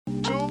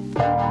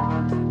Happy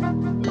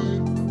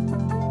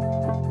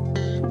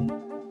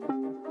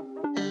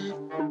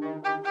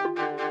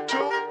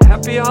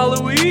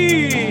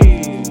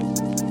Halloween!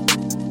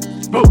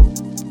 Boom!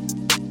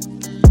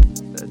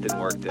 That didn't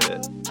work, did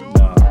it?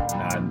 No,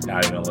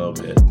 not even a little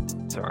bit.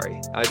 Sorry.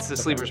 It's the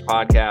Sleepers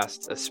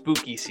Podcast, a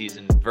spooky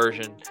season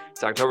version.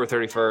 It's October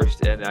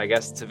 31st, and I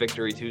guess it's a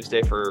Victory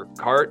Tuesday for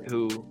Cart,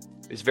 who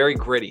is very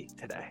gritty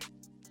today.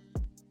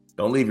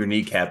 Don't leave your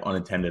kneecap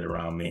unattended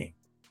around me.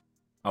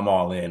 I'm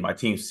all in. My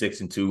team's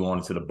 6-2 going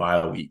into the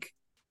bye week.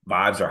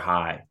 Vibes are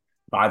high.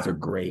 Vibes are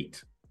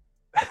great.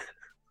 I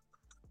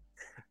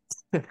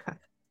don't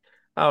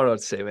know what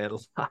to say, man.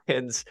 The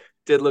Lions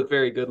did look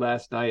very good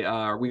last night.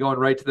 Are we going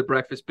right to the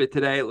breakfast bit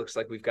today? It looks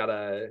like we've got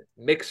a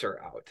mixer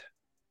out.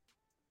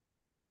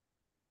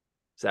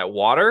 Is that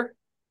water?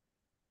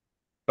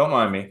 Don't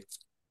mind me.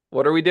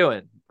 What are we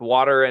doing?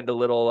 Water and a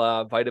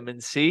little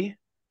vitamin C?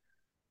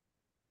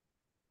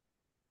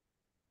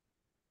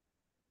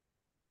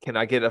 Can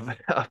I get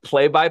a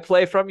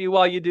play-by-play from you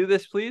while you do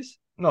this, please?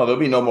 No, there'll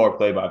be no more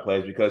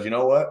play-by-plays because you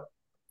know what?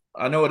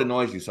 I know it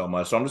annoys you so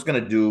much, so I'm just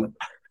going to do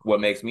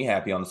what makes me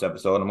happy on this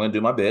episode. I'm going to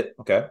do my bit,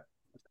 okay?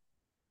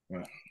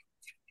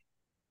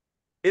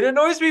 It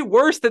annoys me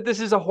worse that this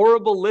is a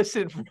horrible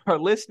listen from our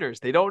listeners.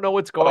 They don't know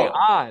what's going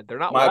on. They're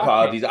not My watching.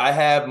 apologies. I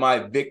have my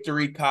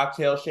Victory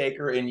cocktail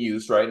shaker in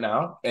use right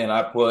now, and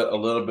I put a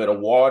little bit of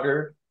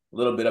water, a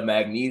little bit of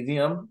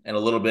magnesium, and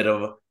a little bit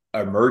of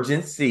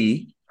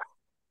emergency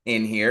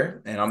in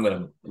here. And I'm going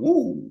to,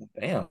 ooh,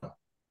 damn.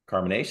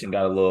 Carbonation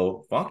got a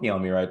little funky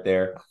on me right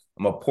there.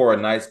 I'm going to pour a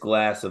nice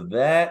glass of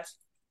that.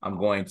 I'm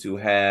going to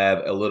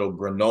have a little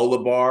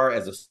granola bar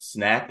as a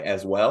snack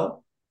as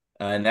well.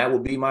 And that will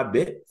be my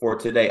bit for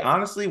today.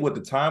 Honestly, with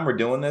the time we're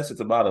doing this, it's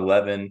about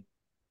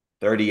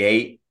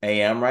 11:38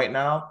 a.m. right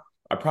now.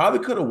 I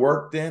probably could have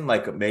worked in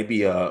like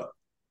maybe I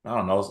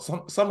don't know,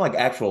 some like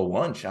actual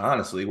lunch,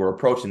 honestly. We're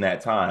approaching that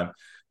time.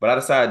 But I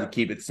decided to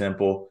keep it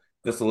simple.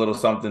 Just a little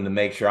something to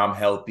make sure I'm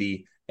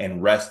healthy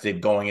and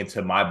rested going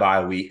into my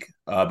bye week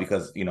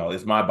because, you know,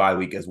 it's my bye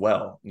week as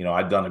well. You know,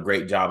 I've done a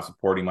great job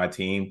supporting my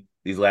team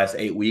these last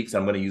 8 weeks.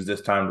 I'm going to use this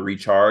time to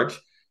recharge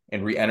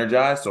and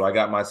re-energize. So I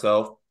got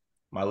myself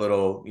my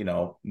little, you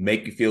know,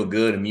 make you feel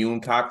good immune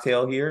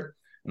cocktail here.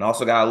 And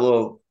also got a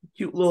little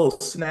cute little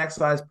snack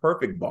size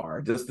perfect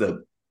bar just to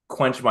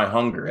quench my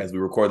hunger as we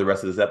record the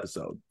rest of this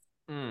episode.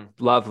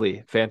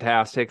 Lovely.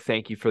 Fantastic.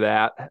 Thank you for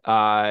that.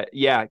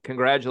 Yeah,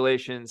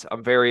 congratulations.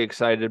 I'm very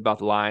excited about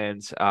the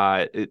Lions.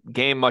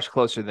 Game much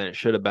closer than it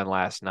should have been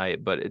last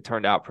night, but it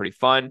turned out pretty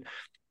fun.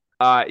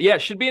 Yeah,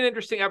 it should be an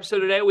interesting episode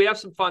today. We have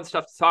some fun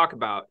stuff to talk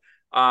about.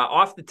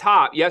 Off the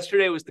top,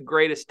 yesterday was the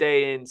greatest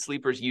day in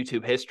Sleepers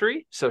YouTube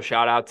history. So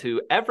shout out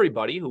to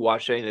everybody who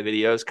watched any of the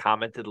videos,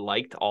 commented,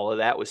 liked, all of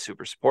that was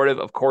super supportive.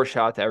 Of course,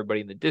 shout out to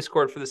everybody in the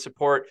Discord for the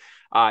support.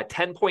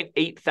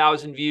 10.8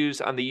 thousand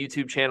views on the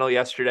YouTube channel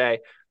yesterday.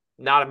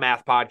 Not a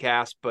math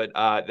podcast, but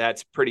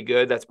that's pretty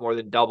good. That's more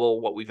than double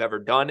what we've ever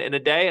done in a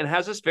day and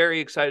has us very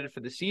excited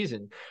for the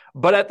season.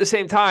 But at the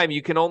same time,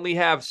 you can only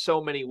have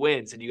so many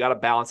wins and you got to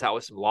balance out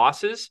with some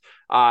losses.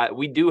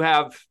 We do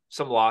have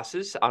some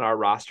losses on our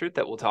roster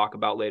that we'll talk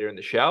about later in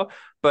the show.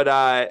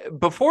 But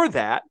before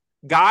that,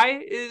 Guy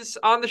is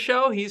on the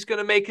show. He's going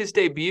to make his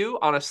debut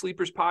on a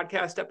Sleepers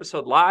Podcast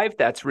episode live.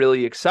 That's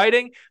really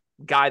exciting.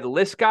 Guy the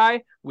List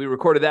Guy. We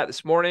recorded that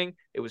this morning.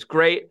 It was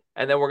great.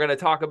 And then we're going to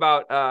talk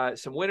about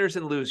some winners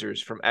and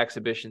losers from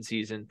exhibition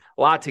season.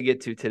 A lot to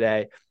get to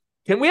today.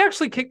 Can we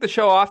actually kick the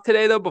show off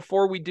today, though,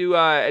 before we do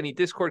any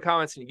Discord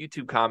comments and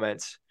YouTube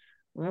comments?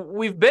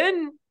 We've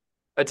been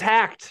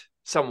attacked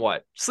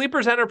somewhat.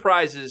 Sleepers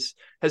Enterprises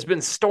has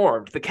been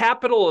stormed. The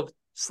capital of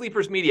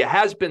Sleepers Media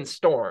has been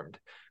stormed,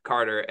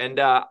 Carter.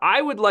 And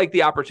I would like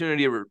the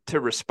opportunity to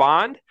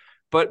respond.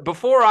 But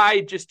before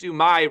I just do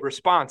my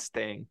response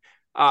thing,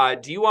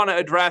 do you want to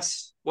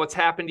address what's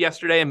happened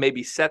yesterday and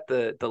maybe set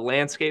the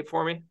landscape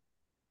for me?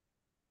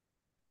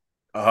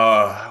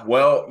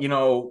 Well, you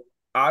know,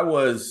 I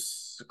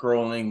was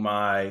scrolling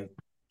my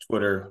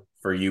Twitter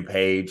For You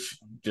page,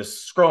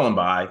 just scrolling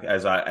by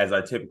as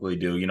I typically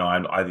do. You know,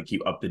 I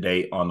keep up to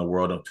date on the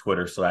world of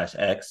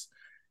Twitter/X.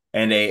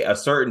 And a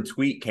certain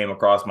tweet came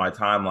across my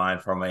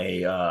timeline from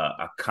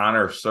a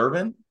Connor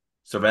Servan,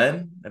 if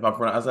I'm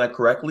pronouncing that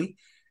correctly.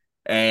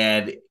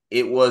 And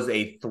it was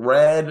a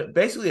thread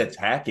basically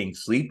attacking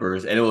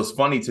sleepers. And it was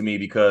funny to me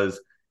because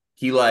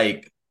he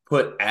like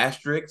put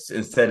asterisks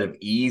instead of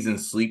E's in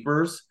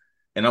sleepers.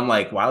 And I'm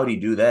like, why would he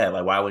do that?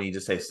 Like, why wouldn't he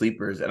just say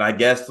sleepers? And I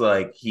guess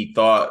like he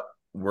thought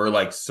we're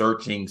like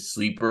searching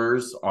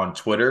sleepers on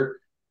Twitter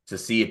to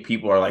see if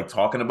people are like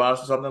talking about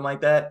us or something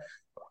like that.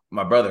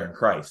 My brother in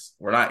Christ,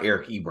 we're not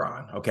Eric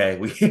Ebron. Okay.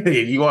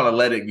 If you want to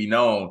let it be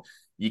known,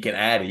 you can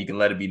add it. You can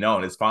let it be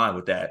known. It's fine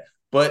with that.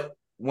 But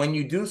when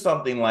you do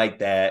something like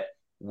that,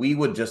 we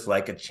would just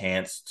like a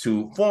chance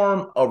to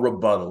form a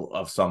rebuttal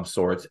of some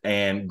sort.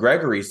 And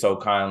Gregory so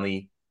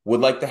kindly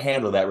would like to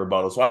handle that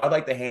rebuttal. So I'd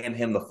like to hand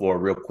him the floor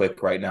real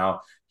quick right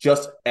now,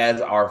 just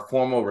as our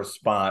formal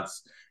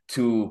response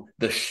to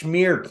the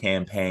smear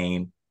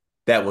campaign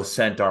that was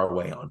sent our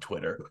way on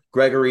Twitter.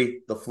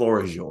 Gregory, the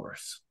floor is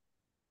yours.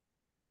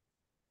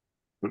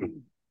 I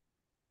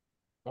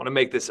want to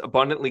make this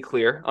abundantly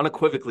clear,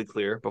 unequivocally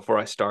clear before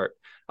I start.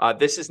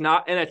 This is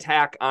not an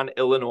attack on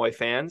Illinois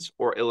fans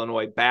or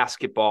Illinois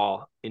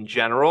basketball in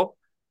general.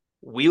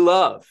 We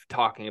love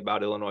talking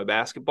about Illinois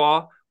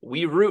basketball.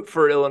 We root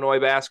for Illinois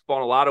basketball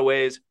in a lot of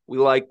ways. We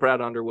like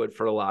Brad Underwood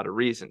for a lot of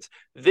reasons.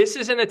 This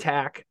is an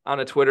attack on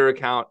a Twitter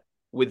account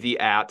with the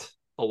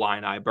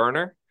 @Illini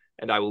burner,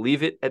 and I will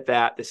leave it at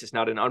that. This is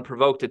not an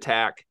unprovoked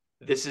attack.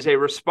 This is a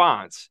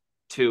response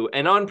to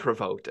an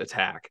unprovoked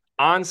attack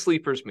on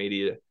Sleepers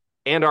Media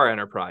and our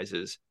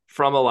enterprises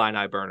from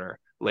Illini burner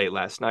late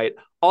last night.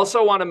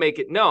 Also want to make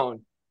it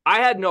known, I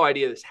had no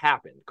idea this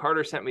happened.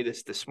 Carter sent me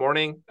this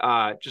morning.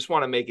 Just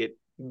want to make it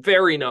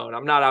very known.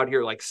 I'm not out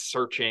here like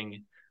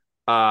searching,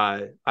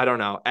 I don't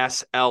know,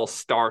 SL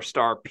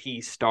 **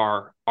 P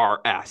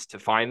 *RS to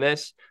find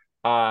this.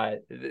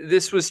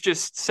 This was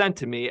just sent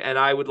to me and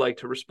I would like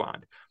to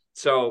respond.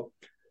 So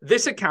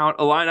this account,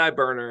 Illini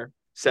burner,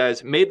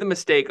 says, made the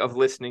mistake of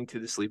listening to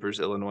the Sleepers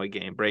Illinois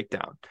game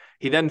breakdown.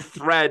 He then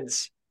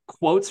threads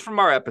quotes from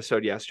our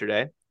episode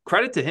yesterday.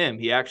 Credit to him.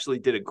 He actually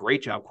did a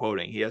great job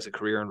quoting. He has a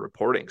career in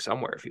reporting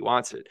somewhere if he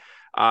wants it.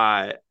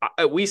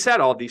 We said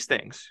all these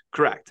things.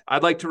 Correct.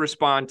 I'd like to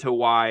respond to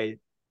why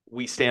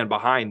we stand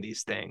behind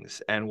these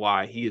things and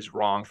why he is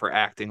wrong for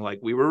acting like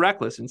we were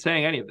reckless in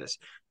saying any of this.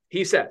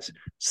 He says,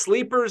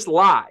 Sleepers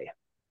lie.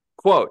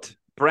 Quote,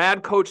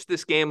 Brad coached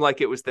this game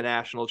like it was the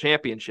national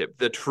championship.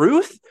 The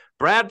truth?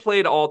 Brad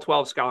played all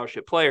 12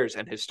 scholarship players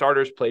and his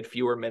starters played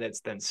fewer minutes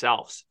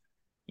themselves.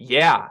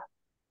 Yeah.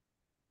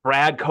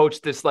 Brad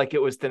coached this like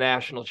it was the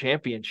national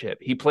championship.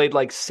 He played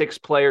like 6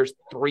 players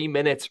 3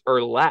 minutes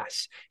or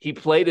less. He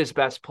played his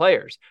best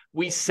players.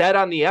 We said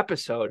on the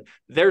episode,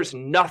 there's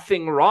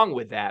nothing wrong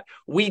with that.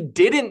 We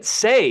didn't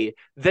say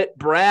that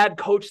Brad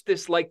coached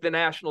this like the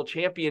national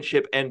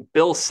championship and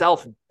Bill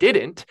Self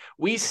didn't.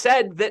 We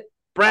said that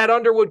Brad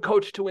Underwood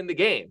coached to win the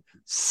game.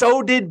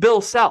 So did Bill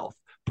Self.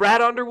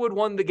 Brad Underwood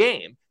won the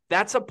game.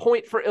 That's a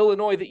point for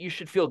Illinois that you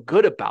should feel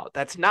good about.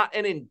 That's not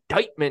an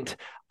indictment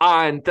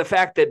on the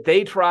fact that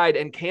they tried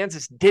and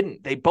Kansas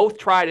didn't. They both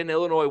tried and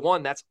Illinois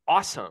won. That's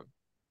awesome.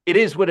 It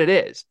is what it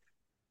is.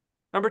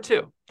 Number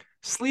 2,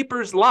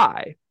 Sleepers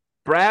lie.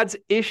 Brad's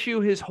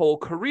issue his whole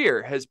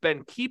career has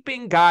been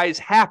keeping guys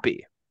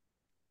happy.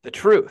 The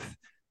truth.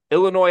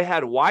 Illinois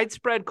had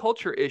widespread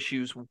culture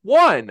issues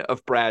one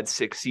of Brad's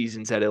 6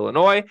 seasons at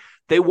Illinois.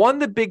 They won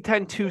the Big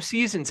Ten 2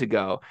 seasons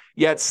ago,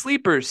 yet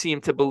Sleepers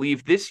seem to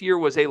believe this year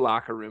was a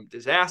locker room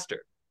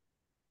disaster.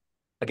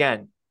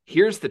 Again,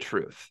 here's the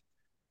truth.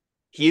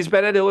 He's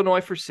been at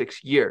Illinois for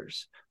 6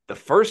 years. The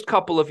first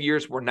couple of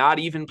years were not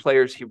even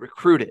players he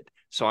recruited.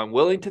 So I'm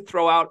willing to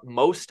throw out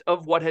most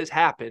of what has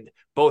happened,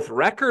 both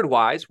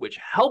record-wise, which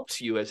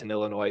helps you as an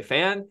Illinois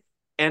fan,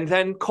 and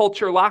then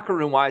culture locker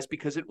room wise,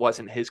 because it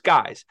wasn't his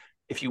guys.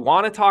 If you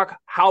want to talk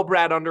how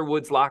Brad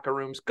Underwood's locker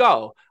rooms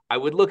go, I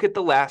would look at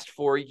the last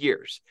 4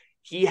 years.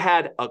 He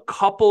had a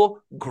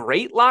couple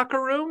great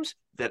locker rooms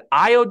that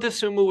Ayo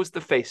Dosunmu was the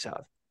face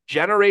of.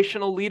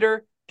 Generational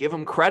leader, give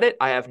him credit.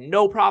 I have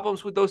no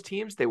problems with those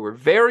teams. They were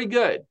very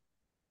good.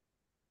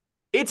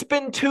 It's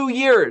been 2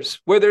 years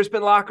where there's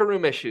been locker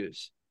room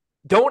issues.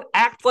 Don't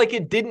act like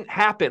it didn't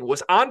happen.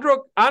 Was Andre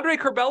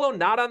Curbelo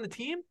not on the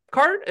team,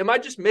 Cart? Am I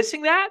just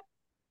missing that?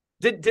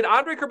 Did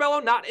Andre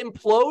Curbelo not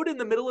implode in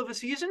the middle of a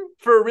season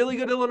for a really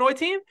good Illinois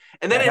team?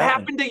 And then it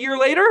happened a year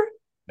later?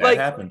 That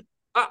happened.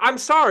 I'm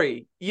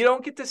sorry. You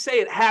don't get to say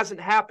it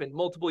hasn't happened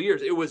multiple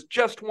years. It was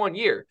just 1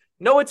 year.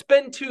 No, it's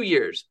been 2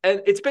 years.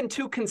 And it's been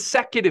 2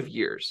 consecutive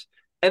years.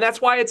 And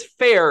that's why it's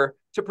fair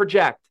to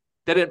project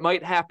that it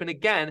might happen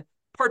again,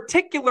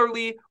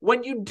 particularly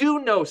when you do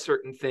know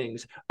certain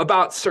things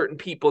about certain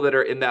people that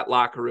are in that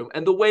locker room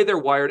and the way they're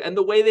wired and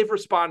the way they've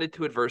responded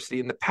to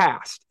adversity in the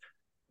past.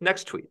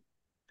 Next tweet.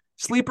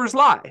 Sleepers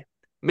lie.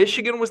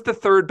 Michigan was the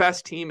 3rd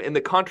best team in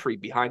the country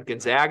behind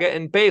Gonzaga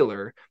and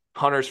Baylor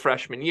Hunter's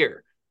freshman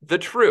year. The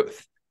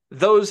truth.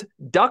 Those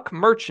Duck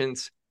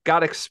merchants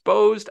got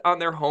exposed on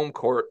their home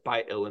court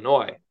by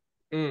Illinois.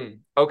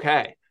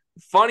 Okay.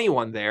 Funny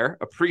one there.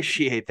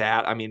 Appreciate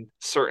that. I mean,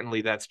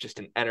 certainly that's just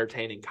an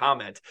entertaining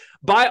comment.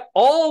 By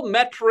all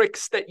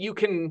metrics that you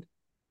can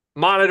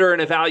monitor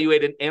and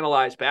evaluate and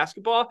analyze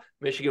basketball,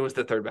 Michigan was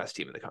the 3rd best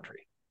team in the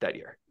country that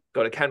year.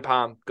 Go to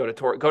KenPom, go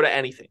to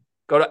anything.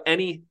 Go to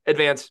any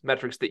advanced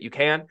metrics that you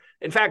can.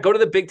 In fact, go to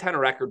the Big Ten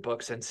record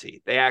books and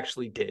see. They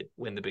actually did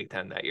win the Big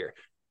Ten that year.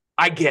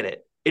 I get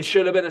it. It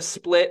should have been a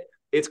split.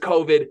 It's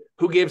COVID.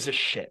 Who gives a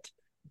shit?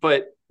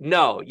 But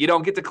no, you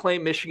don't get to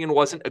claim Michigan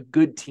wasn't a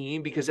good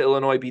team because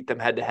Illinois beat them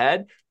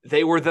head-to-head.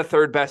 They were the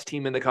 3rd best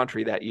team in the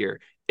country that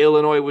year.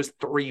 Illinois was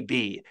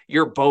 3B.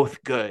 You're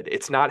both good.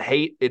 It's not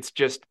hate. It's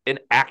just an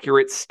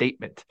accurate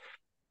statement.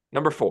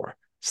 Number 4,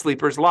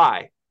 Sleepers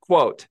lie.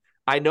 Quote,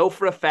 I know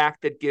for a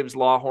fact that Gibbs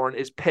Lawhorn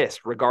is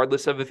pissed,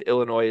 regardless of if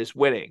Illinois is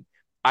winning.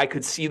 I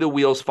could see the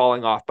wheels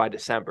falling off by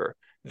December.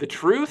 The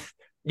truth?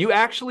 You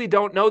actually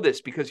don't know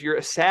this because you're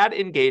a sad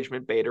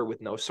engagement baiter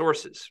with no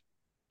sources.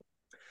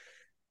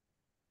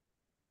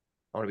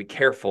 I want to be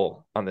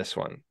careful on this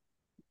one.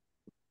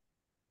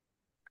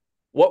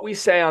 What we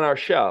say on our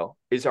show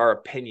is our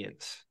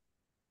opinions.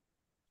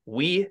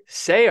 We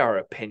say our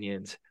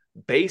opinions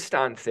based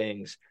on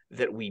things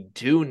that we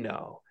do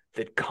know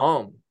that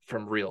come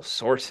from real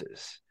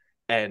sources.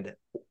 And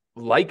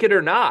like it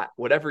or not,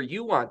 whatever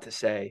you want to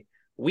say,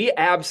 we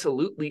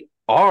absolutely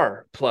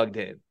are plugged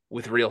in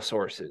with real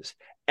sources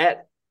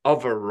at a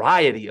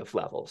variety of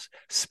levels,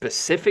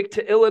 specific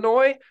to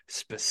Illinois,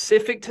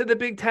 specific to the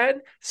Big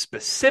Ten,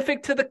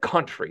 specific to the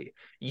country.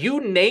 You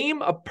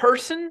name a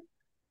person,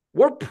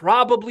 we're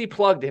probably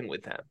plugged in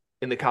with them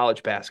in the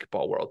college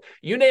basketball world.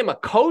 You name a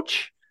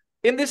coach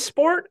in this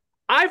sport,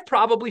 I've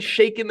probably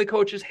shaken the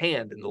coach's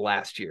hand in the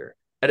last year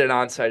at an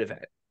on-site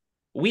event.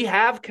 We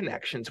have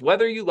connections,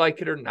 whether you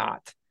like it or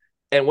not.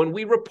 And when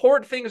we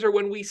report things or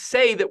when we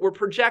say that we're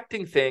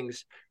projecting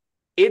things,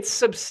 it's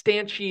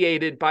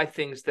substantiated by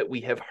things that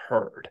we have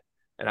heard.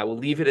 And I will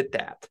leave it at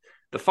that.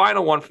 The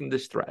final one from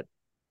this thread.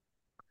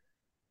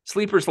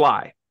 Sleepers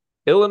lie.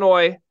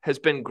 Illinois has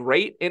been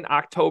great in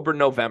October,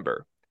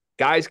 November.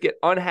 Guys get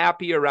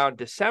unhappy around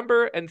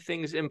December and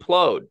things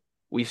implode.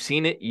 We've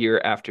seen it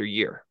year after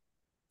year.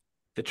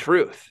 The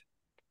truth.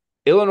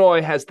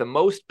 Illinois has the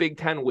most Big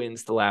Ten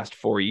wins the last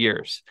 4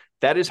 years.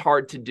 That is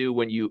hard to do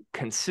when you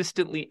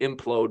consistently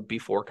implode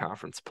before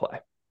conference play.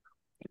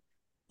 I'd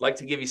like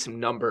to give you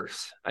some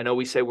numbers. I know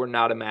we say we're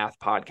not a math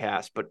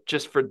podcast, but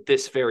just for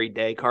this very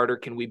day, Carter,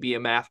 can we be a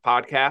math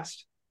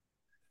podcast?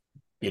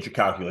 Get your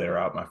calculator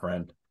out, my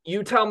friend.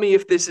 You tell me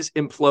if this is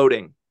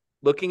imploding.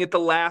 Looking at the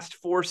last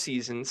 4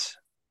 seasons,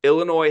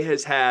 Illinois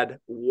has had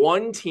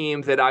one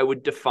team that I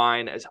would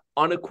define as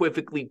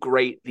unequivocally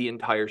great the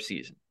entire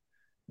season.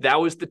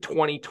 That was the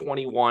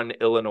 2021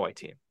 Illinois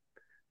team.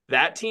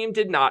 That team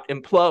did not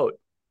implode.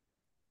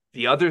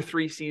 The other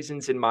 3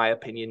 seasons, in my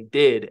opinion,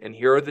 did. And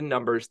here are the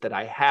numbers that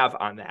I have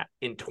on that.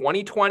 In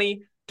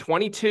 2020,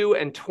 22,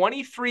 and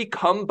 23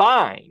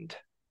 combined,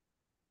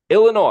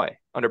 Illinois,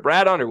 under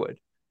Brad Underwood,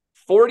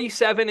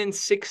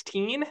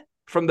 47-16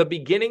 from the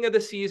beginning of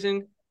the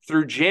season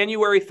through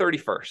January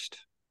 31st.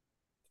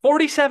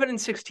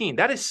 47-16.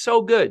 That is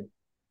so good.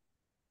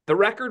 The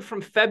record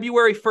from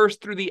February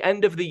 1st through the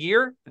end of the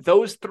year,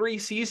 those 3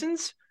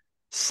 seasons,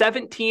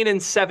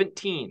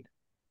 17-17.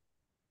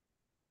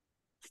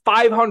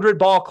 500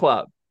 ball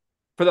club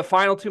for the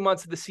final 2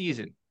 months of the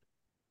season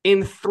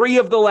in 3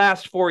 of the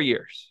last 4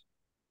 years.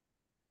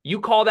 You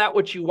call that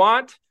what you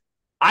want.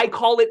 I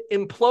call it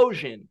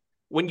implosion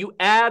when you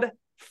add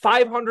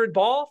 500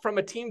 ball from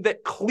a team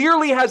that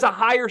clearly has a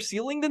higher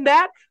ceiling than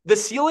that, the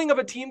ceiling of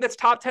a team that's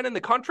top 10 in the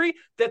country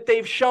that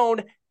they've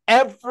shown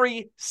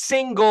every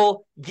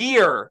single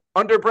year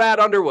under Brad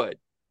Underwood.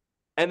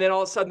 And then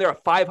all of a sudden they're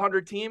a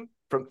 500 team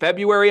from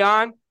February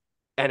on,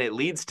 and it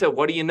leads to,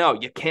 what do you know?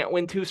 You can't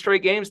win 2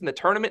 straight games in the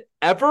tournament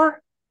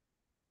ever?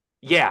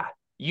 Yeah,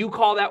 you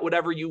call that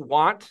whatever you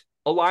want,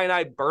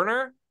 Illini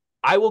burner.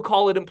 I will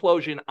call it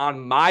implosion on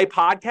my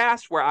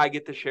podcast where I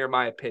get to share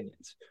my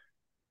opinions.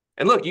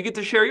 And look, you get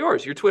to share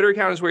yours. Your Twitter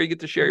account is where you get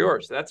to share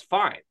yours. That's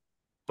fine.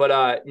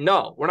 But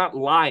no, we're not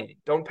lying.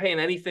 Don't paint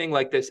anything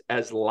like this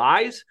as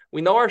lies.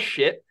 We know our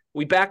shit.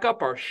 We back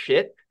up our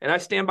shit. And I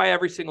stand by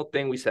every single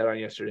thing we said on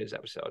yesterday's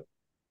episode.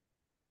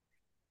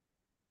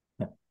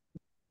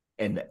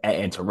 And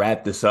to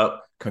wrap this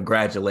up,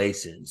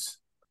 congratulations.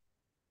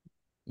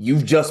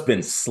 You've just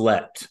been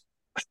slept.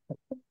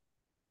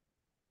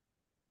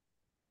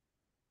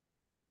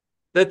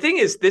 The thing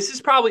is, this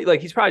is probably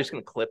like, he's probably just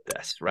going to clip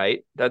this,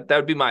 right? That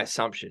would be my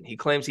assumption. He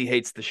claims he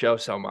hates the show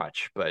so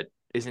much, but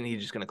isn't he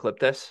just going to clip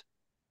this?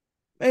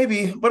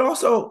 Maybe, but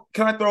also,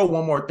 can I throw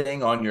one more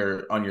thing on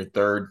your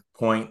third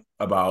point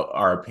about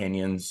our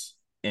opinions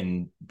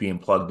and being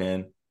plugged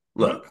in?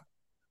 Look,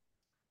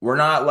 we're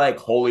not like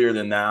holier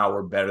than thou.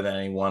 We're better than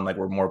anyone. Like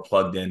we're more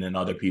plugged in than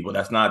other people.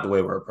 That's not the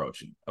way we're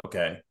approaching.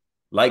 Okay.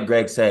 Like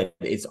Greg said,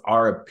 it's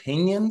our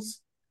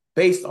opinions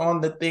based on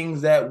the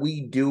things that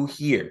we do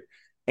here.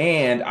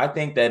 And I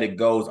think that it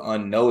goes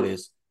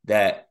unnoticed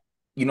that,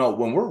 you know,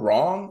 when we're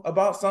wrong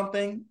about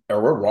something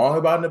or we're wrong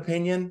about an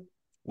opinion,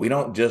 we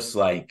don't just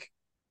like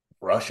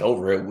rush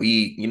over it.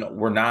 We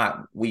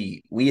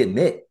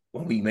admit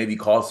when we maybe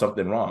call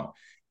something wrong.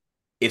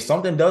 If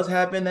something doesn't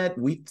happen that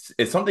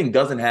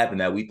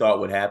we thought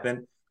would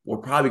happen, we're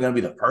probably going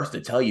to be the first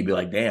to tell you, be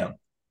like, damn,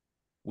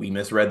 we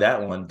misread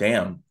that one.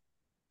 Damn,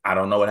 I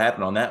don't know what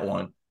happened on that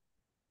one.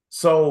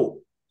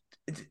 So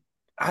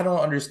I don't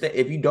understand.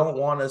 If you don't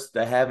want us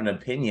to have an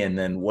opinion,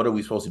 then what are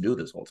we supposed to do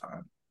this whole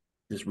time?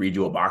 Just read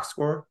you a box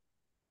score?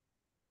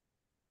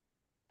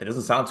 It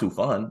doesn't sound too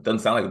fun. Doesn't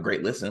sound like a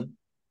great listen.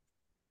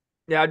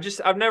 Yeah,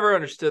 I've never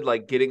understood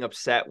like getting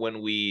upset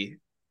when we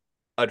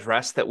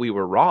address that we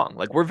were wrong.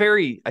 Like we're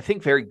very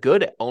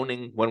good at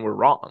owning when we're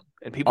wrong,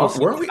 and people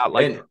seem to not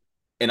like it.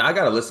 And I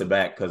got to listen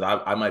back because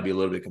I might be a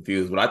little bit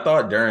confused, but I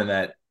thought during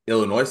that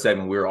Illinois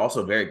segment we were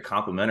also very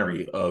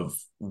complimentary of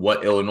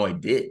what Illinois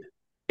did.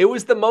 It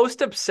was the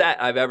most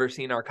upset I've ever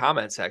seen our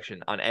comment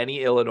section on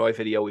any Illinois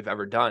video we've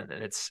ever done,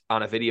 and it's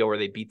on a video where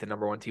they beat the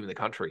number 1 team in the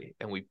country,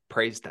 and we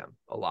praised them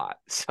a lot.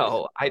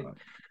 So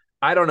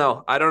I don't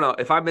know. I don't know.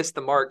 If I missed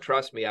the mark,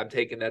 trust me, I'm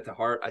taking that to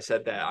heart. I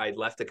said that I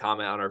left a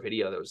comment on our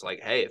video that was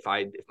like, "Hey, if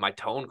my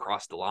tone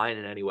crossed the line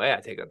in any way,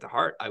 I take that to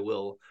heart. I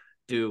will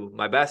do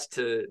my best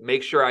to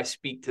make sure I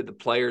speak to the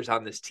players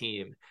on this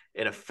team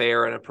in a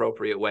fair and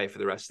appropriate way for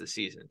the rest of the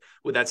season."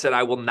 With that said,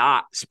 I will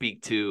not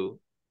speak to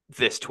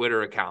this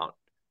Twitter account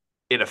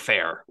in a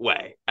fair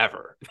way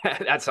ever.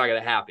 That's not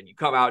going to happen. You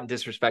come out and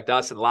disrespect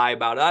us and lie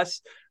about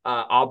us,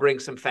 I'll bring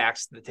some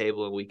facts to the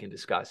table and we can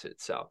discuss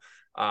it. So,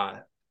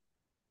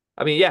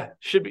 I mean, yeah,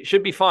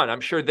 should be fun.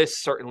 I'm sure this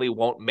certainly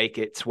won't make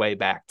its way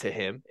back to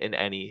him in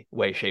any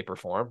way, shape, or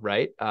form,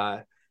 right?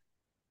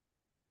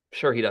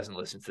 Sure, he doesn't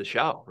listen to the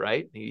show,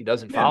 right? He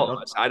doesn't Yeah, follow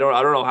no, us. I don't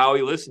know how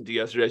he listened to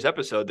yesterday's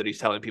episode that he's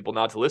telling people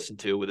not to listen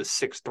to with a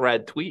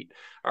 6-thread tweet.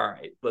 All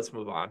right, let's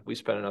move on. We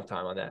spent enough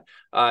time on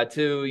that.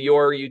 To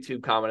your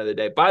YouTube comment of the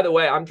day. By the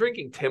way, I'm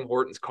drinking Tim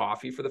Hortons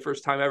coffee for the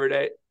first time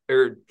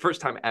first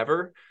time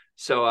ever.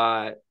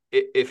 So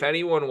if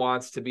anyone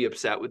wants to be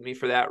upset with me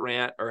for that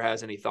rant or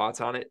has any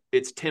thoughts on it,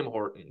 it's Tim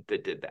Horton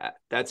that did that.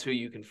 That's who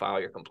you can file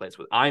your complaints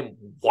with. I'm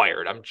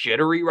wired. I'm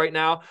jittery right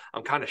now.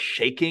 I'm kind of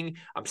shaking.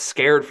 I'm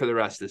scared for the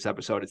rest of this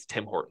episode. It's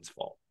Tim Horton's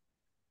fault.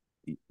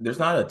 there's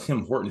not a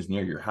Tim Hortons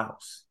near your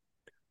house.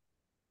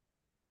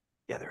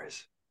 Yeah, there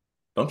is.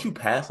 Don't you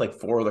pass like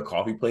four other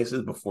coffee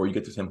places before you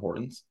get to Tim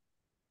Hortons?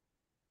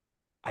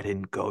 I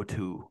didn't go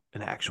to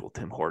an actual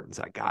Tim Hortons.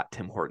 I got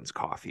Tim Hortons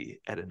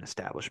coffee at an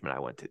establishment I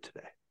went to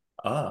today.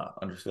 Ah,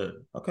 understood.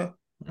 Okay.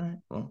 All right.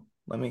 Well,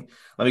 let me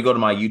go to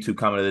my YouTube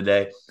comment of the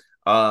day.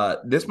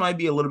 This might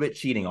be a little bit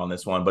cheating on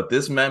this one, but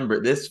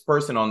this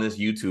person on this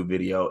YouTube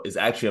video is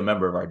actually a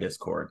member of our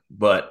Discord.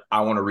 But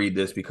I want to read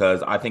this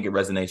because I think it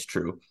resonates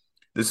true.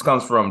 This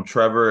comes from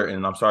Trevor,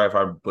 and I'm sorry if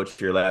I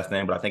butchered your last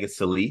name, but I think it's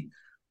Salih.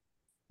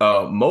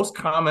 Most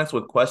comments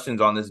with questions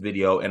on this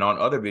video and on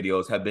other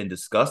videos have been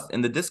discussed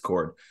in the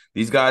Discord.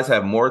 These guys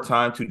have more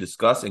time to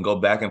discuss and go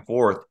back and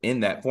forth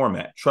in that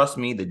format. Trust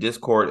me, the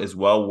Discord is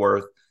well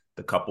worth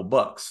the couple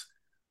bucks.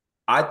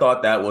 I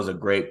thought that was a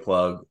great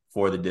plug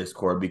for the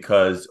Discord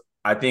because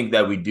I think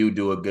that we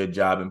do a good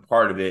job in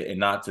part of it, and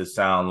not to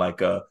sound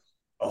like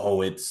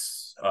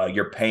it's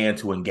you're paying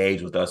to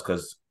engage with us,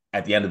 because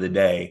at the end of the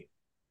day,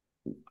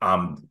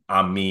 I'm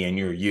me and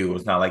you're you.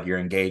 It's not like you're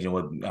engaging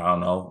with, I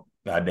don't know,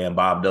 goddamn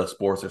Bob Does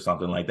Sports or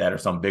something like that, or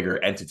some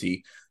bigger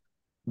entity.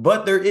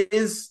 But there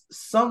is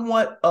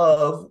somewhat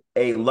of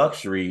a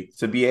luxury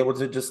to be able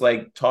to just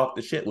like talk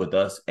the shit with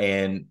us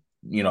and,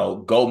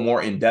 go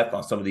more in depth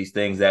on some of these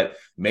things that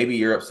maybe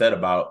you're upset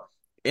about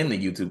in the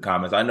YouTube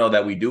comments. I know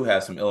that we do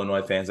have some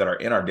Illinois fans that are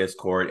in our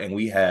Discord, and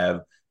we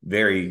have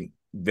very,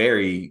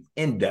 very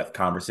in-depth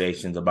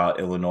conversations about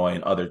Illinois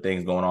and other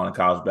things going on in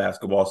college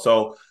basketball.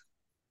 So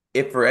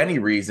if for any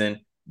reason,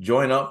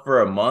 join up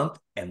for a month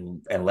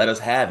and let us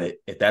have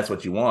it if that's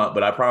what you want.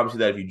 But I promise you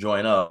that if you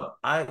join up,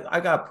 I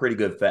got a pretty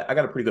good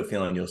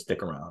feeling you'll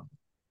stick around.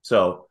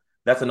 So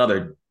that's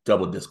another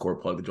double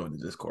Discord plug to join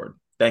the Discord.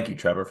 Thank you,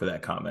 Trevor, for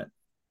that comment.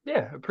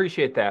 Yeah,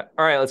 appreciate that.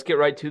 All right, let's get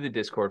right to the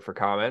Discord for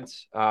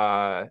comments.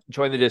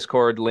 Join the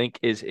Discord. Link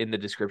is in the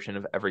description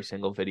of every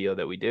single video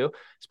that we do.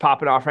 It's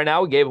popping off right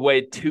now. We gave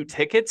away 2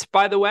 tickets,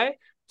 by the way,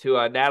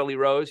 to Natalie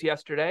Rose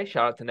yesterday.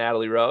 Shout out to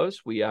Natalie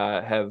Rose. We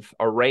have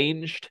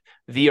arranged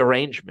the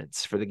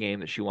arrangements for the game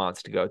that she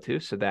wants to go to,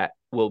 so that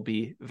will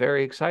be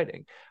very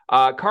exciting.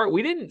 Cart,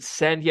 we didn't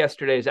send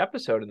yesterday's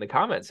episode in the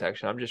comment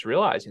section. I'm just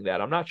realizing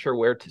that. I'm not sure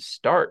where to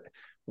start,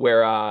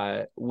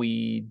 where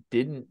we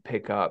didn't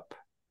pick up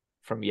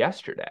from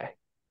yesterday.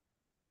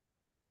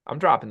 I'm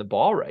dropping the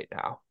ball right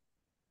now.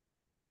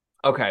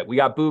 Okay, we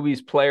got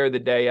Booby's player of the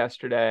day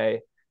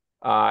yesterday.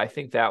 I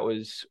think that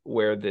was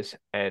where this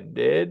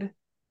ended.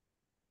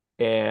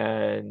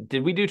 And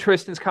did we do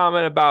Tristan's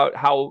comment about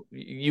how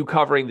you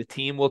covering the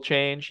team will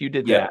change? You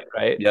did that,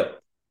 right?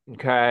 Yep.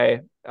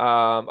 Okay.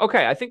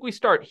 Okay, I think we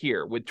start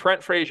here with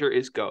Trent Frazier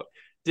is GOAT.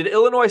 Did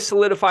Illinois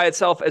solidify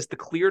itself as the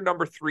clear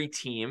number 3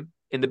 team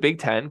in the Big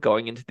Ten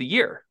going into the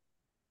year?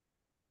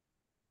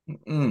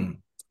 Mm.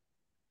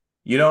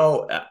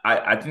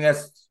 I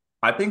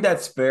think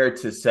that's fair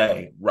to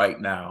say right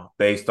now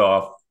based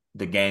off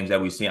the games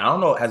that we've seen. I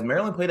don't know. Has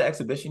Maryland played an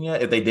exhibition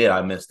yet? If they did,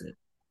 I missed it.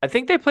 I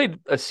think they played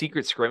a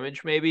secret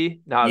scrimmage,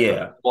 maybe not Yeah.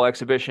 a full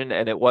exhibition,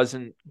 and it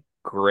wasn't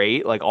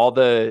great. Like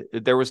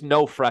there was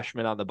no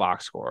freshman on the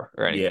box score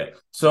or anything. Yeah.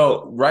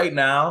 So right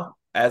now,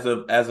 as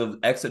of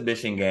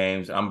exhibition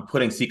games, I'm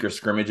putting secret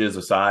scrimmages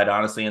aside,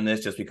 honestly, in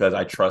this, just because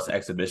I trust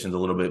exhibitions a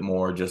little bit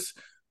more, just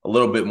a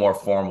little bit more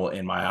formal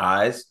in my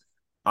eyes.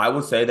 I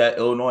would say that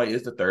Illinois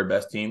is the 3rd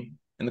best team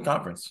in the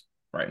conference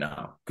right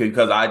now,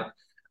 because I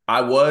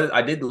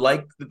did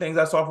like the things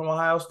I saw from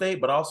Ohio State,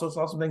 but also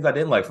saw some things I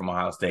didn't like from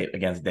Ohio State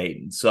against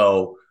Dayton.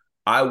 So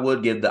I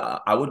would give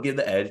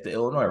the edge to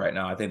Illinois right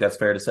now. I think that's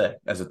fair to say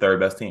as the 3rd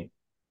best team.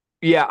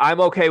 Yeah,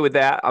 I'm okay with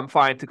that. I'm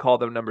fine to call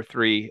them number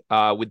 3,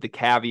 with the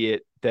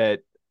caveat that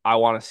I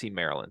want to see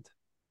Maryland.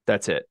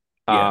 That's it.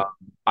 Yeah.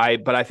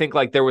 But I think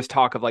like there was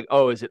talk of like,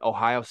 oh, is it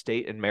Ohio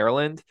State and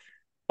Maryland?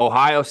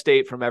 Ohio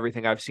State, from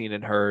everything I've seen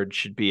and heard,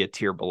 should be a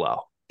tier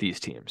below these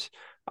teams.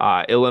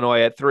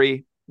 Illinois at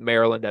 3,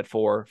 Maryland at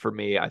 4 for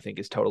me, I think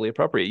is totally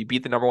appropriate. You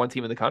beat the number one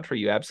team in the country.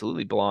 You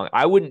absolutely belong.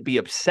 I wouldn't be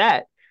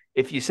upset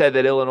if you said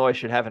that Illinois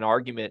should have an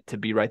argument to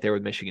be right there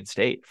with Michigan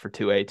State for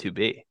 2A,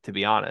 2B, to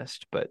be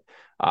honest. But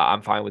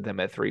I'm fine with them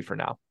at 3 for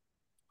now.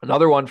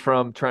 Another one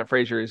from Trent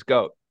Frazier is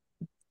GOAT.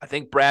 I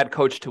think Brad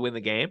coached to win the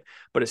game,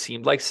 but it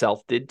seemed like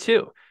Self did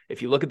too.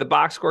 If you look at the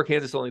box score,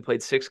 Kansas only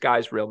played 6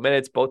 guys real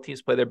minutes. Both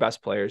teams play their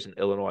best players, and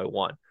Illinois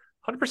won.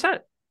 100%.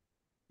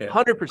 Yeah.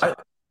 100%.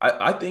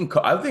 I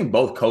think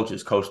both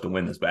coaches coached to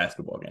win this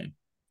basketball game.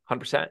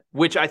 100%,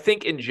 which I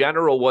think in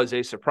general was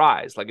a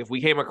surprise. Like if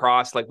we came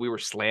across like we were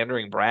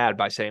slandering Brad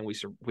by saying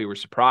we were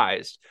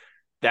surprised,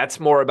 that's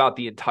more about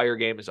the entire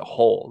game as a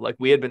whole. Like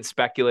we had been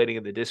speculating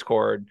in the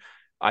Discord.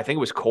 I think it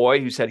was Coy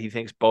who said he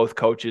thinks both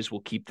coaches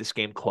will keep this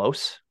game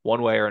close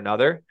one way or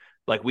another.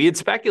 Like we had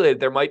speculated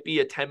there might be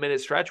a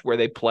 10-minute stretch where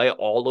they play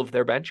all of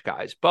their bench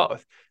guys,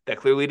 both. That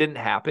clearly didn't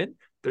happen.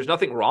 There's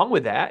nothing wrong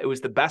with that. It was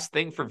the best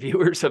thing for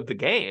viewers of the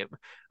game.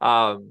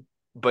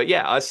 But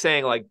yeah, us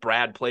saying like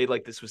Brad played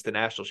like this was the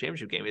national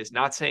championship game is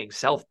not saying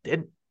Self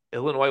didn't.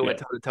 Illinois went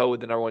toe to toe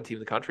with the number one team in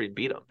the country and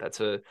beat them. That's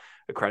a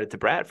credit to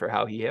Brad for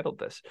how he handled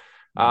this.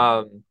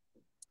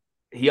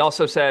 He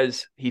also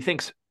says he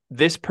thinks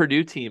this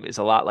Purdue team is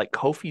a lot like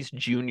Kofi's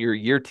junior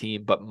year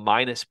team, but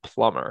minus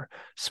Plummer.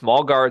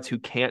 Small guards who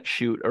can't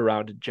shoot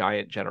around a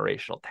giant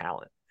generational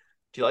talent.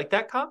 Do you like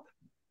that comp?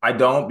 I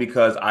don't,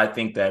 because I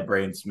think that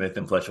Braden Smith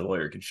and Fletcher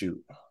Loyer can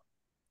shoot.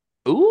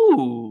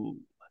 Ooh.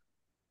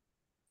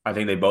 I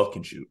think they both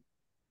can shoot.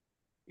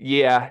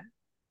 Yeah.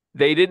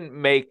 They didn't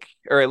make,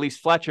 or at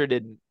least Fletcher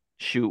didn't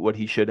shoot what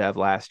he should have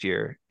last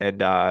year. And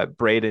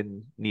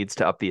Braden needs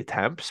to up the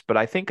attempts, but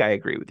I think I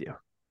agree with you.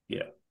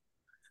 Yeah.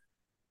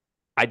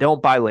 I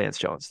don't buy Lance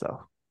Jones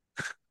though.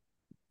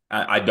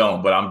 I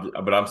don't, but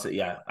I'm saying,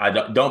 yeah, I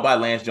don't buy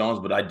Lance Jones,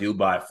 but I do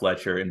buy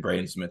Fletcher and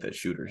Braden Smith as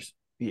shooters.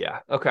 Yeah.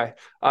 Okay.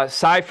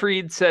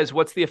 Seyfried says,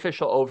 what's the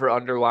official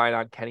over-under line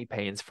on Kenny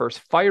Payne's first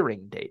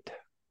firing date?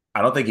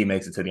 I don't think he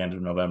makes it to the end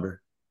of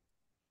November.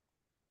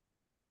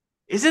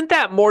 Isn't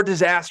that more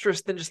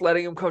disastrous than just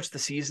letting him coach the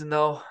season,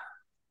 though?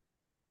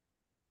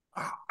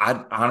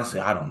 I honestly,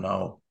 I don't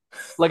know.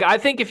 Like, I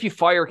think if you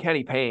fire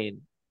Kenny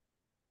Payne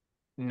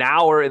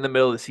now or in the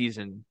middle of the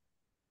season,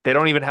 they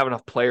don't even have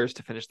enough players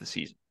to finish the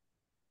season.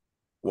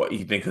 What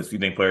you think? Because you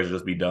think players will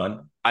just be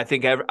done? I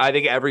think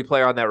every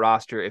player on that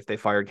roster, if they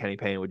fired Kenny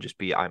Payne, would just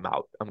be, I'm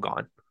out. I'm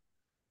gone.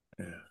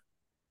 Yeah.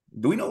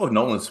 Do we know if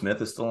Nolan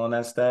Smith is still on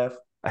that staff?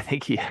 I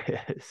think he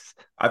is.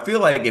 I feel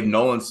like if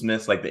Nolan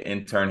Smith's like the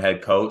intern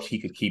head coach, he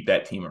could keep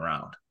that team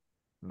around.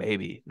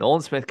 Maybe.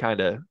 Nolan Smith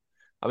I'm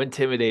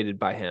intimidated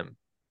by him.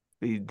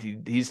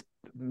 He's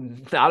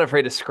not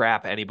afraid to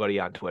scrap anybody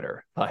on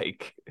Twitter.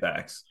 Like,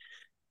 facts.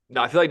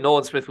 No, I feel like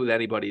Nolan Smith with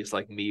anybody is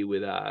like me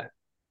with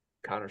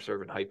Connor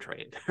Servin hype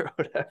train or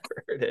whatever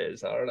it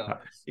is. I don't know.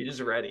 He's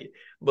just ready.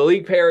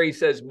 Malik Perry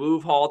says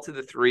move Hall to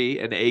the 3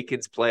 and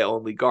Akins play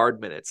only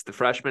guard minutes. The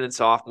freshmen and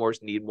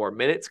sophomores need more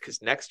minutes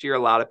because next year a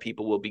lot of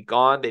people will be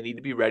gone. They need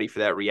to be ready for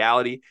that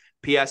reality.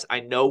 P.S. I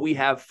know we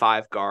have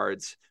 5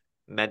 guards,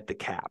 meant the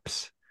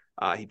caps.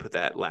 He put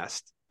that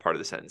last part of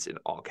the sentence in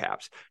all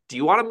caps. Do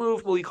you want to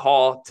move Malik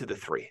Hall to the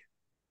 3?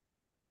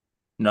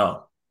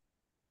 No.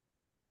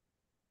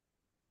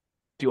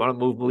 Do you want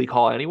to move Malik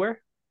Hall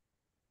anywhere?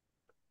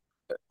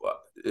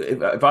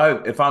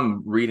 If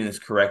I'm reading this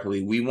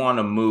correctly, we want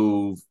to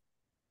move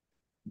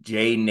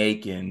Jay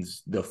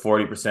Nakins, the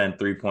 40%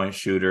 3-point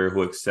shooter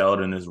who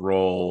excelled in his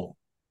role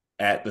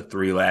at the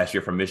 3 last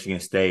year from Michigan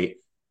State,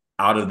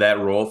 out of that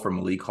role for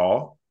Malik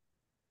Hall.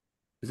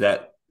 Is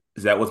that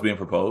what's being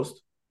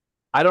proposed?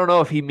 I don't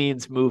know if he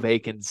means move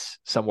Akins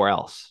somewhere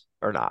else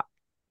or not.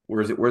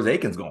 Where's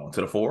Akins going?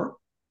 To the 4?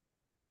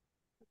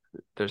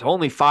 There's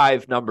only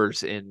 5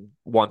 numbers in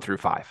 1 through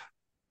 5.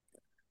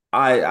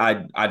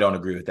 I don't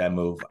agree with that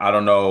move. I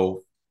don't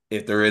know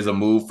if there is a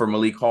move for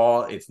Malik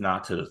Hall. It's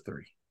not to the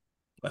 3.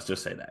 Let's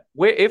just say that.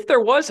 If there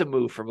was a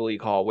move for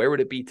Malik Hall, where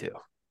would it be to?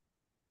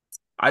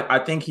 I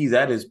think he's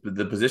at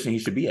the position he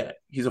should be at.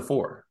 He's a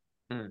 4.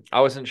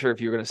 I wasn't sure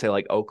if you were going to say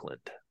like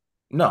Oakland.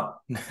 No,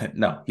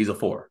 he's a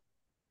 4.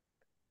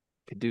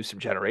 Could do some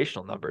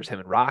generational numbers, him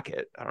and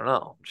Rocket. I don't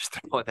know. I'm just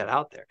throwing that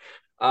out there.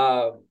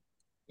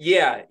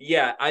 Yeah.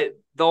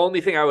 The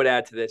only thing I would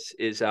add to this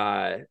is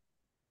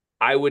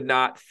I would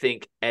not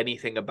think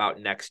anything about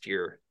next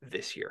year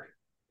this year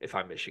if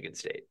I'm Michigan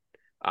State.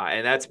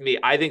 And that's me.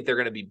 I think they're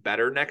going to be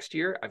better next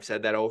year. I've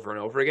said that over and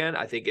over again.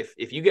 I think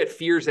if you get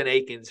Fears and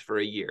Akins for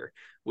a year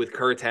with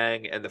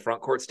Kurtang and the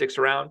front court sticks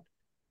around,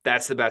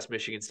 that's the best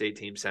Michigan State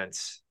team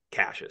since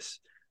Cassius.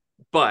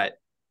 But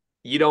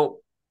you don't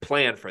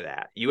plan for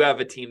that. You have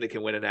a team that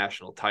can win a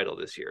national title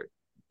this year.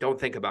 Don't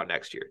think about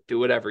next year. Do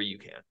whatever you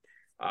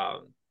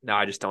can. Now,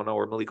 I just don't know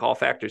where Malik Hall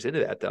factors into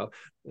that, though.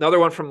 Another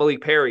one from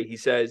Malik Perry. He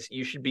says,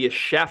 you should be a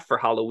chef for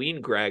Halloween,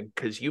 Greg,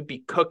 because you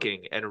be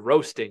cooking and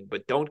roasting,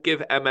 but don't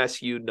give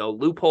MSU no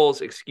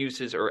loopholes,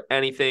 excuses, or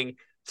anything.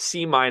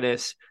 C-.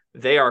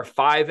 They are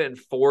 5 and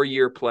 4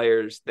 year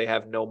players. They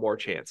have no more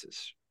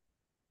chances.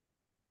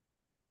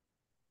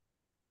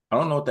 I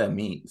don't know what that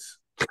means.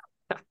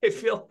 I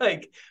feel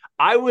like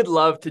I would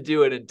love to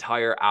do an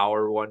entire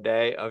hour one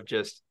day of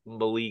just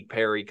Malik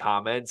Perry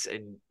comments,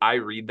 and I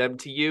read them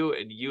to you,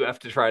 and you have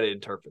to try to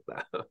interpret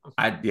them.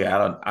 I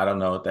don't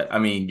know what that. I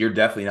mean, you're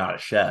definitely not a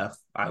chef.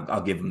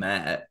 I'll give him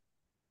that.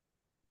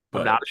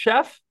 I'm not But a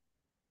chef.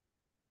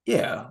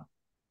 yeah,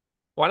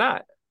 Why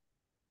not?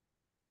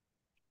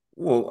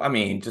 well, I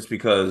mean, just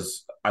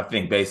because I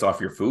think based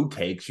off your food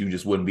takes, you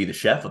just wouldn't be the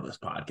chef of this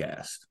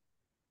podcast.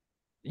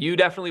 You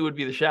definitely would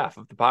be the chef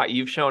of the pot.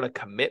 You've shown a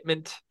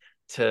commitment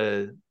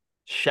to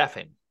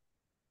chefing.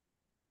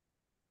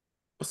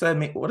 What's that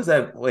mean? What does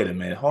that? Wait a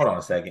minute. Hold on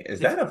a second.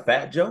 Is It's that a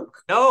fat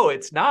joke? no,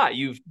 it's not.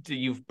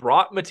 You've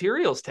brought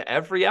materials to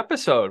every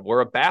episode.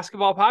 We're a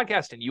basketball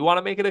podcast, and you want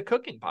to make it a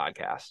cooking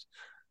podcast.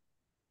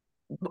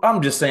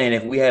 I'm just saying,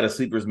 if we had a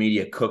Sleepers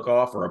Media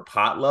cook-off or a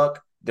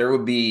potluck, there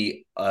would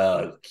be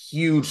a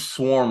huge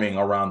swarming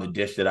around the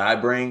dish that I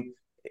bring.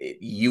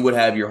 You would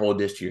have your whole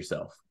dish to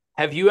yourself.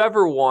 Have you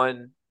ever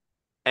won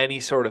any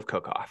sort of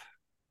cook-off?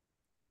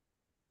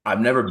 I've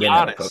never Be been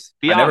at a cook. honest.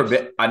 Be honest.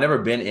 I never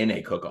been in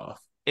a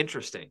cook-off.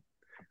 Interesting.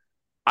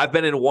 I've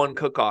been in one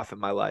cook-off in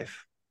my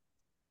life.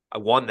 I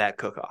won that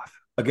cook-off.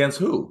 Against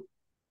who?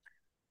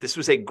 This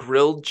was a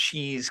grilled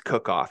cheese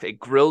cook-off, a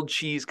grilled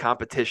cheese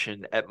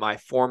competition at my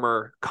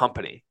former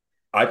company.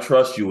 I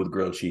trust you with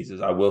grilled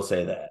cheeses. I will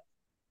say that.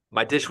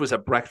 My dish was a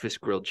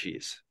breakfast grilled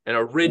cheese, an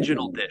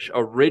original Ooh, dish,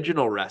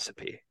 original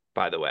recipe,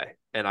 by the way.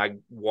 And I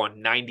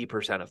won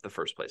 90% of the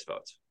first place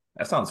votes.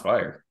 that sounds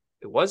fire.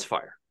 It was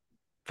fire.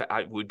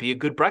 It would be a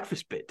good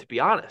breakfast bit, to be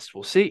honest.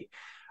 We'll see.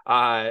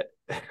 Uh,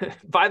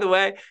 by the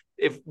way,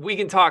 if we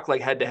can talk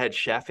like head-to-head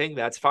chefing,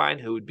 that's fine.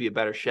 Who would be a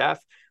better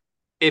chef?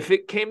 If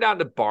it came down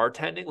to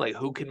bartending, like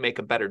who can make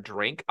a better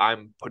drink,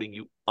 I'm putting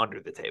you under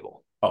the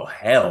table. Oh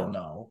hell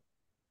no!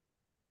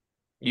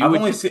 You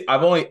would just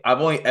I've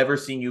only ever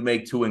seen you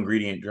make two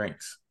ingredient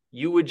drinks.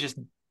 you would just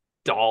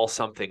doll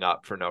something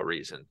up for no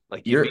reason.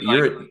 Like you'd You're be two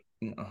ingredient.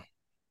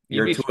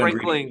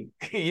 sprinkling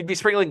you'd be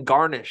sprinkling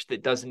garnish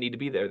that doesn't need to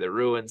be there, that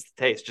ruins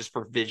the taste just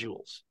for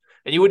visuals.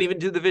 And you wouldn't even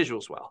do the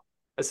visuals well.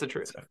 That's the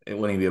truth. It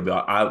wouldn't even be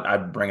about.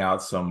 I'd bring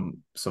out some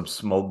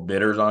smoked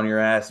bitters on your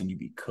ass, and you'd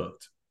be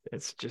cooked.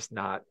 It's just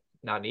not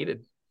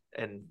needed.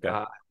 And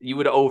Yeah, you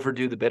would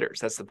overdo the bitters.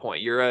 That's the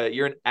point. You're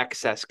an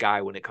excess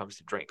guy when it comes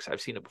to drinks.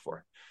 I've seen it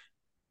before.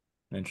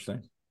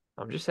 interesting.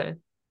 I'm just saying.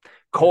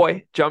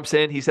 Coy jumps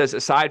in. He says,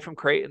 aside from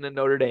Creighton and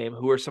Notre Dame,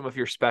 who are some of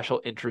your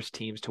special interest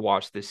teams to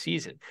watch this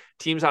season?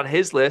 Teams on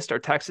his list are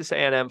Texas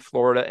A&M,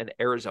 Florida, and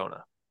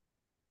Arizona.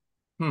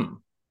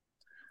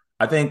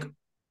 I think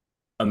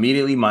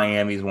immediately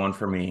Miami's one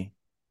for me.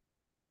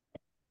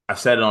 I've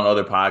said it on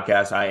other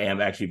podcasts. I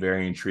am actually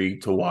very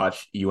intrigued to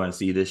watch UNC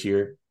this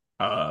year,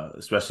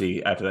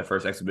 especially after that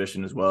first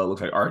exhibition as well. It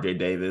looks like RJ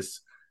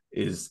Davis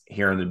is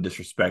hearing the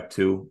disrespect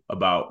too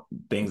about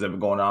things that have been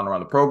going on around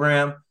the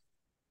program.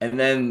 And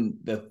then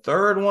the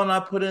third one I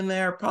put in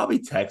there, probably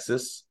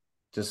Texas,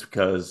 just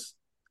because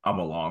I'm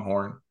a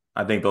Longhorn.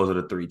 I think those are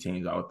the three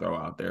teams I would throw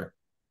out there.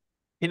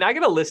 Can I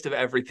get a list of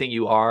everything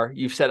you are?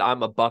 You've said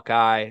I'm a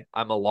Buckeye,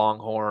 I'm a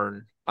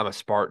Longhorn, I'm a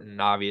Spartan,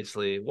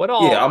 obviously. What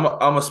Yeah, all?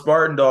 I'm a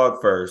Spartan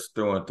dog first,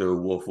 through and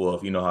through, Wolf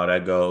Wolf. You know how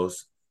that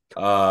goes.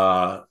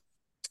 Uh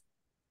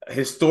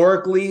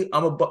historically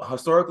I'm a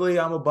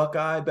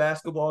Buckeye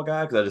basketball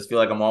guy because I just feel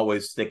like I'm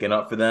always sticking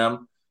up for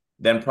them.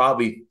 Then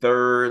probably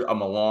third,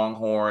 I'm a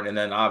Longhorn, and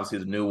then obviously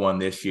the new one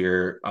this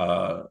year,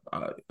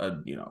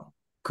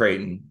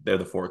 Creighton. They're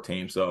the fourth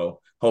team,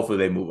 so hopefully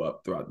they move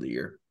up throughout the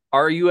year.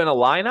 Are you an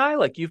Illini?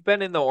 Like you've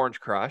been in the Orange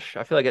Crush.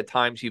 I feel like at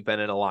times you've been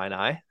in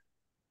Illini.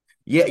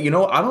 Yeah, I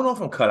don't know if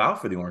I'm cut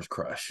out for the Orange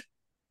Crush.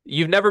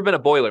 You've never been a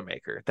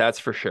Boilermaker, that's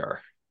for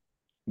sure.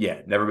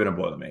 Yeah, never been a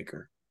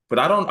Boilermaker, but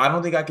I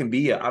don't think I can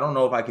be. I don't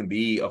know if I can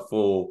be a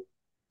full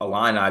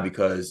Illini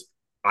because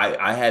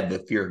I had the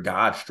fear of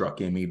God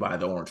struck in me by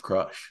the Orange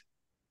Crush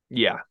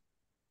Yeah.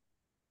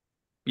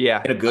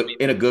 Yeah. I mean,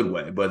 in a good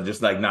way, but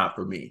just like not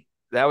for me.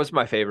 that was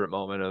my favorite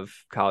moment of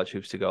college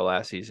hoops to go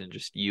last season.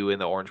 Just you in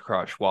the Orange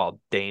Crush while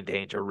Dane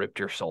Danger ripped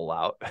your soul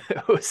out.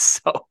 It was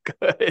so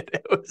good.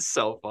 It was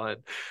so fun.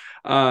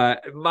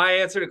 My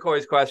answer to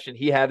Corey's question,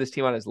 he had this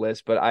team on his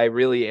list, but I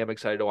really am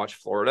excited to watch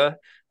Florida.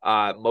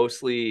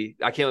 Mostly,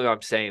 I can't believe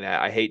I'm saying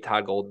that. I hate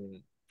Todd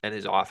Golden and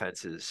his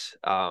offenses.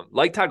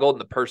 Like Todd Golden,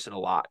 the person, a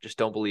lot. Just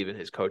don't believe in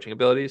his coaching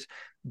abilities.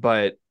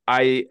 But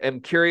I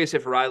am curious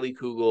if Riley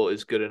Kugel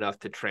is good enough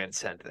to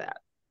transcend that,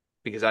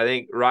 because I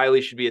think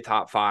Riley should be a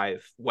top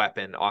 5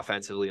 weapon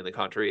offensively in the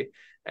country.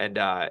 And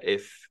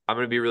if I'm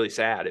going to be really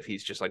sad if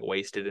he's just like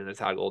wasted in a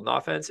Todd Golden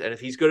offense, and if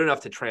he's good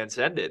enough to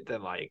transcend it,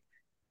 then like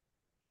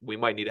we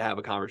might need to have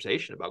a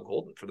conversation about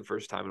Golden for the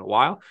first time in a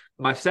while.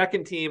 My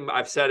second team,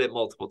 I've said it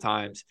multiple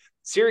times,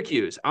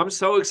 Syracuse. I'm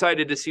so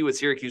excited to see what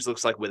Syracuse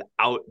looks like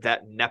without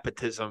that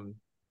nepotism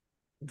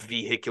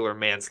vehicular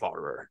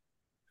manslaughterer.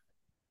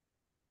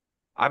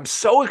 I'm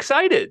so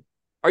excited.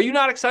 Are you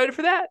not excited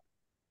for that?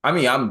 I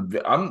mean,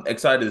 I'm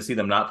excited to see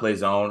them not play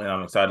zone, and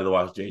I'm excited to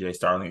watch JJ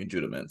Starling and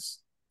Judah Mintz.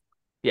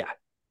 Yeah.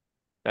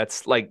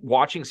 That's like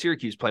watching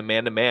Syracuse play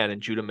man to man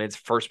and Judah Mint's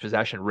first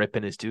possession,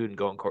 ripping his dude and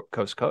going coast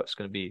to coast.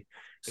 Going to be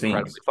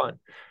incredibly Seems fun.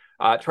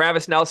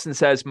 Travis Nelson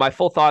says, my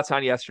full thoughts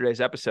on yesterday's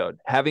episode.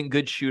 Having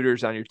good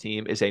shooters on your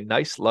team is a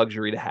nice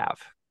luxury to have.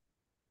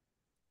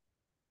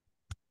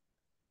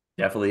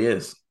 definitely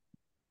is.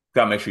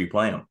 Got to make sure you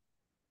play them.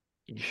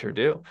 You sure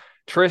do.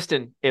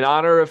 Tristan, in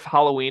honor of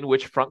Halloween,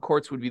 which front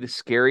courts would be the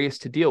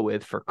scariest to deal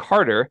with for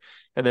Carter?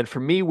 And then for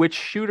me, which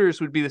shooters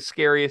would be the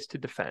scariest to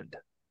defend?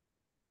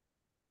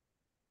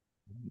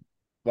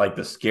 Like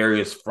the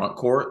scariest front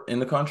court in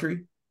the country.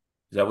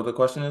 Is that what the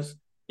question is?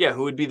 Yeah,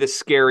 who would be the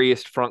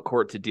scariest front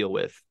court to deal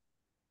with?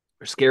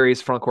 Or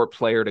scariest front court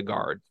player to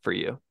guard for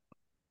you?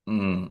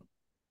 Mm.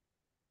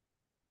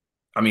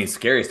 I mean,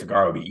 scariest to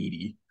guard would be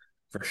Edie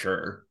for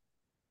sure.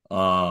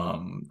 I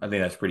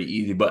think that's pretty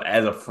easy. But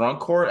as a front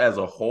court as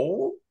a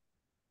whole,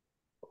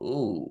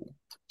 ooh,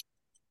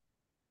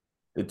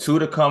 the two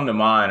to come to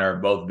mind are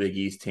both Big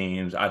East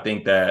teams. I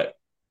think that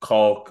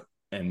Kalk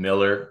and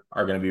Miller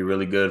are going to be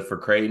really good for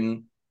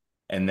Creighton.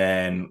 And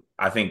then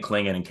I think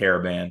Klingon and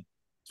Caravan,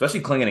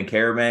 especially Klingon and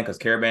Caravan, because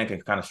Caravan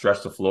can kind of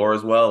stretch the floor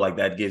as well. Like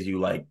that gives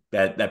you like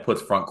that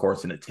puts front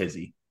courts in a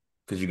tizzy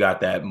because you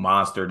got that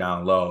monster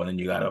down low and then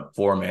you got a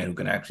four-man who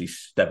can actually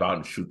step out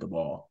and shoot the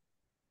ball.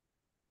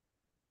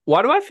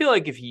 Why do I feel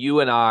like if you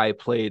and I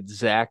played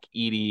Zach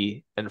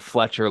Edey and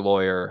Fletcher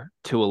Lawyer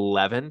to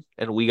 11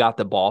 and we got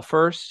the ball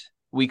first,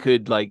 we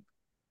could like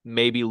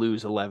maybe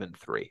lose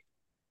 11-3.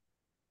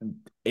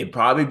 It'd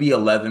probably be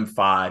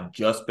 11-5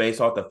 just based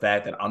off the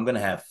fact that I'm going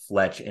to have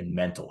Fletch in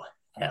mental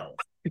hell.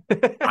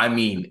 I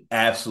mean,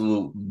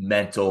 absolute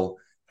mental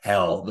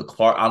hell.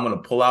 I'm going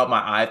to pull out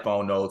my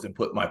iPhone notes and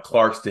put my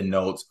Clarkston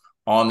notes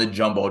on the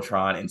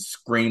Jumbotron and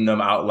scream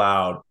them out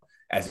loud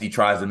as he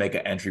tries to make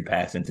an entry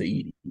pass into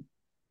Edey.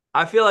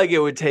 I feel like it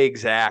would take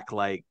Zach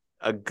like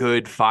a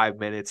good 5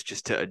 minutes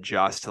just to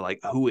adjust to like,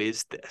 who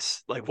is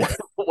this? Like,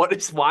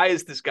 why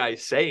is this guy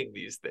saying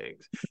these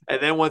things?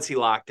 And then once he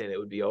locked in, it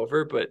would be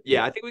over. But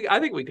yeah, I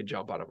think we could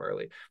jump on him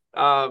early.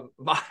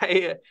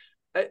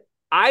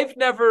 I've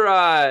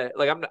never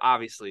like I'm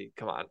obviously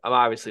come on, I'm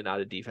obviously not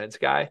a defense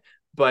guy,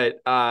 but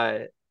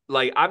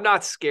like I'm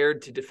not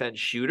scared to defend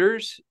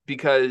shooters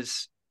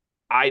because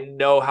I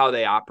know how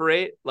they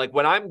operate. Like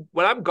when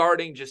I'm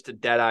guarding just a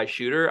dead eye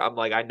shooter, I'm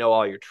like, I know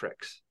all your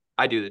tricks.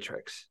 I do the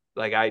tricks.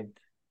 Like I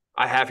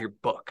have your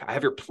book. I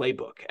have your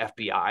playbook,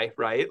 FBI,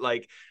 right?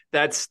 Like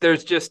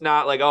there's just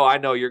not like, oh, I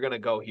know you're gonna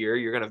go here.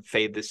 You're gonna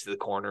fade this to the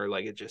corner.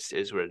 Like it just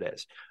is what it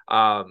is.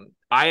 I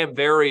am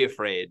very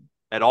afraid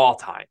at all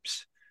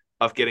times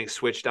of getting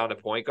switched down to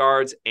point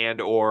guards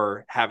and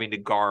or having to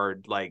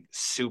guard like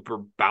super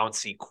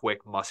bouncy, quick,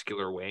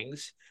 muscular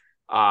wings.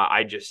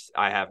 I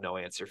have no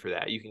answer for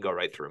that. You can go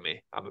right through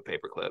me. I'm a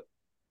paperclip.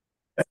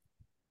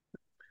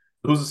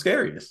 Who's the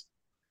scariest?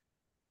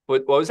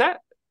 What was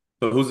that?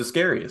 So who's the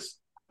scariest?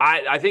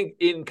 I think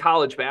in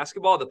college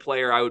basketball, the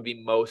player I would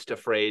be most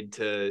afraid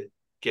to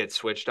get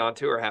switched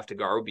onto or have to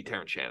guard would be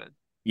Terrence Shannon.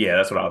 Yeah,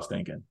 that's what I was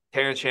thinking.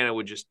 Terrence Shannon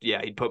would just,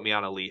 yeah, he'd put me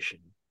on a leash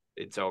and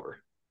it's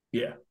over.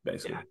 Yeah,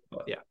 basically.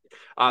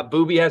 Yeah.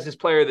 Booby has his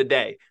player of the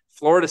day.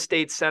 Florida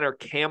State center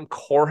Cam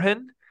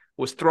Corhan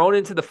was thrown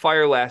into the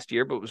fire last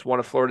year, but was one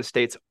of Florida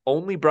State's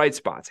only bright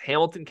spots.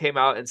 Hamilton came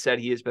out and said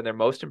he has been their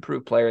most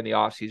improved player in the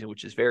offseason,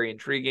 which is very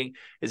intriguing,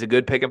 is a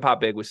good pick and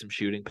pop big with some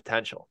shooting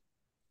potential.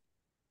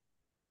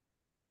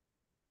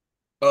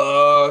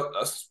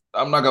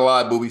 I'm not gonna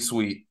lie, Booby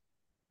Sweet.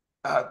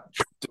 I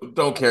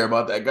don't care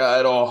about that guy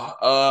at all.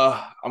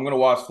 I'm gonna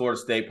watch Florida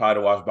State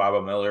probably to watch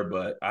Baba Miller,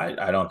 but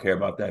I don't care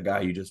about that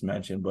guy you just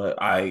mentioned.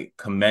 But I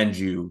commend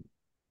you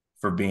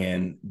for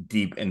being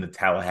deep in the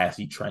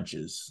Tallahassee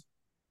trenches.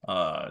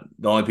 The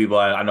only people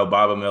I know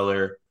Baba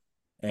Miller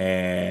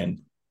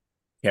and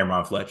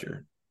Cameron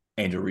Fletcher,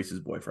 Angel Reese's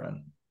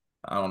boyfriend.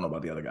 I don't know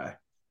about the other guy.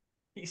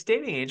 He's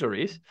dating Angel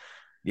Reese.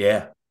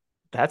 Yeah,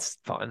 That's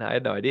fun. I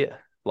had no idea.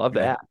 Love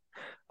yeah,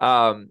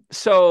 that.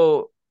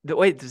 So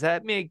wait, does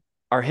that make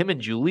are him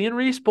and Julian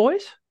Reese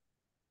boys?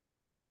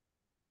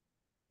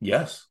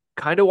 yes.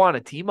 Kind of want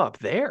to team up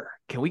there.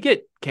 Can we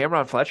get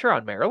Cameron Fletcher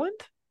on Maryland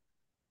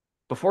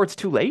before it's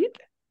too late?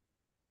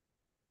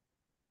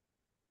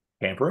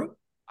 Tampering?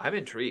 I'm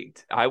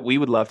intrigued. We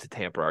would love to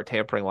tamper. Our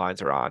tampering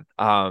lines are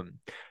on.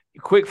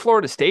 Quick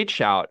Florida State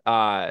shout.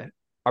 Our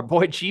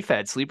boy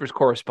G-Fed, Sleepers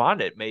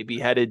correspondent, may be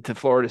headed to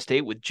Florida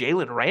State with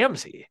Jalen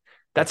Ramsey.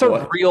 That's a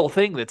What? real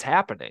thing that's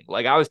happening.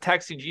 Like I was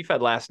texting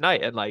G-Fed last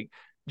night and like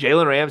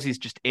Jalen Ramsey's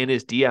just in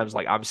his DMs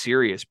like, I'm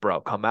serious,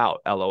 bro. Come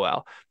out.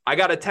 LOL. I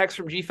got a text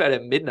from G-Fed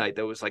at midnight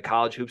that was like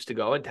college hoops to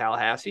go in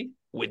Tallahassee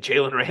with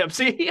Jalen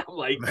Ramsey. I'm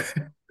like,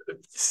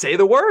 say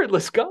the word.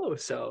 Let's go.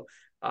 So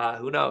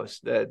who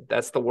knows?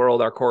 That's the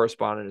world our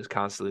correspondent is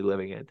constantly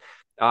living in.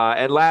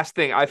 And last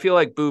thing, I feel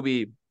like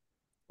Booby,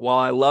 while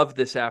I love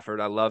this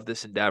effort, I love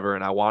this endeavor,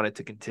 and I want it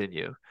to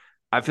continue,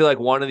 I feel like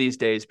one of these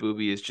days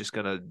Booby is just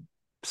going to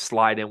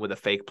slide in with a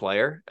fake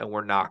player, and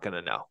we're not going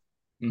to know.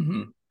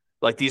 Mm-hmm.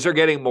 Like these are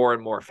getting more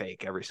and more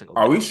fake every single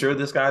day. Are we sure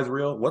this guy's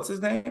real? What's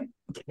his name?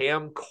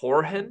 Cam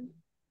Corhan?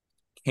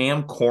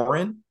 Cam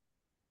Corrin?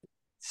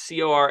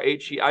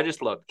 Corhe. I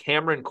just looked.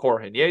 Cameron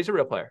Corhin. Yeah, he's a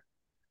real player.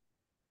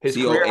 His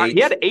career high, he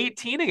COH. had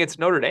 18 against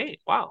Notre Dame.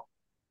 Wow.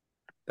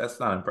 That's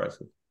not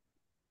impressive.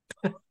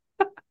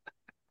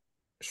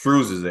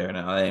 Shrews is there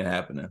now. That ain't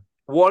happening.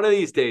 One of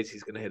these days,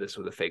 he's going to hit us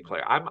with a fake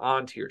player. I'm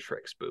on to your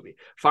tricks, Booby.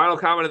 Final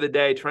comment of the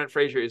day. Trent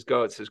Frazier is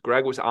GOAT. Says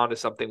Greg was onto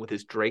something with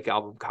his Drake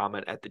album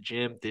comment at the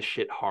gym. This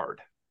shit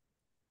hard.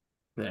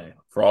 Yeah.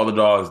 For all the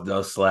dogs,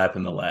 does slap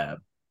in the lab.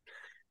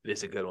 It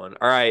is a good one.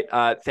 All right.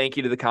 Thank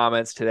you to the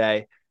comments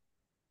today.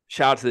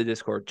 Shout out to the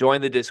Discord.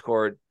 Join the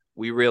Discord.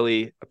 We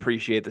really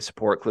appreciate the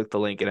support. Click the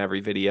link in every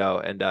video.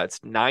 And it's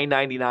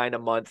 $9.99 a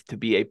month to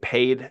be a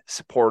paid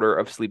supporter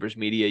of Sleepers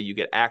Media. You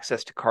get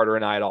access to Carter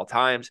and I at all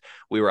times.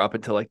 We were up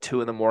until like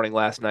 2 a.m.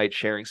 last night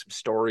sharing some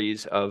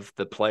stories of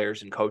the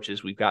players and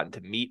coaches we've gotten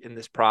to meet in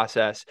this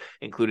process,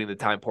 including the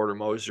time Porter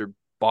Moser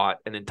bought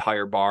an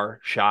entire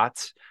bar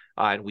shots.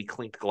 And we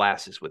clinked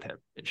glasses with him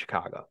in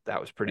Chicago. That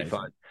was pretty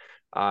fun.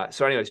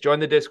 So anyways, join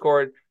the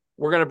Discord.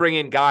 We're going to bring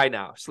in Guy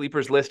now.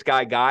 Sleepers list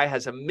guy. Guy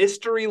has a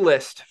mystery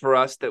list for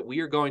us that we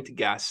are going to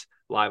guess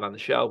live on the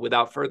show.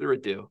 Without further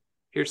ado,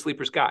 here's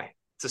Sleepers Guy.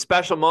 It's a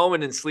special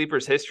moment in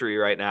Sleepers history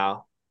right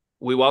now.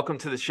 We welcome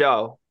to the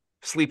show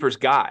Sleepers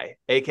Guy,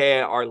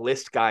 a.k.a. our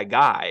list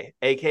guy,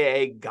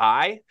 a.k.a.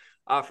 Guy.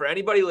 For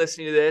anybody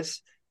listening to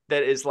this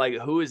that is like,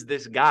 who is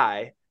this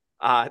guy?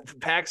 The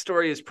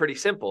backstory is pretty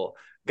simple.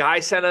 Guy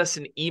sent us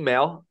an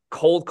email,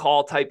 cold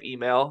call type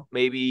email,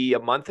 maybe a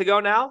month ago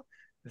now.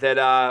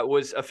 That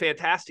was a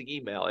fantastic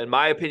email. In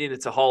my opinion,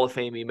 it's a Hall of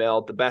Fame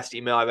email, the best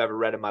email I've ever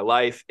read in my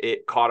life.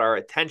 It caught our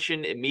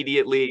attention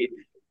immediately,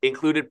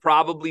 included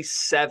probably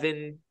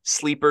 7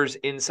 Sleepers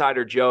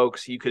insider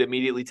jokes. You could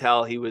immediately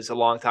tell he was a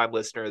longtime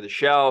listener of the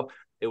show.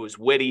 It was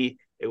witty.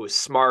 It was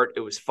smart.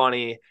 It was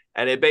funny.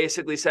 And it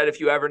basically said, if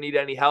you ever need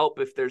any help,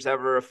 if there's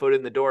ever a foot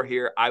in the door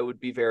here, I would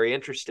be very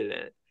interested in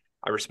it.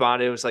 I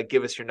responded. It was like,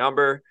 give us your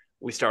number.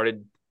 We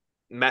started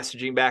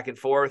messaging back and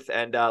forth,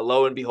 and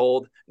lo and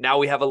behold, now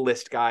we have a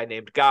list guy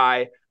named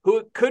Guy,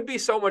 who could be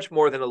so much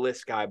more than a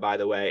list guy, by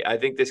the way. I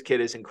think this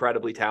kid is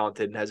incredibly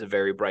talented and has a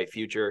very bright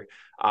future.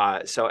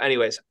 So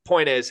anyways,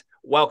 point is,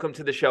 welcome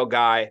to the show,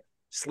 Guy.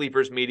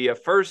 Sleepers Media,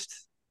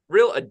 first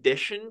real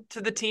addition to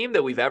the team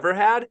that we've ever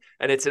had,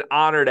 and it's an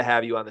honor to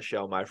have you on the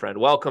show, my friend.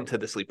 Welcome to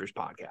the Sleepers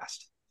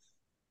podcast.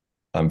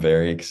 I'm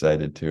very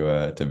excited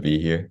to be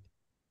here.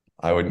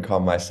 I wouldn't call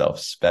myself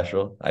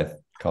special. I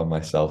call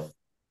myself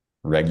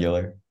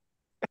regular.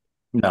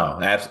 No,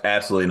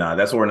 absolutely not.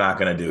 That's what we're not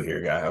going to do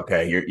here, guy.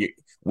 Okay,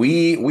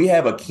 we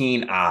have a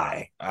keen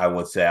eye. I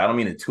would say, I don't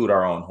mean to toot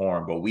our own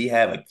horn, but we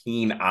have a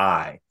keen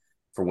eye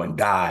for when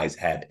guys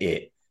have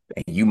it,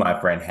 and you, my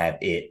friend, have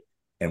it.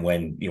 And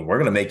when we're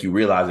going to make you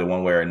realize it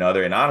one way or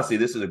another. And honestly,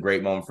 this is a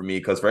great moment for me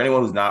because for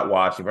anyone who's not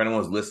watching, for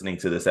anyone who's listening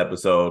to this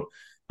episode,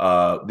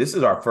 this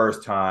is our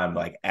first time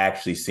like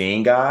actually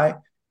seeing Guy.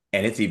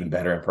 And it's even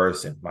better in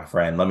person, my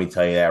friend. Let me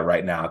tell you that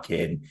right now,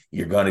 kid.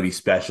 You're going to be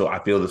special. I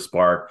feel the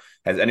spark.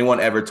 Has anyone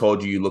ever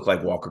told you look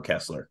like Walker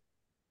Kessler?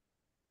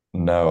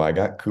 No, I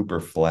got Cooper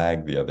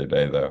flagged the other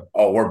day though.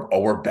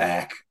 We're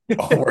back.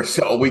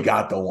 We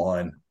got the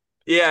one.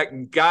 Yeah,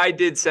 Guy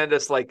did send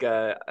us like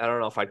I don't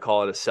know if I'd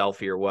call it a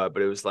selfie or what,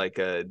 but it was like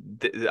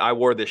I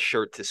wore this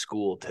shirt to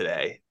school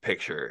today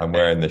picture. I'm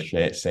wearing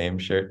the same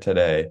shirt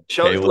today.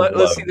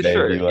 Let's see the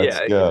baby, shirt. let's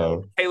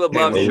go. Caleb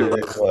Love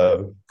shirt.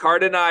 Love.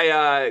 Cart and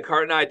I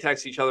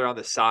texted each other on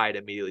the side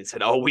immediately and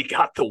said, "Oh, we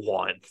got the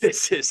one.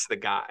 This is the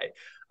guy."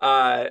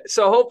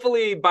 So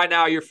hopefully by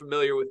now you're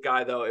familiar with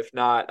Guy, though. If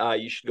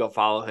not, you should go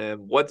follow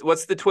him.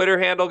 What's the Twitter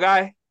handle,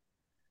 Guy?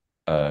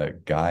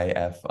 Guy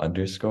F_.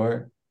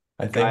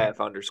 I think Guy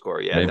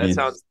F_. Yeah, maybe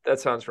that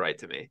sounds right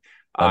to me.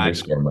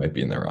 Underscore might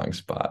be in the wrong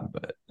spot,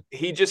 but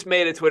he just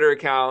made a Twitter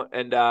account,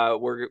 and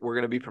we're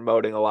going to be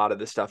promoting a lot of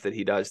the stuff that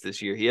he does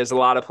this year. He has a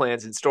lot of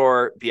plans in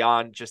store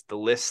beyond just the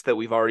lists that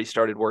we've already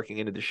started working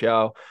into the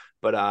show.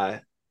 But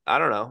I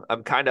don't know.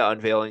 I'm kind of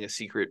unveiling a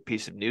secret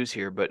piece of news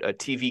here, but a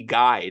TV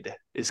guide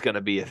is going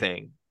to be a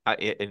thing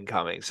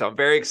incoming. So I'm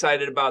very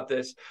excited about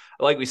this.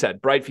 Like we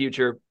said, bright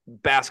future,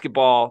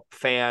 basketball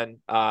fan,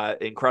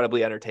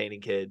 incredibly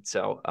entertaining kid.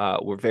 So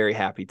we're very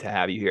happy to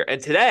have you here.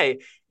 And today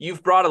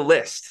you've brought a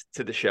list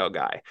to the show,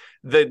 Guy.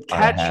 The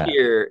catch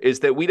here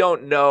is that we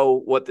don't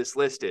know what this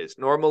list is.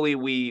 Normally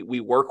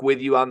we work with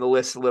you on the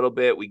list a little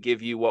bit. We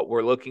give you what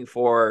we're looking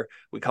for.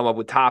 We come up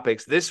with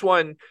topics. This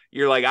one,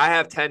 you're like, I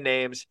have 10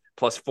 names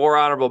plus 4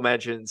 honorable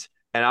mentions,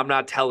 and I'm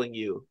not telling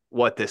you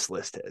what this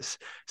list is.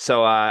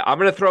 So I'm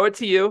going to throw it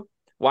to you.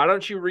 Why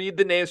don't you read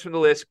the names from the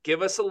list?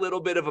 Give us a little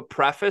bit of a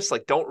preface,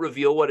 like don't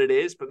reveal what it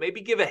is, but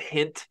maybe give a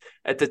hint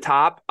at the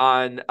top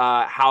on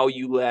how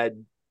you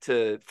led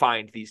to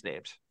find these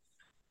names.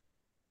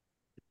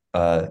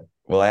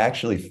 Well, I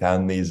actually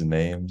found these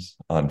names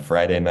on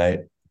Friday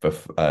night,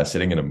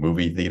 sitting in a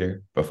movie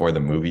theater before the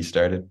movie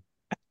started.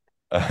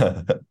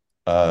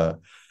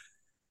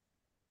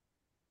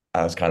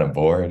 I was kind of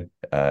bored.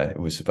 It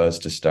was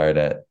supposed to start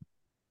at,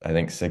 I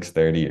think,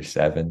 6:30 or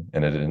 7,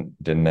 and it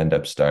didn't end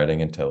up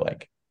starting until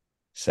like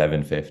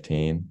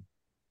 7:15.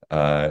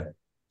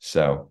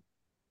 So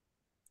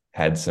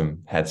had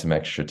some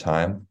extra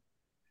time.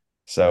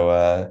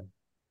 So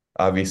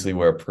obviously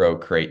we're a pro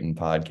Creighton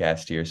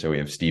podcast here, so we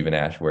have Stephen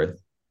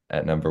Ashworth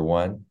at number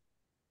one.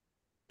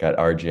 Got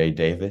RJ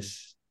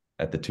Davis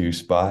at the two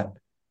spot.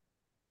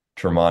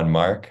 Tremont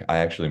Mark, I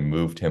actually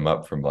moved him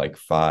up from like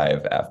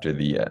five after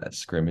the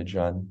scrimmage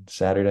on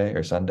Saturday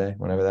or Sunday,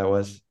 whenever that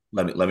was.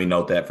 Let me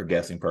note that for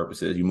guessing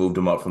purposes. You moved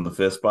him up from the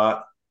fifth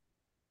spot.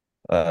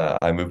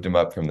 I moved him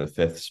up from the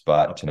fifth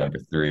spot to Okay. number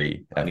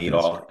three I after need the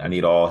all I scrimmage.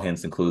 need all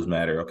hints and clues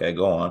matter. Okay,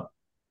 go on.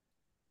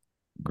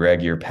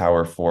 Greg, your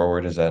power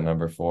forward is at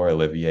number four,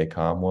 Olivier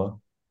Comwa.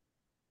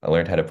 I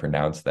learned how to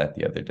pronounce that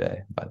the other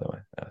day, by the way.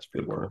 That was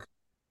Good pretty cool.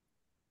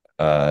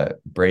 work.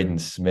 Braden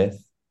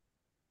Smith,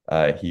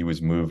 he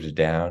was moved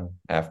down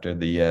after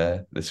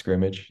the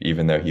scrimmage,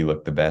 even though he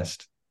looked the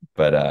best.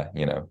 But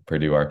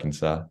Purdue,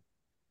 Arkansas.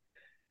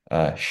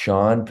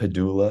 Sean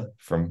Padula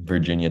from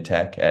Virginia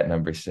Tech at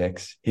number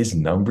six. His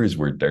numbers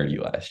were dirty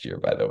last year,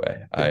 by the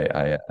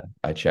way.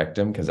 I checked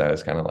him because I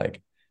was kind of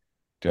like,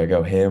 do I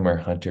go him or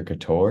Hunter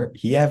Couture?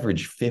 He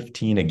averaged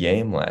 15 a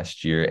game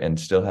last year and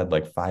still had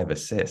like 5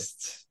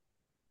 assists.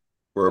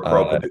 Uh, We're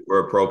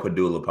a pro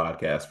Padula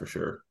podcast for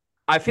sure.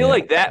 I feel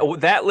yeah, like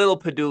that little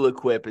Padula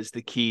quip is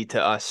the key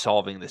to us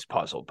solving this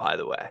puzzle, by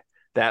the way.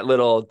 That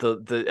little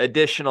the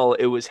additional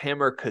it was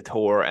him or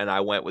Couture, and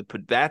I went with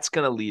that's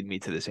gonna lead me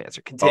to this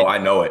answer. Oh, Continue. I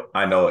know it.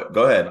 I know it.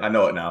 Go ahead. I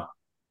know it now.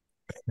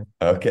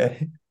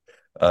 okay.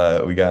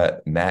 We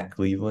got Matt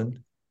Cleveland,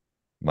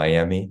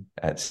 Miami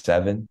at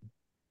seven.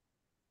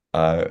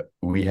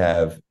 We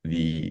have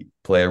the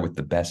player with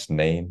the best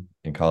name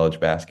in college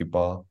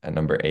basketball at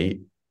number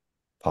eight,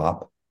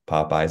 Pop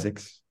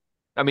Isaacs,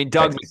 I mean,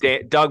 Texas.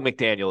 Doug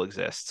McDaniel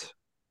exists.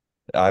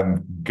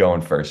 I'm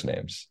going first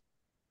names.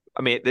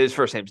 I mean, his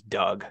first name's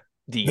Doug,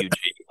 DUG.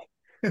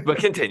 But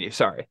continue.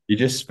 Sorry. He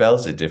just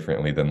spells it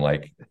differently than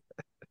like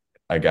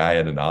a guy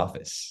at an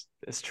office.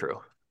 It's true.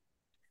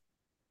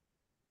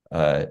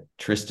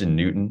 Tristan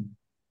Newton,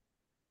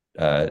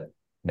 uh,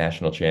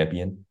 national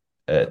champion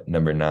at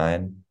number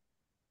nine.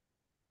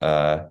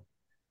 Uh,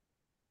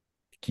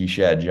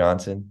 Keishad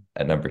Johnson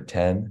at number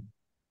 10.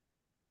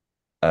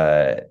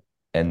 Uh,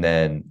 and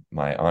then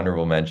my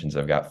honorable mentions,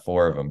 I've got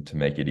four of them to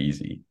make it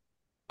easy.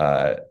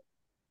 Uh,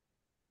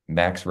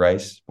 Max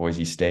Rice,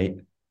 Boise State.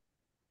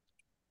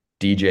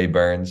 DJ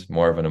Burns,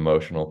 more of an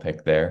emotional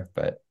pick there,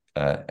 but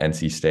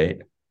NC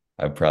State.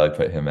 I'd probably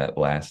put him at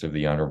last of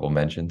the honorable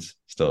mentions.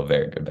 Still a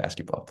very good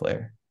basketball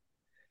player.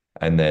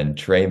 And then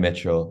Trey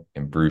Mitchell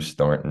and Bruce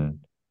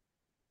Thornton.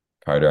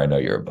 Carter, I know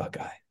you're a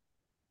Buckeye.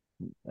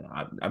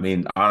 I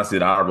mean, honestly,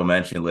 the honorable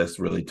mention list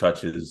really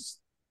touches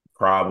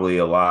probably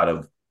a lot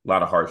of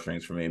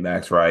heartstrings for me.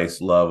 Max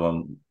Rice, love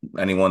him.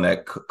 Anyone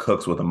that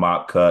cooks with a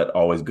mop cut,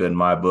 always good in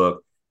my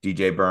book.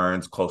 DJ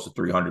Burns, close to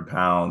 300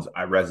 pounds.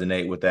 I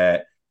resonate with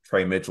that.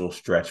 Trey Mitchell,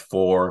 stretch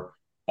four,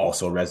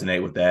 also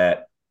resonate with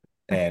that.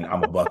 And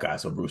I'm a Buckeye,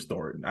 so Bruce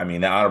Thornton. I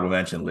mean, the honorable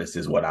mention list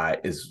is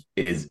what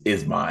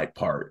is my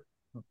part.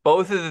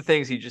 Both of the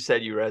things you just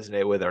said you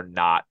resonate with are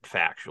not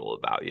factual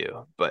about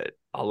you, but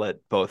I'll let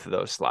both of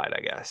those slide,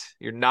 I guess.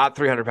 You're not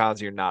 300 pounds.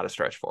 You're not a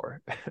stretch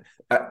four.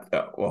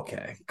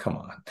 Okay, come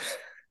on.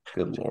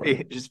 Good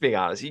Lord. Just being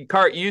honest.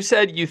 Cart, you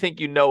said you think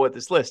you know what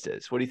this list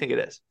is. What do you think it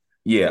is?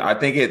 Yeah, I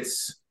think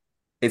it's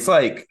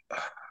like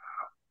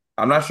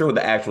I'm not sure what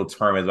the actual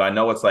term is, but I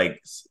know it's like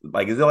is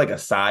it like a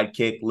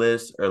sidekick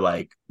list or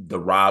like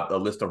a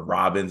list of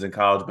Robins in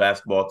college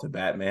basketball to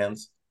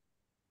Batman's?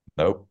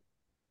 Nope.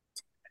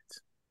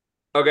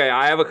 Okay,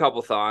 I have a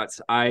couple thoughts.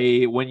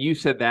 When you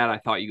said that, I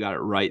thought you got it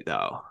right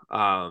though.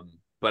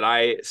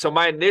 So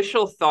my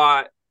initial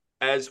thought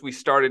as we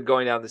started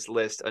going down this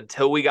list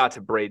until we got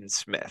to Braden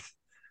Smith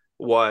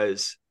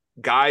was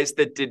guys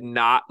that did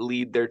not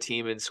lead their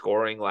team in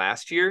scoring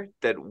last year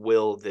that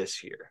will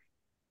this year.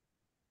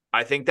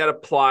 I think that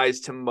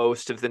applies to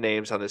most of the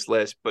names on this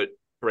list, but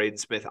Braden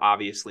Smith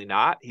obviously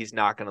not. He's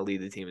not going to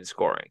lead the team in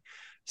scoring.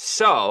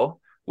 So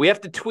we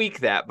have to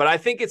tweak that, but I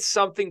think it's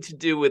something to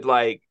do with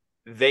like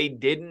they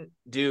didn't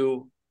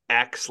do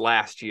X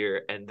last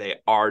year and they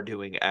are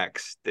doing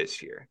X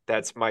this year.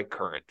 That's my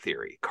current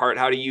theory. Cart,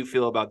 how do you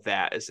feel about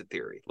that as a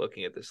theory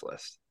looking at this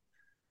list?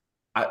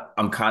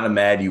 I'm kind of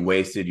mad you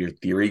wasted your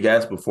theory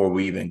guess before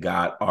we even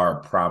got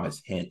our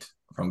promised hint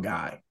from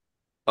Guy.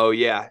 Oh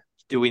yeah.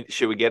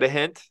 Should we get a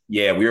hint?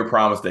 Yeah, we were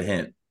promised a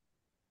hint.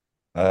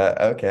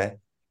 Okay.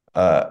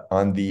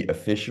 On the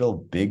official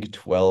Big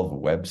 12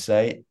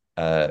 website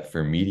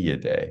for Media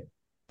Day,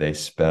 they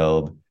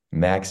spelled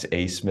Max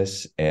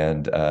Asmus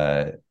and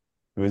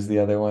who is the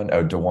other one?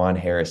 Oh, DeJuan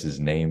Harris's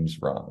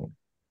name's wrong.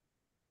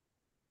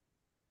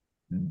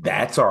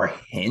 That's our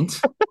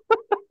hint.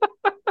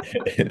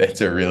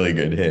 That's a really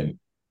good hint.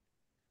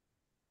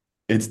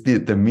 It's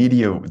the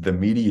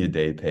media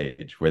day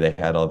page where they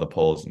had all the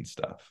polls and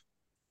stuff.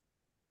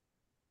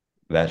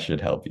 That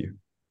should help you.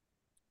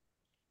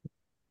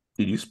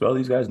 Did you spell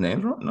these guys'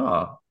 names wrong?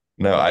 No.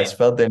 No, I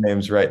spelled their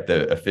names right.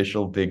 The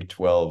official Big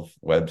 12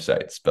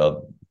 website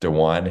spelled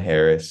DeJuan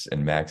Harris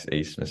and Max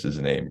Asmus's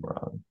name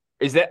wrong.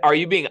 Are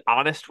you being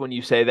honest when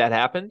you say that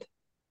happened?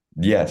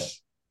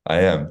 Yes.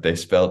 I am. They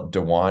spelled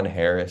Dewan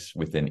Harris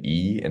with an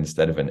E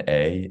instead of an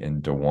A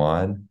in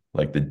Dewan,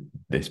 like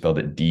they spelled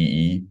it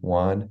D-E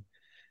Wan.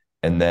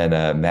 And then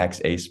Max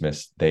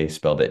Asmus, they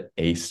spelled it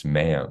Ace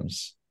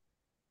Mams.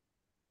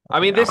 I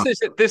Okay, mean,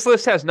 this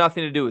list has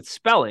nothing to do with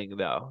spelling,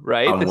 though,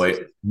 right? I'm This is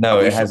wait. No,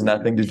 We it should has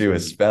nothing to do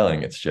with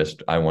spelling. It's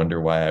just I wonder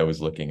why I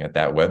was looking at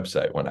that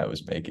website when I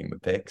was making the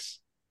picks.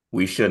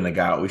 we shouldn't have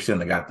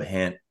got the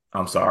hint.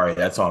 I'm sorry.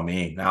 That's on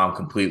me. Now I'm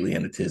completely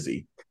in a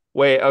tizzy.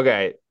 wait.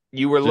 Okay,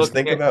 you were Just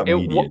looking think at about it.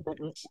 media.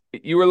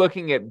 You were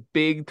looking at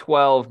Big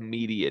 12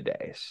 media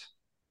days.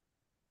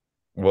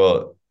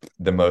 Well,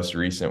 the most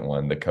recent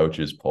one, the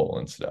coaches poll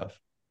and stuff.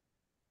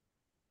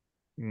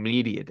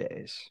 Media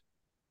days.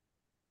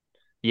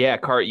 Yeah,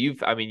 Cart,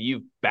 you've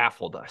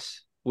baffled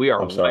us. We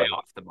are I'm way sorry.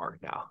 off the mark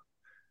now.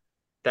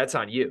 That's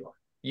on you.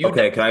 You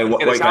Okay, can I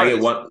definitely get us wait? Can I out of get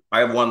this. one? I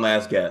have one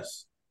last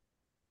guess.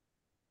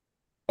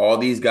 All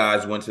these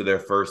guys went to their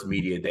first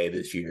media day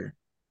this year.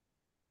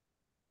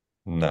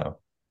 No,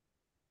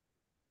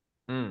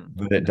 Mm.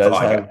 but it That's all does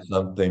I have got.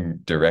 something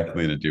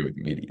directly to do with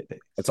media days.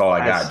 That's all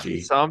I got, Has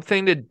G.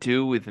 something to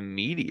do with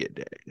media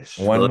days. That's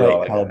One literally all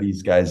might I call got.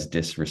 these guys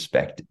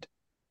disrespected.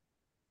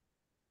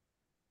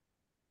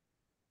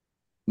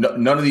 No,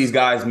 none of these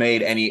guys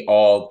made any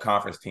all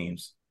conference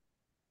teams.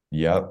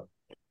 Yep.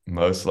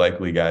 Most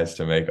likely guys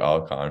to make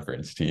all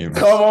conference Come teams.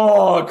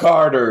 on,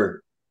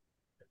 Carter.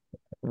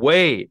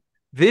 Wait,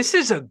 this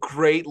is a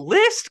great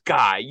list,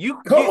 guy.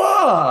 Come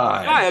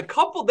Guy, on. a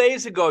couple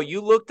days ago,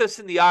 you looked us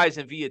in the eyes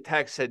and via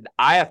text said,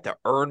 I have to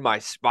earn my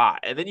spot.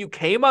 And then you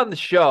came on the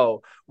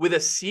show with a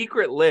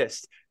secret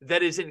list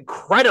that is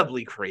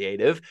incredibly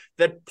creative,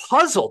 that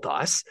puzzled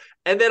us,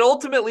 and then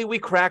ultimately we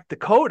cracked the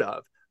code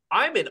of.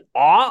 I'm in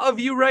awe of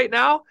you right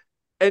now.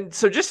 And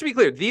so just to be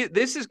clear,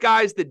 this is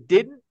guys that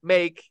didn't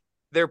make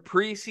their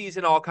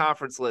preseason all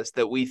conference list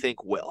that we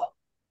think will.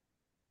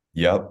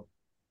 Yep.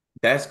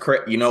 That's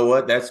crazy. You know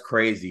what? That's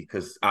crazy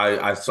because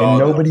I And saw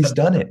nobody's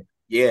done it.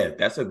 yeah,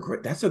 that's a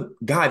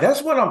guy.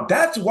 That's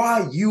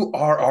why you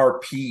are our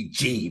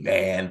PG,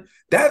 man.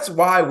 That's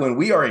why when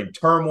we are in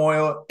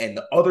turmoil and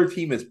the other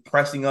team is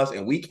pressing us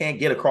and we can't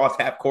get across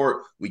half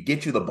court, we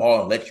get you the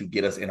ball and let you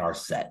get us in our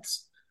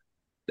sets.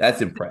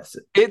 That's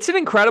impressive. It's an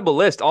incredible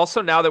list.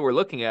 Also, now that we're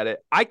looking at it,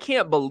 I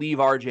can't believe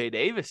RJ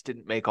Davis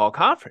didn't make all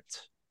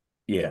conference.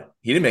 Yeah.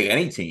 He didn't make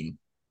any team,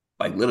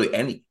 like literally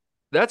any.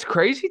 That's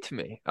crazy to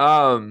me.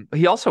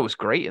 He also was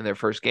great in their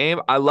first game.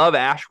 I love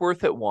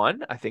Ashworth at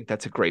 1. I think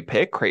that's a great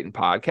pick. Creighton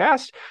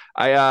podcast.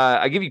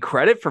 I give you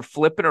credit for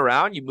flipping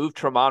around. You moved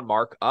Tremont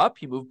Mark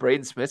up. You moved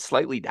Braden Smith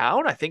slightly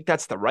down. I think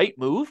that's the right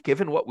move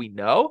given what we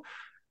know.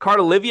 Card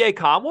Olivier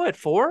Kamwa at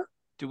 4.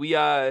 Do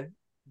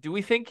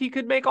we think he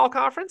could make all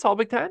conference, all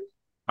Big Ten?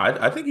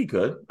 I think he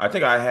could. I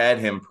think I had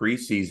him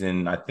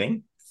preseason, I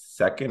think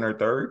second or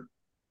third,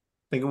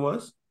 I think it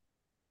was.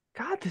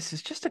 God, this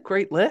is just a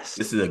great list.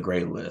 This is a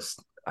great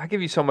list. I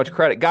give you so much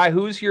credit. Guy,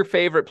 who's your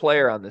favorite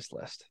player on this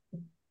list?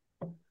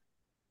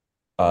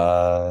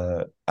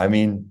 I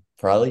mean,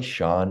 probably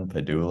Sean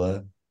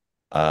Padula.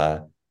 Uh,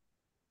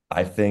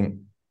 I think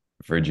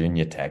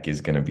Virginia Tech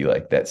is going to be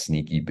like that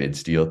sneaky bid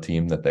steal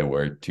team that they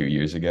were 2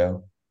 years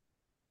ago.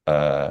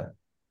 Uh,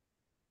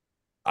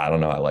 I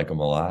don't know. I like him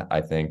a lot.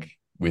 I think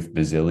with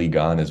Bazili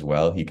gone as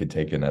well, he could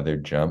take another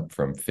jump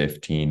from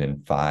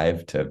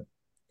 15-5 to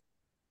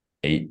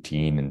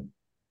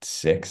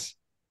 18-6.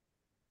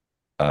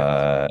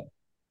 Uh,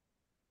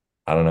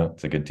 I don't know.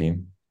 It's a good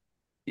team.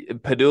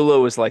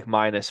 Padula was like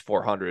minus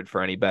 400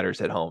 for any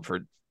bettors at home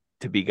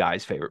to be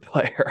Guy's favorite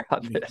player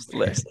on this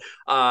list.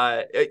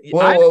 Whoa,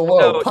 whoa,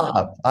 whoa,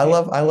 Pop. I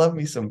love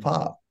me some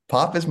Pop.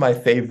 Pop is my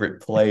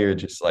favorite player,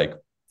 just like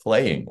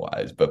playing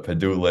wise, but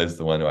Padula is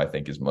the one who I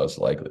think is most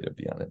likely to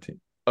be on the team.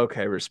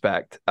 Okay,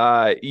 respect.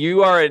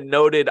 You are a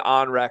noted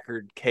on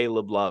record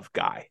Caleb Love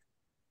guy.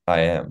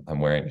 I am. I'm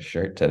wearing a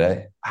shirt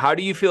today. How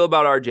do you feel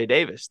about RJ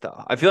Davis,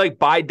 though? I feel like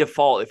by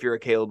default, if you're a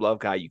Caleb Love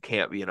guy, you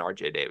can't be an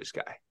RJ Davis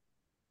guy.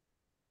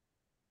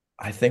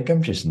 I think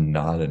I'm just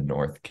not a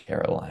North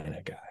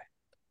Carolina guy.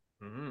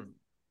 Mm-hmm.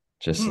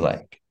 Just Hmm.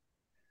 like,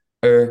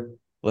 or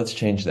let's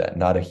change that.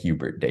 Not a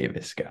Hubert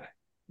Davis guy.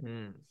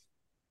 Mm.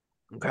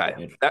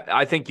 Okay.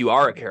 I think you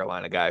are a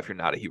Carolina guy if you're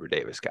not a Hubert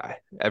Davis guy.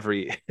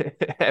 Every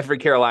every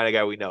Carolina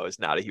guy we know is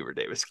not a Hubert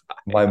Davis guy.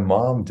 My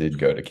mom did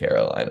go to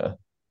Carolina.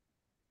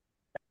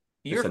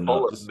 You're Just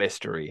full another of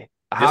mystery.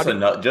 just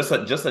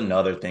another just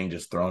another thing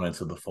just thrown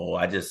into the fold.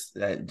 I just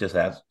that just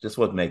has just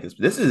what make this.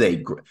 This is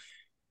a.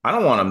 I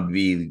don't want to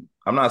be.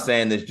 I'm not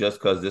saying this just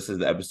because this is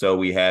the episode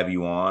we have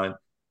you on.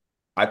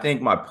 I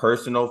think my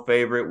personal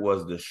favorite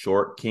was the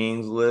Short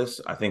Kings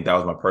list. I think that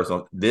was my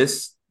personal.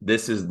 This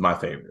is my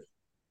favorite.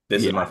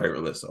 This is my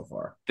favorite list so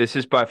far. This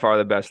is by far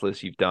the best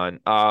list you've done.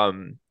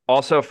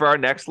 Also for our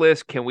next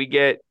list, can we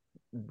get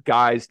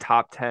Guy's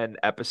top 10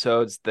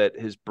 episodes that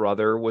his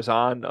brother was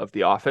on of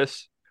The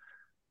Office?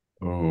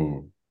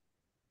 Ooh,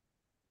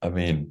 I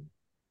mean,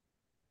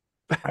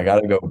 I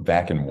gotta go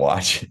back and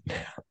watch it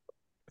now.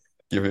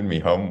 Giving me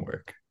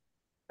homework.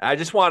 I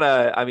just want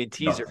to,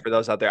 teaser No. for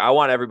those out there. I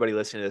want everybody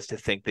listening to this to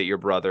think that your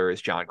brother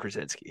is John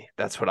Krasinski.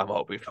 That's what I'm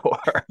hoping for.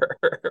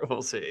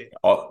 We'll see.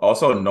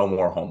 Also, no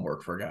more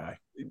homework for Guy.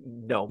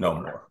 No No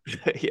more. more.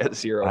 Yeah,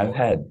 zero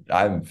more.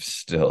 I'm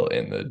still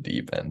in the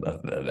deep end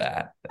of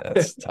that.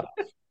 That's tough.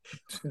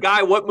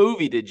 Guy, what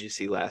movie did you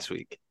see last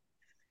week?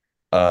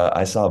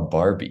 I saw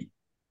Barbie.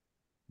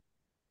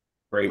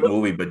 Great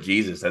movie, but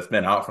Jesus, that's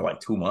been out for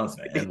like 2 months,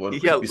 man.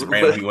 What Yeah, just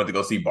randomly went to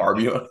go see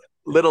Barbie?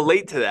 little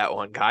late to that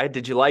one, Guy.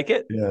 Did you like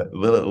it? Yeah,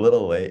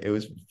 little late. It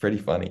was pretty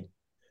funny.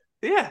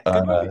 Yeah,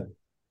 good movie. Uh,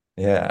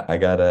 yeah, I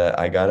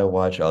gotta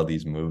watch all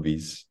these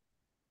movies.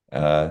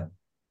 Uh,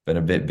 been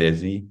a bit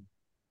busy.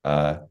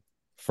 Uh,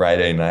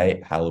 Friday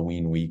night,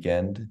 Halloween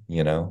weekend,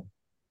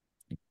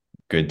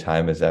 good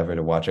time as ever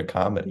to watch a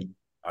comedy.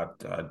 I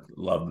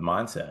love the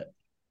mindset.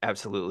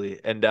 Absolutely.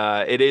 And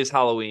it is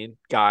Halloween.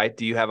 Guy,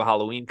 do you have a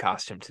Halloween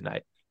costume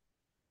tonight?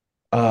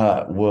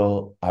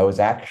 Well, I was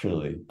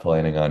actually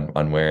planning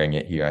on wearing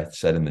it here. I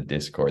said in the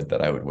Discord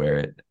that I would wear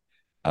it.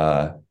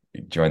 Uh,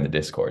 Join the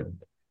Discord.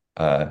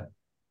 Uh,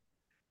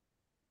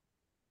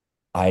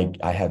 I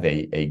have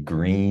a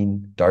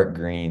dark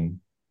green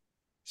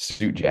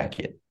suit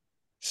jacket.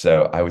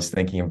 So I was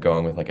thinking of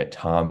going with like a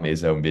Tom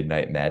Izzo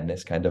Midnight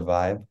Madness kind of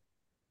vibe.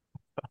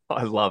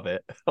 I love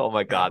it. Oh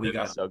my God, God,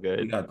 that is so we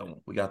good. got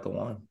the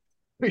one.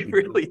 We We do.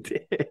 really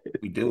did.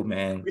 We do,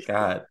 man.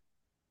 God.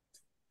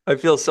 I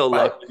feel so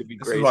Why, lucky to be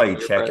this is graced why with you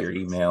your check your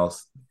presence.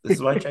 emails. This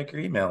is why you check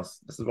your emails.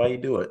 This is why you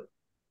do it.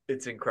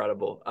 It's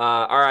incredible.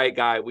 All right,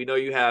 Guy, we know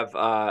you have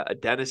a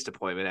dentist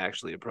appointment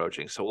actually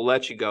approaching, so we'll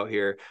let you go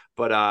here.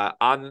 But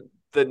on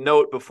the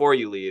note before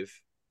you leave,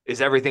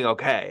 is everything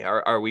okay?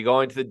 Are we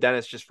going to the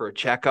dentist just for a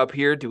checkup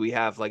here? Do we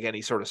have like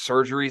any sort of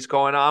surgeries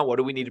going on? What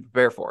do we need to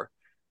prepare for?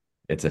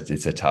 It's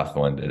a tough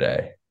one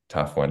today.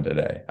 Tough one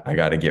today. I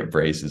got to get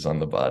braces on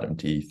the bottom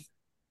teeth.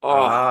 Oh,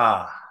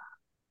 Ah,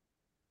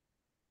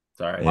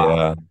 sorry. wow.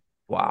 Yeah.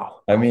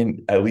 Wow. I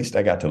mean, at least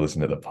I got to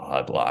listen to the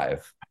pod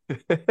live.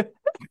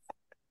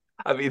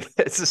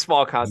 It's a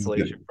small This is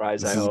consolation good.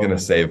 prize, I This is hope. gonna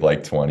save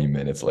like 20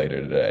 minutes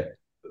later today.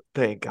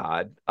 Thank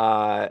God.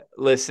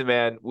 Listen,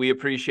 man, we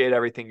appreciate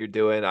everything you're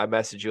doing. I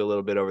messaged you a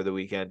little bit over the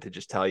weekend to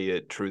just tell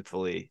you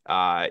truthfully,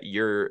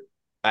 you're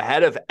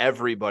ahead of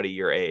everybody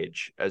your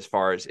age as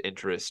far as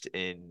interest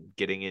in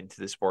getting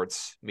into the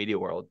sports media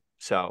world.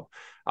 So,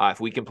 if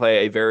we can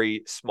play a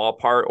very small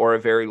part or a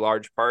very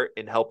large part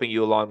in helping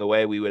you along the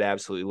way, we would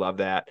absolutely love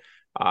that.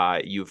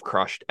 You've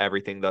crushed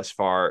everything thus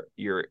far.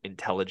 You're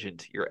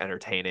intelligent, you're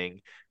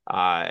entertaining,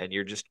 and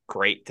you're just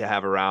great to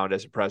have around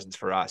as a presence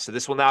for us. So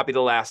this will not be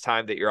the last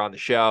time that you're on the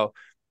show.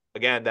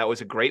 Again, that was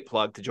a great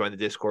plug to join the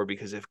Discord,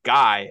 because if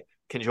Guy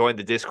can join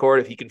the Discord,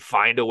 if he can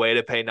find a way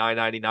to pay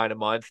 $9.99 a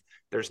month,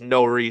 there's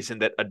no reason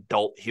that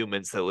adult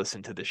humans that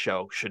listen to the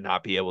show should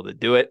not be able to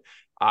do it.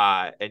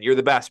 And you're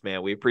the best,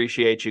 man. We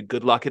appreciate you.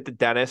 Good luck at the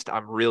dentist.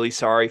 I'm really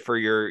sorry for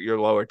your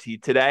lower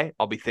teeth today.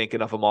 I'll be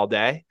thinking of them all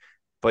day,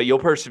 but you'll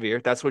persevere.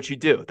 That's what you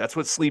do. That's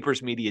what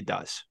Sleepers Media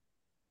does.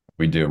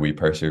 We do. We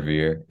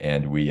persevere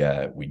and we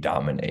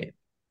dominate.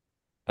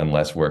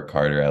 Unless we're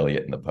Carter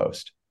Elliott in the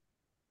post.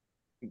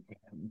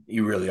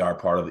 You really are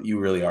part of it. You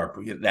really are.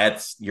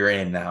 You're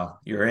in now.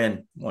 You're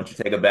in. Once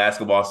you take a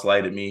basketball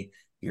slight at me,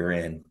 you're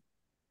in.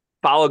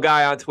 Follow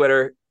Guy on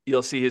Twitter.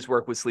 You'll see his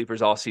work with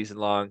Sleepers all season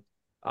long.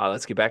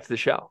 Let's get back to the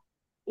show.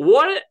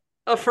 What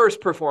a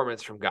first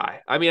performance from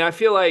Guy. I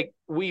feel like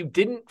we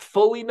didn't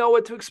fully know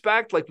what to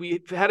expect. Like,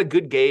 we had a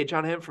good gauge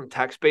on him from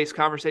text-based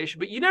conversation,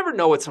 but you never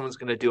know what someone's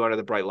going to do under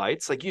the bright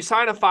lights. Like, you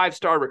sign a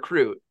 5-star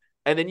recruit,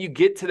 and then you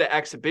get to the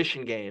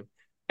exhibition game,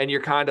 and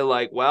you're kind of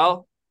like,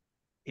 well,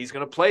 he's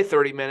going to play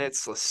 30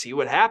 minutes. Let's see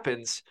what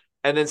happens.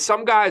 And then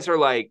some guys are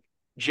like,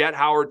 Jet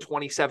Howard,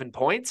 27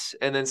 points.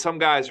 And then some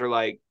guys are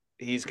like,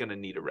 he's going to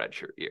need a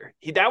redshirt year.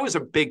 That was a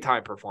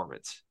big-time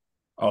performance.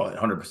 Oh,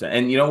 100%.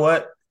 And you know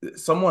what?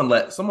 Someone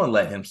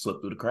let him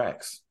slip through the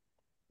cracks.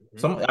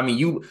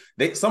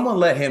 Someone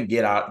let him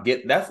get out.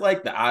 That's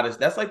like the oddest.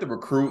 That's like the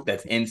recruit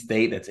that's in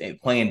state,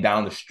 playing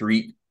down the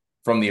street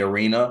from the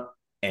arena,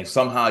 and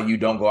somehow you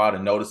don't go out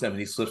and notice him, and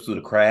he slips through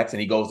the cracks,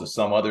 and he goes to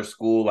some other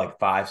school like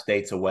 5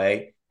 states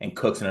away and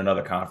cooks in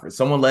another conference.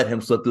 Someone let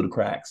him slip through the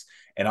cracks,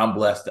 and I'm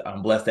blessed.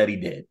 I'm blessed that he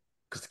did,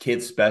 because the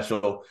kid's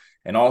special.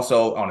 And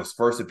also on his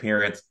first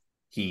appearance,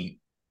 he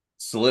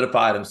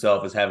solidified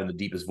himself as having the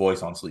deepest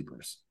voice on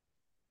Sleepers.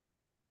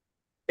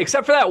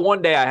 Except for that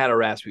one day I had a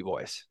raspy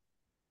voice.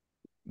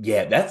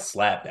 Yeah, that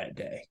slapped that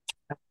day.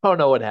 I don't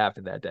know what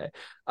happened that day.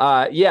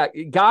 Yeah,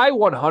 Guy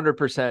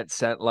 100%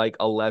 sent like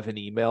 11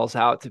 emails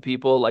out to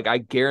people. Like, I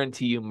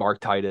guarantee you Mark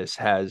Titus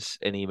has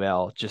an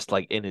email just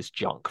like in his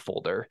junk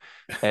folder.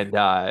 And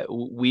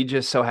we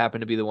just so happen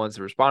to be the ones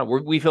that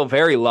responded. We feel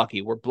very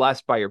lucky. We're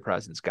blessed by your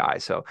presence, Guy.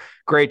 So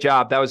great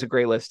job. That was a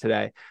great list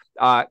today.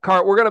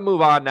 Cart, we're going to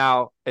move on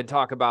now and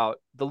talk about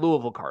the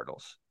Louisville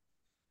Cardinals.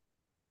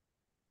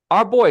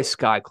 Our boy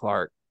Sky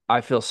Clark,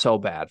 I feel so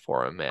bad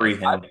for him, man. Free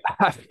him.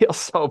 I feel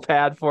so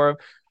bad for him.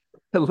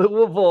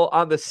 Louisville,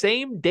 on the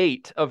same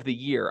date of the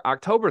year,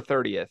 October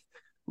 30th,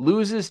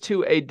 loses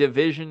to a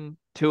Division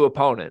II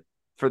opponent,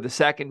 for the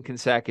second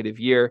consecutive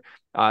year.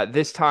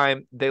 This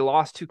time they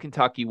lost to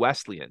Kentucky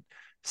Wesleyan.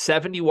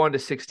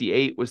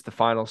 71-68 was the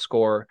final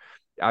score.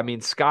 I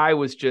mean, Sky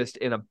was just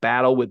in a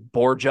battle with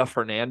Borja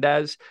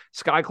Fernandez.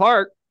 Sky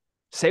Clark,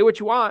 say what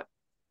you want.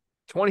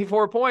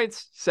 24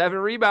 points, 7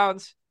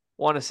 rebounds,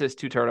 1 assist,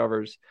 2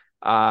 turnovers.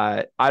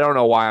 I don't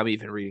know why I'm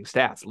even reading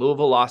stats.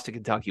 Louisville lost to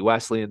Kentucky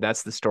Wesleyan.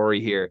 That's the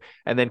story here.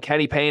 And then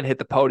Kenny Payne hit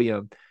the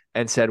podium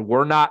and said,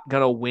 we're not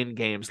going to win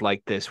games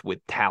like this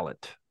with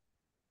talent.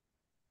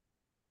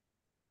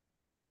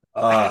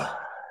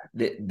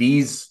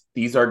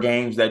 These are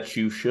games that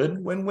you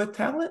should win with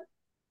talent.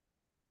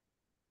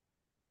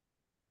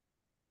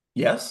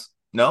 Yes?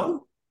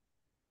 No?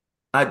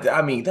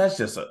 I mean, that's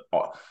just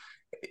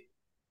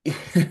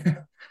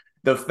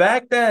the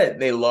fact that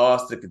they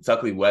lost to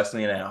Kentucky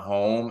Wesleyan at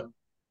home,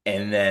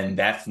 and then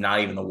that's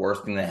not even the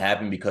worst thing that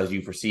happened because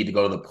you proceed to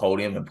go to the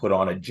podium and put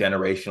on a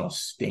generational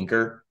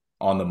stinker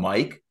on the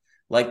mic.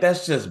 Like,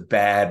 that's just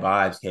bad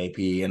vibes,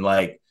 KP. And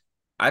like,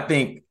 I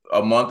think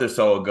a month or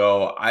so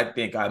ago, I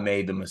think I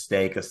made the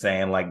mistake of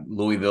saying like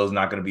Louisville's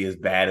not going to be as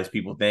bad as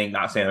people think.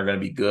 Not saying they're going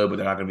to be good, but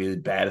they're not going to be as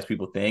bad as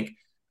people think.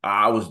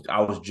 I was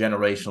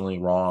generationally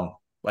wrong.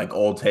 Like,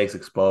 old takes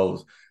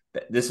exposed.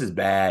 This is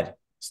bad.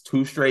 It's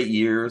 2 straight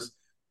years.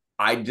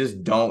 I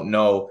just don't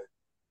know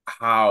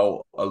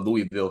how a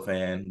Louisville,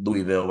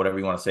 whatever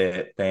you want to say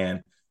it,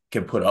 fan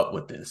can put up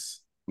with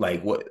this.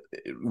 Like, what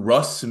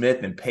Russ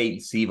Smith and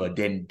Peyton Siva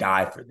didn't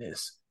die for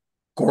this.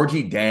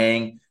 Gorgie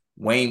Dang,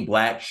 Wayne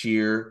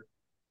Blackshear,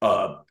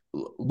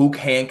 Luke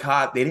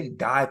Hancock, they didn't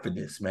die for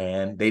this,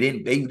 man. They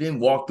didn't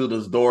walk through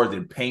those doors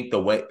and pave the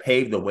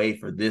way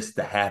for this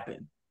to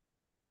happen.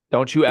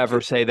 Don't you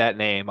ever say that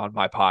name on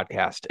my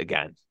podcast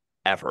again.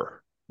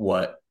 Ever.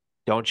 What?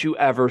 Don't you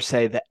ever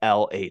say the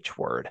LH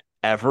word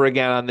ever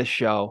again on this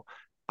show.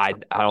 I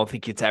don't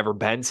think it's ever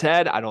been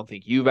said. I don't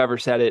think you've ever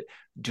said it.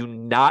 Do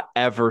not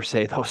ever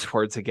say those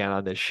words again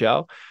on this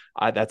show.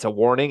 That's a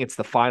warning. It's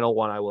the final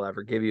one I will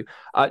ever give you.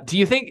 Do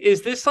you think,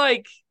 is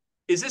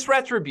this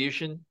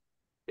retribution?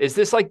 Is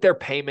this like their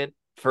payment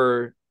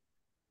for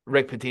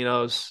Rick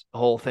Pitino's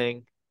whole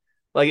thing?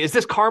 Like, is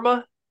this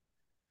karma?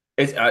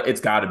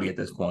 It's got to be at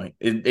this point.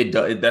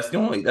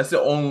 That's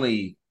the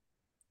only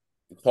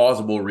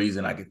plausible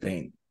reason I could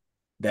think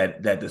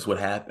that this would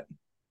happen.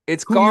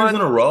 It's 2 gone years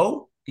in a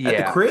row at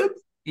the crib.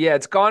 Yeah,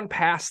 it's gone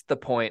past the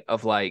point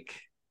of like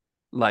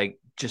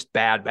just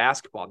bad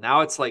basketball.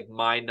 Now it's like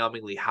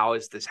mind-numbingly, how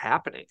is this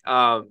happening?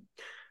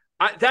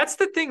 That's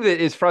the thing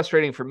that is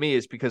frustrating for me,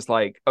 is because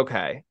like,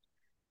 okay,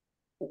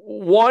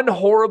 one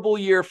horrible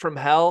year from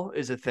hell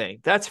is a thing.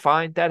 That's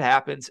fine. That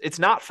happens. It's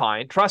not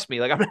fine. Trust me.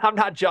 Like, I'm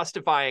not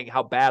justifying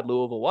how bad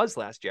Louisville was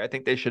last year. I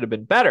think they should have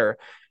been better,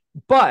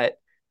 but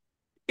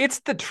it's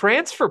the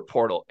transfer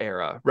portal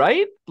era,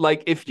 right?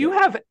 Like, if you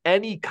have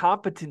any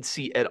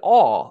competency at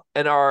all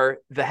and are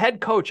the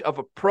head coach of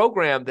a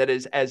program that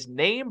is as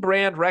name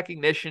brand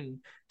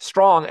recognition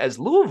strong as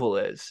Louisville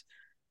is,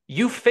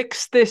 you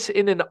fix this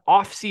in an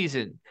off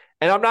season.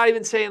 And I'm not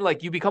even saying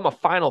like you become a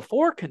Final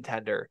Four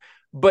contender,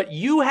 but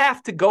you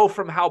have to go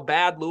from how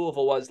bad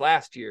Louisville was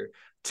last year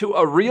to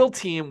a real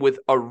team with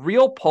a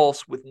real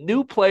pulse, with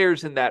new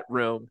players in that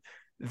room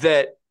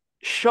that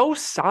show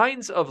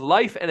signs of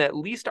life and at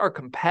least are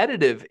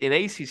competitive in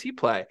ACC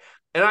play.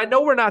 And I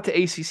know we're not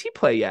to ACC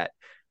play yet,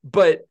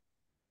 but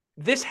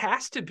this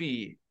has to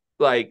be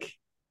like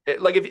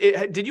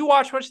did you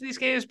watch much of these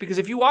games? Because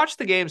if you watch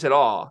the games at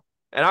all,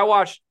 and I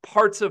watched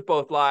parts of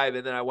both live,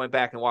 and then I went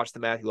back and watched the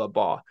Matthew Love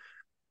ball,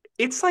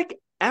 it's like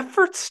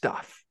effort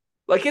stuff.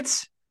 Like,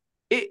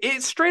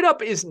 it straight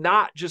up is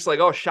not just like,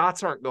 oh,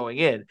 shots aren't going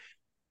in.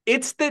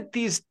 It's that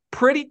these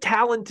pretty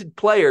talented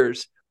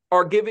players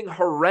are giving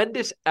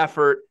horrendous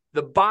effort.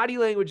 The body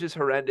language is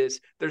horrendous.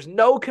 There's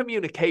no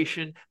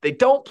communication. They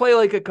don't play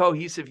like a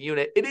cohesive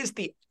unit. It is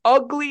the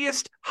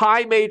ugliest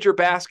high major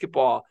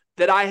basketball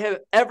that I have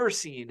ever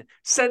seen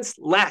since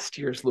last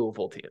year's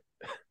Louisville team.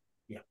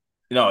 Yeah.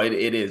 No, it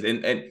is.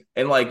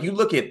 And like, you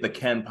look at the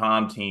Ken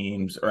Palm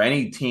teams or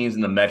any teams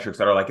in the metrics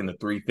that are like in the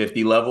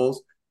 350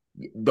 levels,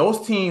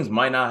 those teams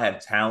might not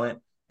have talent.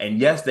 And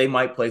yes, they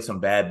might play some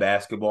bad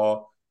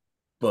basketball,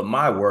 but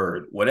my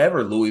word,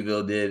 whatever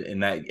Louisville did in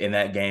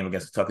that game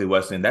against Kentucky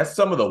Wesleyan, that's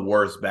some of the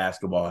worst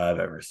basketball I've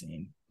ever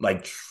seen.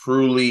 Like,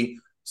 truly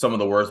some of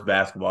the worst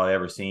basketball I've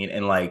ever seen.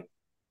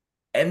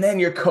 And then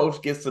your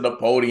coach gets to the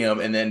podium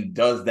and then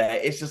does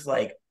that. It's just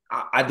like,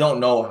 I don't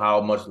know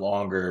how much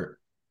longer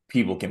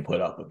people can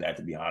put up with that,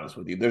 to be honest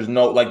with you. There's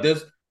no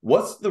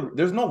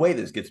way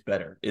this gets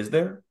better, is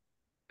there?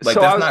 Like,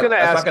 so I was going to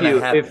ask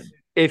you,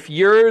 if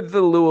you're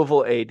the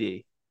Louisville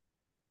AD,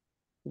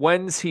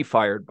 when's he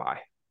fired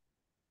by?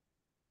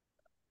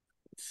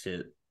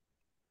 Shit,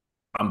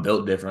 I'm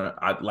built different.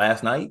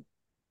 Last night,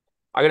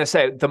 I'm going to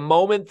say, the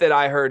moment that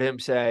I heard him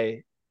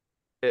say,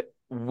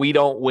 we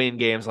don't win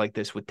games like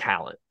this with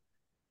talent,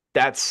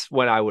 that's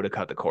when I would have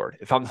cut the cord.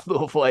 If I'm the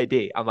Louisville AD,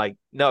 I'm like,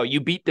 no,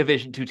 you beat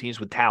Division II teams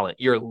with talent.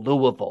 You're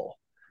Louisville.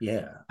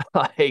 Yeah.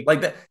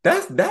 like that.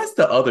 That's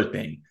the other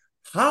thing.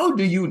 How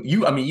do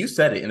you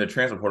said it in the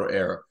transfer portal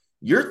era.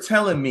 You're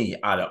telling me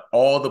out of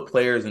all the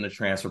players in the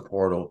transfer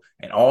portal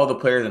and all the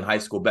players in high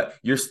school, but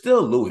you're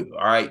still Louisville,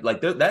 all right?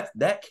 Like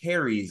that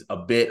carries a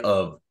bit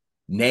of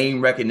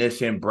name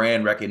recognition,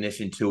 brand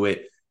recognition to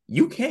it.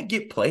 You can't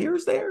get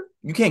players there.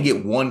 You can't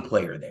get one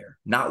player there,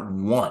 not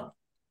one,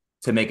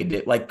 to make a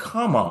dip. Like,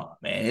 come on,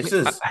 man. It's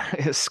just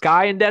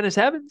Sky and Dennis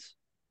Evans.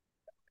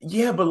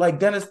 yeah, but like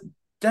Dennis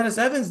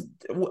Evans,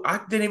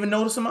 I didn't even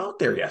notice him out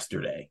there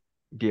yesterday.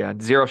 Yeah,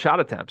 0 shot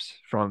attempts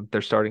from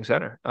their starting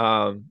center.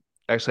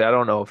 Actually, I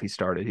don't know if he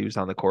started. He was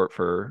on the court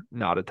for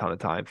not a ton of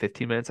time,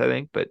 15 minutes, I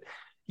think. But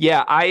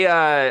yeah,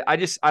 I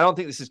don't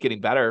think this is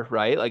getting better,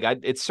 right? Like,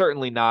 it's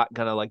certainly not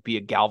gonna like be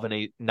a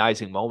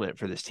galvanizing moment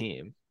for this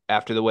team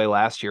after the way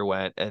last year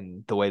went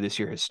and the way this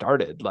year has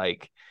started.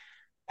 Like,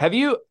 have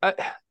you?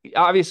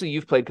 Obviously,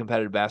 you've played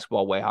competitive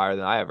basketball way higher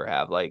than I ever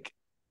have. Like,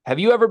 have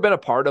you ever been a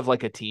part of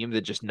like a team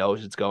that just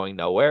knows it's going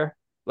nowhere?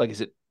 Like,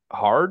 is it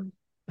hard?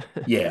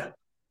 Yeah.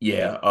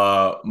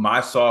 Yeah.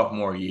 My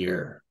sophomore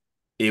year,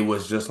 it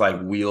was just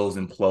like wheels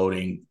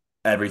imploding,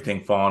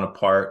 everything falling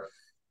apart.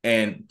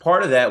 And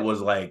part of that was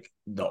like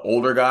the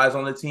older guys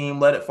on the team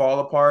let it fall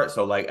apart.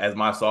 So like as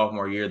my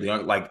sophomore year,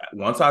 like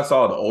once I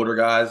saw the older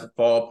guys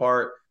fall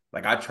apart,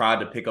 like I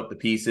tried to pick up the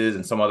pieces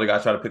and some other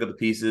guys tried to pick up the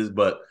pieces,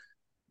 but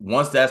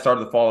once that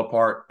started to fall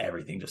apart,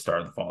 everything just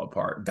started to fall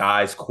apart.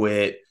 Guys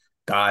quit,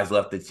 guys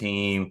left the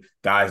team,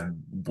 guys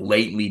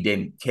blatantly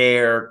didn't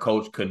care.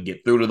 Coach couldn't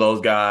get through to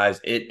those guys.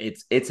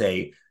 It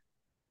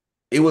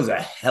was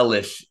a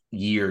hellish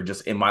year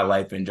just in my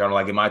life in general.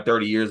 Like in my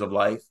 30 years of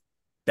life,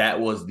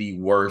 that was the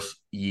worst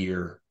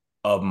year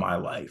of my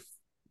life.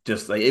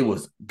 Just like it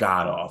was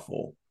god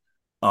awful.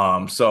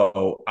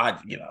 So I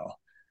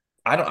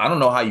don't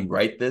know how you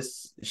write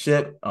this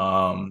ship.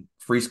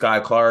 Free Sky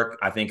Clark,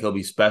 I think he'll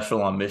be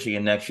special on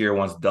Michigan next year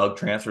once Doug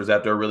transfers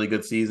after a really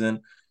good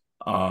season.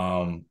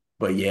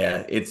 But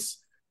yeah,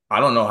 I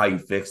don't know how you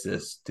fix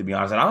this, to be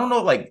honest. And I don't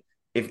know like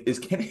if is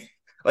Kenny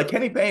like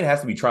Kenny Payne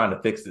has to be trying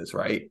to fix this,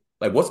 right?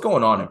 Like what's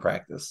going on in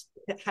practice?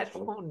 I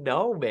don't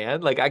know,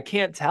 man. Like I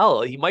can't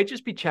tell. He might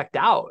just be checked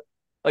out.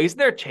 Like, isn't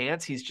there a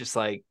chance he's just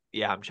like,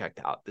 yeah, I'm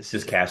checked out. This is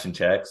Just it. cashing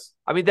checks.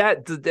 I mean,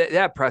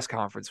 that press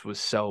conference was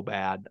so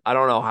bad. I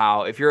don't know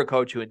how, if you're a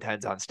coach who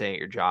intends on staying at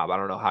your job, I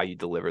don't know how you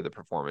deliver the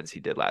performance he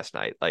did last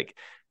night. Like,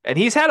 and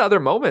he's had other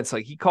moments.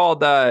 Like he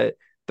called the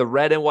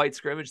red and white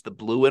scrimmage, the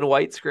blue and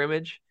white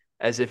scrimmage,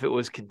 as if it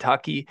was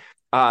Kentucky.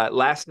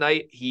 Last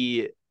night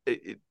he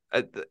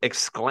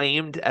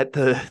exclaimed at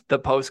the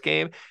post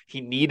game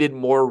he needed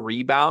more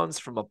rebounds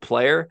from a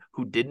player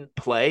who didn't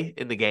play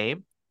in the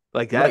game.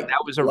 Like that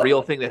was a Like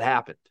real thing that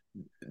happened.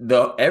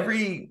 the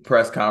every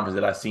press conference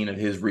that I've seen of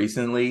his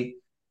recently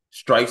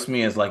strikes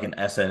me as like an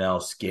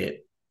SNL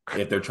skit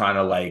if they're trying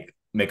to like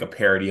make a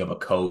parody of a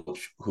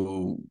coach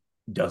who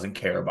doesn't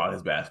care about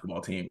his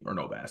basketball team or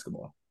no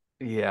basketball.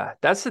 Yeah,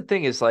 that's the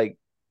thing is like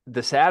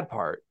the sad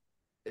part.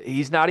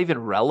 He's not even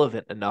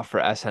relevant enough for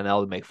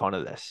SNL to make fun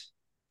of this.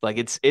 Like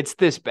it's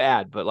this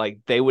bad, but like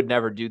they would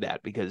never do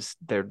that because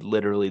they're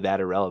literally that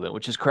irrelevant,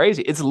 which is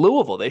crazy. It's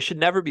Louisville. They should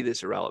never be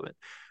this irrelevant.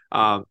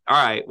 All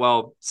right.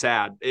 Well,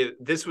 sad.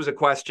 This was a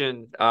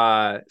question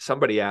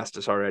somebody asked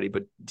us already,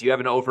 but do you have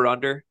an over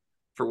under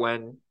for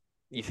when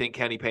you think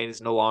Kenny Payne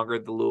is no longer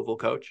the Louisville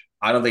coach?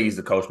 I don't think he's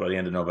the coach by the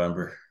end of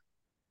November.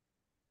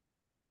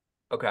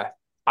 Okay.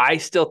 I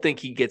still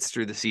think he gets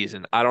through the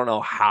season. I don't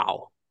know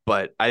how,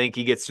 but I think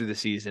he gets through the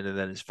season and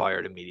then is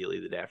fired immediately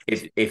the day after the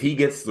season. If he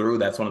gets through,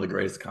 that's one of the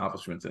greatest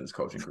accomplishments in his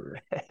coaching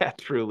career.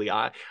 Truly,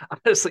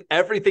 honestly,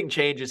 everything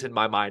changes in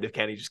my mind if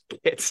Kenny just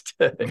gets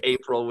to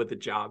April with the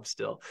job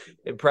still.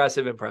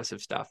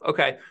 Impressive stuff.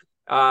 Okay.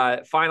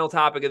 Final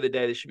topic of the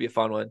day. This should be a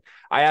fun one.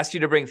 I asked you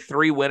to bring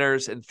 3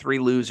 winners and 3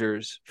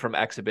 losers from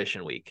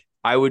exhibition week.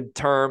 I would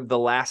term the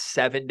last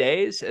 7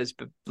 days as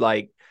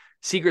like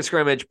secret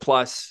scrimmage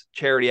plus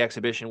charity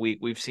exhibition week.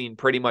 We've seen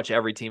pretty much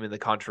every team in the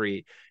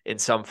country in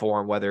some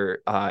form,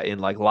 whether in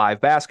like live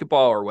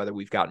basketball or whether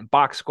we've gotten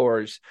box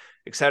scores,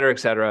 et cetera, et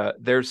cetera.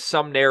 There's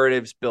some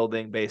narratives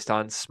building based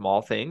on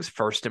small things,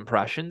 first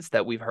impressions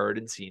that we've heard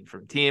and seen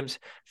from teams.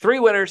 3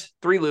 winners,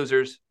 3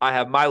 losers. I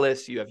have my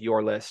list. You have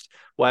your list.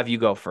 We'll have you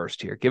go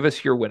first here. Give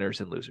us your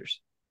winners and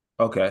losers.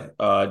 Okay.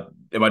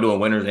 Am I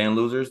doing winners and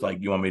losers? Like,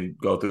 you want me to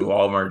go through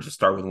all of them, or just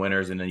start with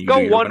winners and then you Go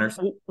do your winners?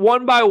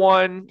 one by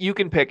one. You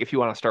can pick if you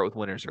want to start with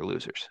winners or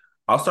losers.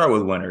 I'll start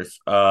with winners.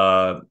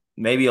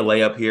 Maybe a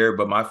layup here,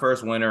 but my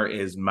first winner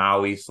is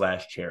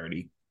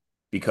Maui/charity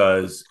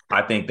because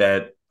I think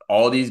that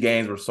all these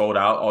games were sold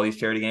out. All these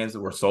charity games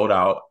were sold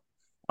out.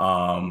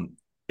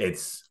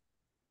 It's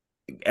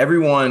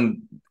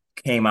everyone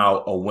came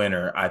out a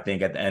winner, I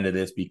think, at the end of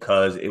this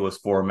because it was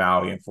for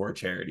Maui and for a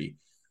charity.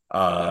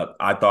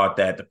 I thought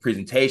that the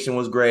presentation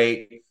was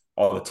great.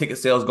 All the ticket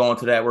sales going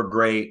to that were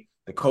great.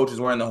 The coaches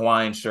wearing the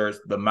Hawaiian shirts,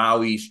 the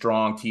Maui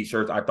Strong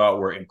t-shirts, I thought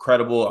were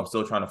incredible. I'm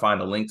still trying to find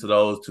a link to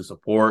those to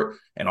support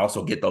and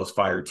also get those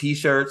fire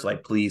t-shirts.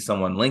 Like, please,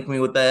 someone link me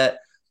with that.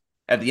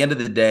 At the end of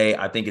the day,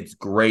 I think it's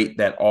great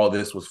that all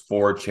this was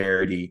for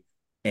charity.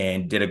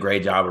 and did a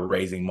great job of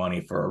raising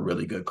money for a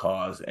really good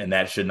cause. And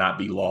that should not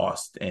be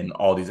lost in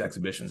all these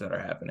exhibitions that are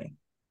happening.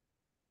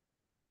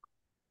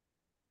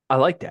 I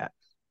like that.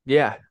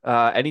 Yeah.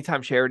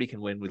 Anytime charity can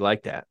win, we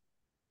like that.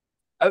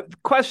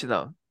 Question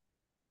though,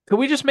 can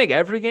we just make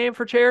every game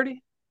for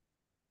charity?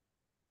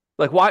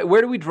 Like, why?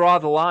 Where do we draw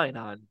the line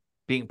on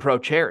being pro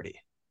charity?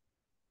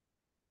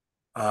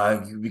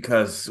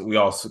 Because we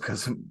also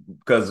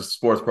because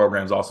sports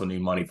programs also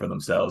need money for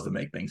themselves to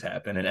make things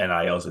happen, and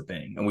NIL is a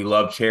thing. And we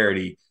love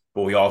charity,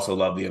 but we also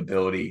love the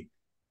ability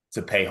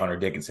to pay Hunter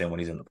Dickinson when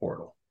he's in the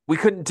portal. We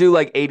couldn't do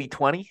like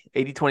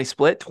 80-20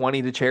 split,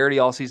 20 to charity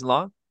all season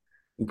long.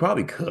 We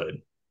probably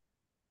could.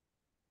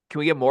 Can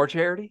we get more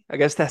charity? I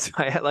guess that's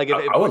my like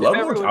I would love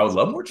more. I would everyone's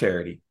love more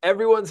charity.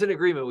 everyone's in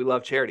agreement. We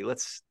love charity.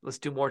 Let's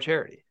do more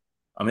charity.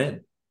 I'm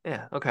in.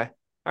 Yeah. Okay.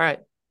 All right.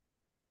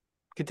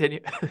 Continue.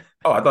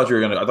 Oh, I thought you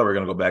were gonna. I thought we were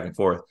gonna go back and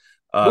forth.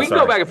 We can go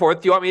Sorry. back and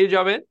forth. Do you want me to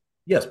jump in?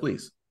 Yes,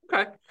 please.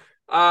 Okay.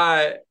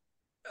 Uh,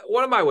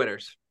 one of my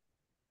winners,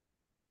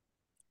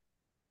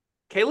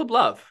 Caleb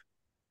Love,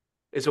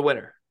 is a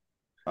winner.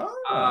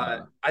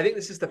 I think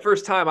this is the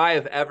first time I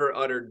have ever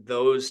uttered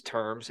those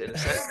terms in a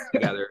sentence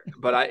together,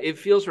 but it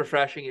feels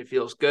refreshing. It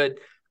feels good.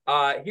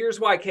 Here's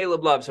why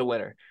Caleb Love's a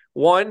winner.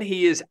 One,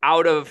 he is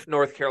out of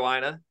North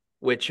Carolina,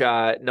 which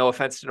no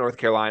offense to North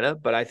Carolina,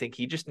 but I think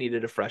he just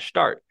needed a fresh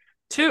start.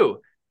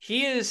 Two,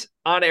 he is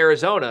on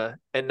Arizona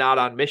and not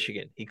on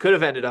Michigan. He could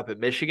have ended up at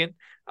Michigan.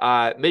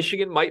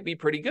 Michigan might be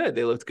pretty good.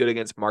 They looked good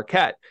against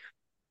Marquette.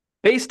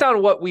 Based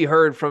on what we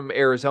heard from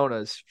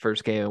Arizona's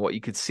first game and what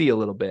you could see a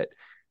little bit,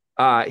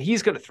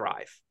 he's going to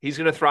thrive. He's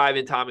going to thrive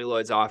in Tommy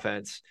Lloyd's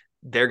offense.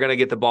 They're going to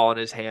get the ball in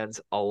his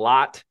hands a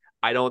lot.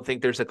 I don't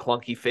think there's a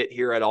clunky fit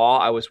here at all.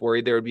 I was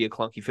worried there would be a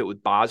clunky fit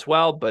with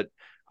Boswell, but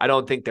I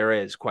don't think there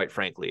is, quite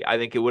frankly. I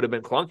think it would have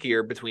been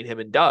clunkier between him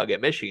and Doug at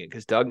Michigan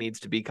because Doug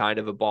needs to be kind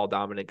of a ball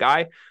dominant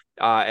guy.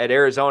 At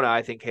Arizona,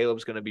 I think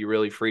Caleb's going to be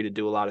really free to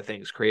do a lot of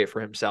things, create for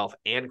himself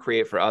and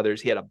create for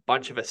others. He had a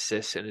bunch of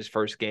assists in his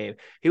first game.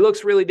 He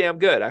looks really damn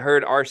good. I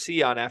heard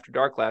RC on After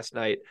Dark last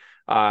night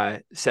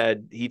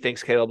said he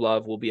thinks Caleb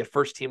Love will be a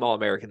first-team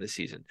All-American this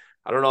season.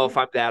 I don't know if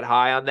I'm that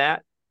high on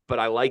that, but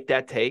I like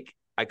that take.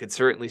 I could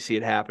certainly see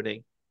it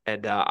happening,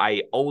 and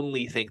I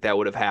only think that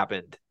would have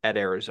happened at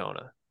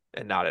Arizona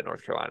and not at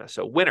North Carolina.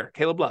 So winner,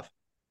 Caleb Love.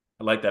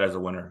 I like that as a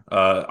winner.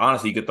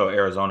 Honestly, you could throw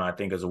Arizona, I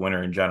think, as a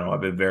winner in general.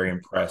 I've been very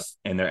impressed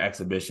in their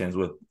exhibitions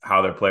with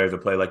how their players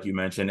have played, like you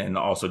mentioned, and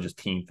also just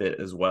team fit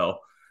as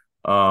well.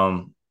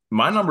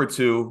 My number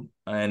two,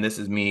 and this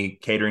is me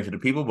catering to the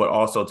people, but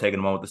also taking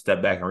a moment to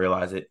step back and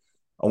realize it.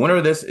 A winner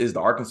of this is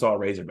the Arkansas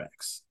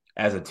Razorbacks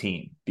as a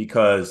team,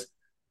 because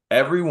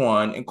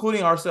everyone,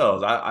 including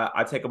ourselves,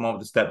 I take a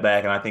moment to step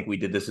back, and I think we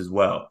did this as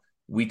well.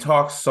 We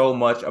talk so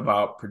much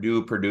about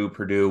Purdue,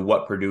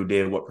 what Purdue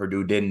did, what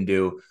Purdue didn't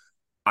do.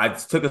 I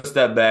took a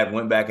step back,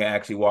 went back and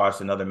actually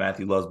watched another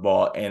Matthew Loves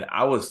ball, and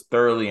I was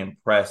thoroughly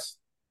impressed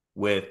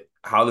with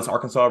how this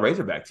Arkansas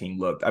Razorback team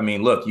looked. I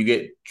mean, look, you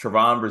get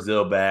Trevon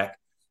Brazile back.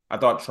 I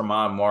thought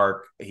Tremont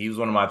Mark, he was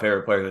one of my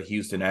favorite players at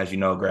Houston. As you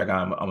know, Greg,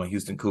 I'm a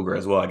Houston Cougar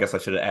as well. I guess I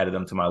should have added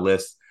them to my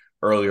list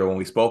earlier when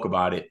we spoke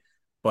about it.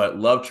 But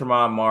love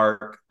Tremont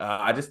Mark.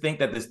 I just think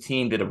that this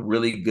team did a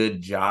really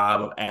good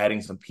job of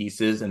adding some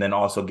pieces and then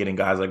also getting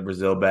guys like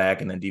Brazile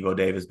back and then Devo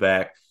Davis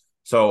back.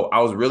 So I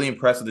was really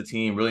impressed with the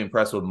team, really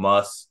impressed with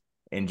Muss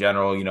in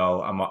general. You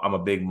know, I'm a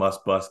big Muss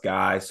bust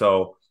guy.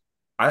 So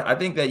I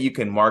think that you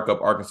can mark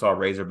up Arkansas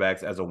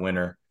Razorbacks as a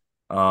winner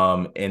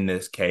in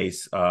this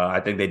case. I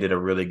think they did a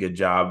really good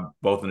job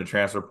both in the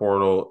transfer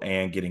portal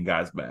and getting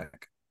guys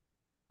back.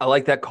 I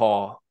like that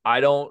call. I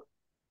don't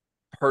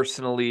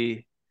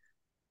personally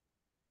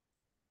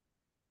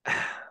I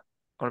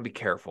want to be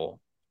careful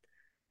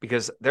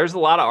because there's a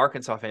lot of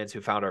Arkansas fans who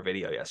found our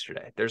video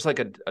yesterday. There's like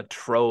a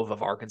trove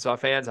of Arkansas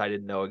fans I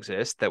didn't know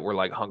exist that were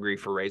like hungry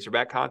for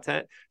Razorback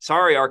content.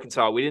 Sorry,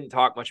 Arkansas. We didn't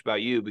talk much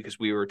about you because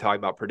we were talking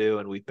about Purdue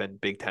and we've been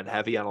Big Ten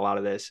heavy on a lot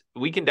of this.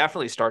 We can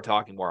definitely start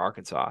talking more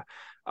Arkansas.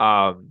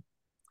 I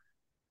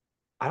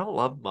don't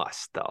love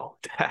Muss though.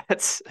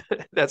 That's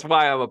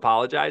why I'm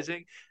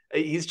apologizing.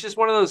 He's just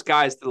one of those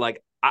guys that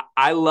like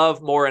I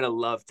love more in a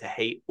love to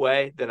hate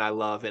way than I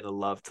love in a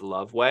love to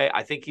love way.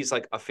 I think he's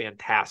like a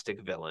fantastic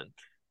villain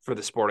for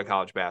the sport of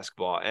college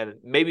basketball. And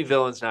maybe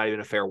villain's not even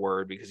a fair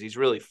word because he's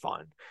really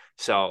fun.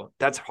 So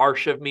that's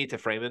harsh of me to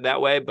frame him that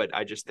way, but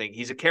I just think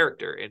he's a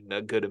character in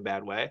a good and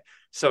bad way.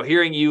 So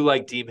hearing you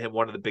like deem him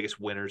one of the biggest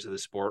winners of the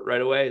sport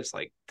right away is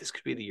like, this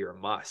could be the year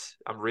of Muss.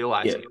 I'm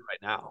realizing it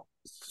right now.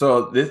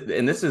 So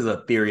this is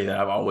a theory that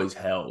I've always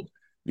held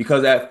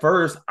because at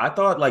first I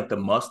thought like the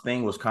Muss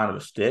thing was kind of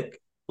a shtick.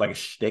 Like a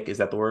shtick, is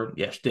that the word?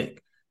 Yeah,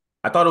 shtick.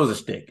 I thought it was a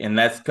shtick, and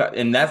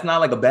that's not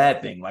like a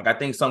bad thing. Like I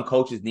think some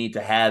coaches need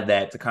to have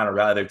that to kind of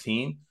rally their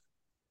team.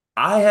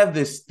 I have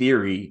this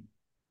theory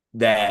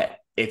that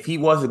if he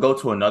was to go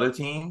to another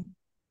team,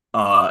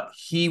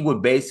 he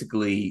would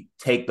basically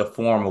take the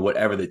form of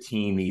whatever the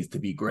team needs to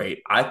be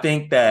great. I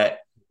think that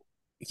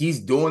he's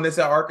doing this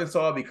at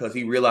Arkansas because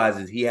he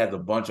realizes he has a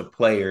bunch of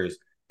players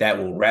that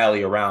will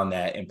rally around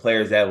that, and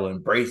players that will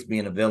embrace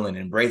being a villain,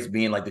 embrace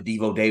being like the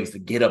Devo Davis to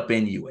get up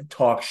in you and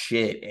talk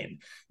shit and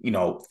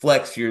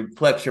flex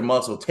your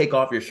muscle, take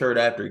off your shirt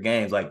after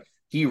games. Like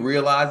he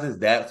realizes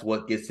that's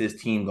what gets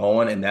his team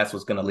going, and that's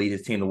what's going to lead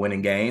his team to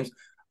winning games.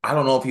 I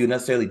don't know if he would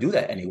necessarily do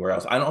that anywhere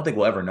else. I don't think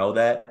we'll ever know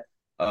that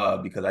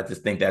because I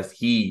just think that's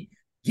he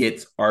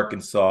gets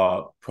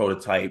Arkansas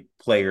prototype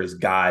players,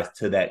 guys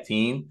to that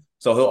team.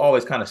 So he'll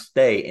always kind of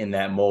stay in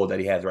that mold that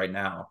he has right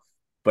now.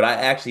 But I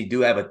actually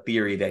do have a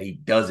theory that he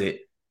does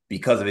it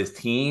because of his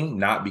team,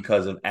 not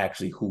because of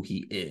actually who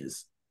he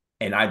is.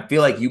 And I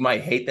feel like you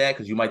might hate that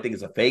because you might think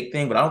it's a fake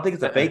thing, but I don't think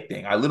it's a fake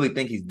thing. I literally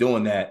think he's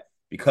doing that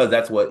because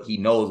that's what he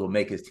knows will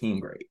make his team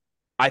great.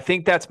 I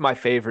think that's my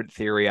favorite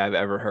theory I've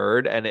ever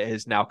heard, and it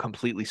has now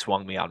completely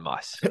swung me on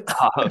Muss.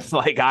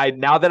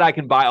 Now that I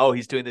can buy,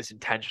 he's doing this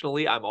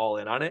intentionally, I'm all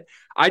in on it.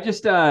 I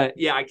just, I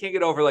can't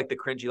get over like the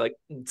cringy, like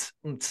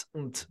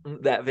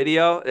that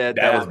video.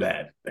 That was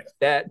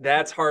bad.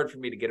 That's hard for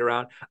me to get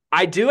around.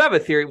 I do have a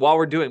theory. While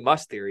we're doing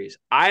Muss theories,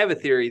 I have a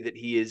theory that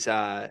he is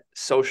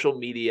social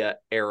media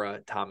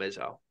era Tom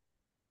Izzo.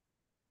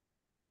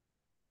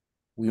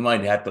 We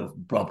might have to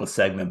bump a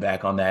segment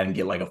back on that and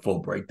get like a full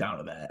breakdown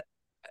of that.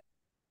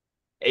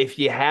 If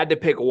you had to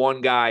pick one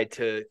guy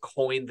to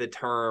coin the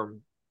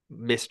term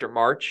Mr.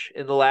 March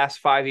in the last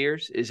 5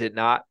 years, is it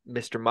not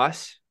Mr.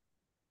 Muss?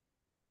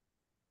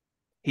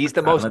 He's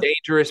the most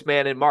dangerous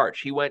man in March.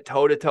 He went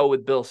toe-to-toe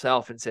with Bill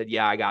Self and said,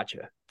 yeah, I got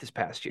you this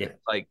past year.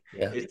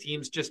 His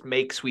teams just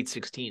make Sweet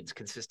 16s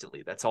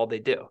consistently. That's all they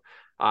do.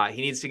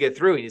 He needs to get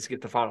through. He needs to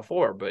get to the Final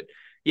Four. But,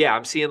 yeah,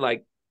 I'm seeing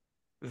like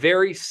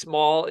very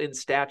small in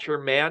stature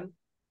man,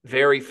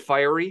 very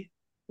fiery,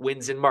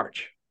 wins in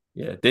March.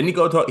 Yeah, didn't he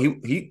go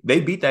to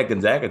they beat that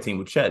Gonzaga team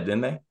with Chet,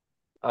 didn't they?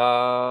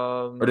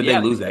 Or did they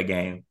lose that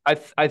game? I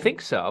think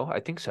so.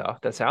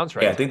 That sounds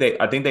right. Yeah,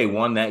 I think they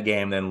won that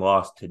game, then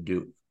lost to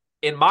Duke.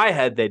 In my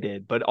head, they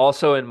did, but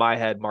also in my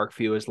head, Mark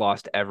Few has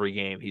lost every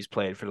game he's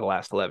played for the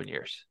last 11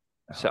 years.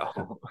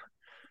 So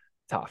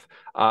tough.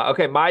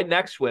 Okay, my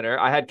next winner,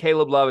 I had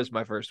Caleb Love as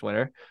my first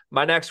winner.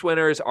 My next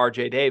winner is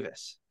RJ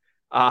Davis.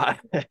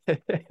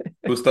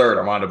 Who's third?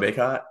 Armando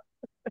Bacot?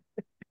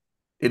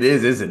 It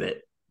is, isn't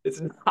it? It's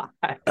not.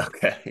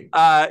 Okay.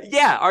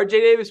 RJ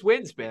Davis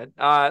wins, man.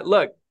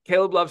 Look,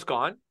 Caleb Love's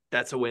gone.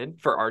 That's a win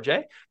for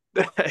RJ.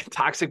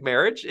 Toxic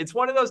marriage. It's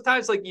one of those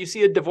times like you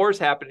see a divorce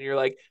happen and you're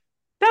like,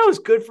 that was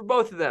good for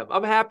both of them.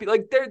 I'm happy.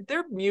 Like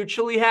they're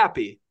mutually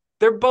happy.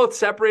 They're both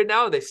separated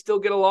now. They still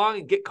get along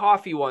and get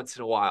coffee once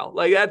in a while.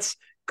 Like that's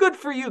good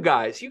for you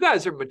guys. You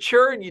guys are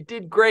mature and you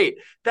did great.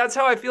 That's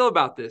how I feel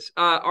about this.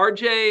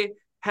 RJ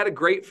had a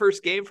great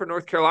first game for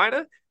North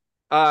Carolina.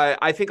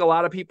 I think a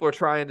lot of people are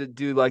trying to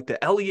do like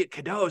the Elliot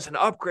Cadeau's an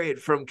upgrade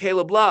from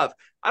Caleb Love.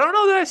 I don't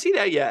know that I see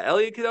that yet.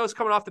 Elliot Cadeau's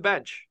coming off the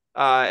bench.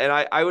 And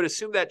I would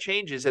assume that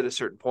changes at a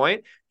certain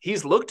point.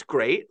 He's looked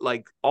great.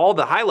 Like all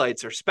the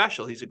highlights are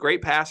special. He's a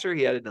great passer.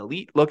 He had an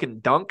elite looking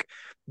dunk.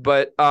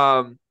 But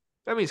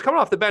he's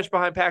coming off the bench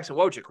behind Paxson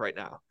Wojcik right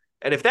now.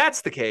 And if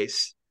that's the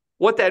case,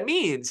 what that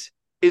means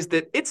is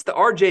that it's the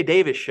RJ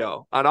Davis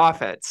show on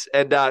offense.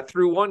 And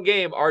through one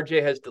game,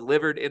 RJ has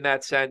delivered in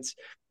that sense.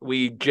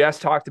 We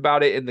just talked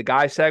about it in the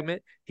guy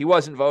segment. He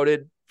wasn't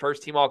voted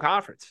first team all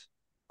conference.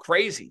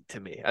 Crazy to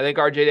me. I think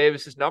RJ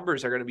Davis's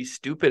numbers are going to be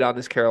stupid on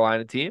this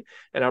Carolina team,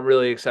 and I'm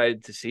really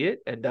excited to see it.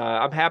 And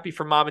I'm happy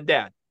for mom and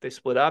dad. They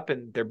split up,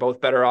 and they're both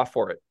better off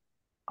for it.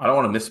 I don't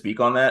want to misspeak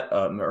on that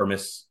or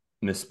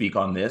misspeak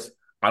on this.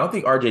 I don't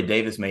think RJ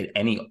Davis made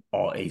any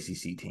all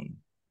ACC team.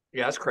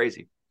 Yeah, that's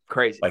crazy.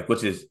 Crazy.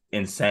 Which is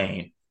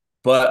insane.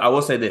 But I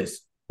will say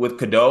this. With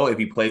Cadeau, if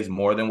he plays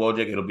more than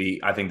Wojcik,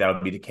 I think that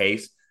would be the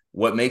case.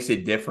 What makes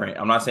it different,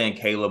 I'm not saying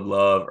Caleb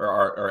Love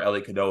or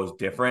Elliot Cadeau is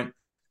different,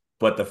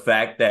 but the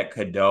fact that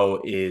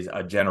Cadeau is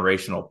a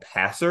generational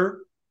passer,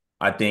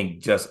 I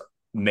think just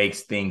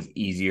makes things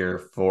easier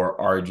for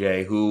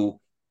RJ, who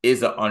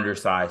is an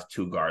undersized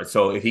two guard.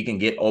 So if he can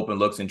get open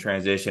looks in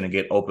transition and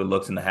get open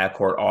looks in the half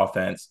court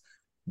offense,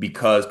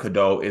 because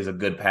Cadeau is a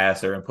good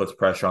passer and puts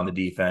pressure on the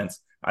defense,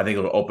 I think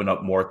it'll open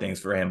up more things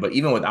for him. But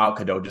even without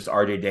Cadeau, just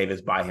RJ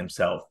Davis by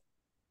himself,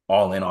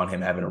 all in on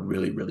him having a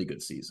really, really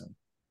good season.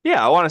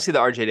 Yeah, I want to see the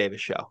RJ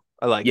Davis show.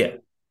 I like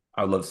it.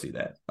 I'd love to see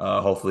that.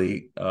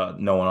 Hopefully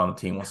no one on the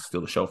team wants to steal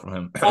the show from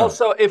him.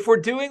 Also, if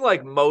we're doing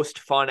like most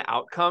fun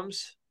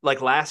outcomes,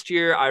 like last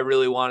year, I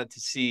really wanted to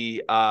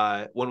see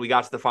when we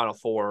got to the Final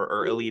Four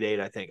or Elite Eight,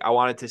 I think. I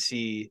wanted to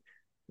see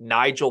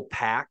Nigel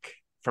Pack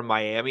from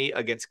Miami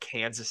against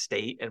Kansas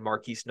State and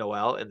Marquise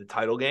Noel in the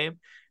title game.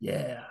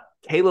 Yeah.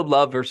 Caleb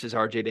Love versus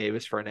RJ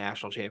Davis for a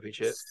national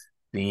championship.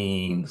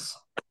 Themes.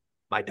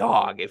 My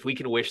dog, if we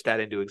can wish that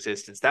into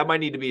existence. That might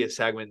need to be a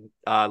segment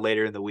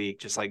later in the week,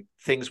 just like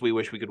things we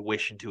wish we could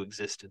wish into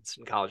existence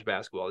in college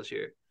basketball this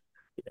year.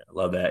 Yeah, I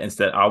love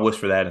that. I wish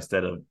for that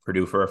instead of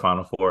Purdue for a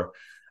Final Four.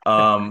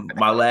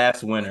 My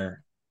last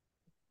winner,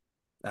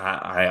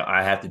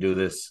 I have to do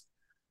this.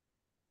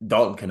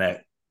 Dalton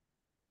Connect.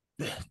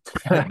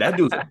 That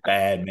dude's a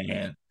bad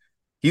man.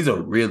 He's a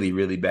really,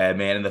 really bad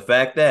man. And the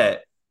fact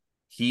that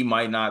he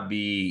might not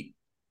be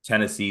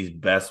Tennessee's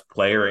best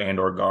player and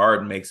or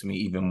guard makes me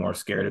even more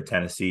scared of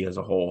Tennessee as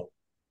a whole.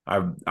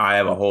 I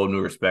have a whole new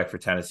respect for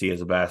Tennessee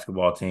as a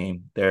basketball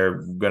team. They're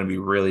going to be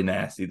really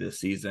nasty this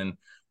season.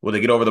 Will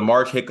they get over the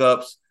March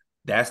hiccups?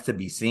 That's to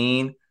be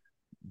seen,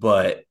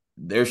 but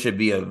there should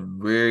be a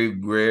very,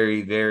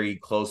 very, very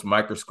close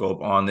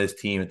microscope on this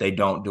team if they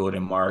don't do it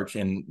in March.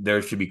 And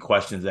there should be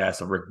questions asked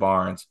of Rick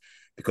Barnes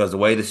because the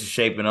way this is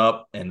shaping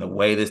up and the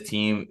way this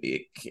team,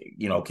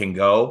 can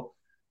go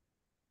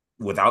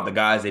without the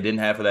guys they didn't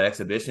have for that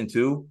exhibition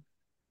too,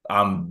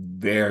 I'm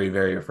very,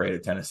 very afraid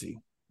of Tennessee.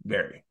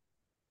 Very.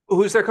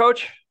 Who's their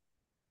coach?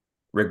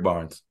 Rick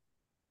Barnes.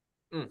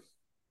 Mm.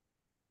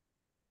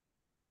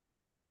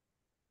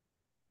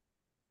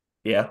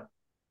 Yeah.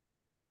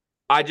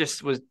 I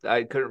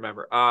couldn't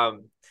remember.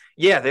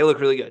 Yeah, they look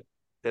really good.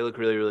 They look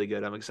really, really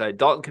good. I'm excited.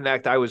 Dalton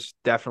Connect, I was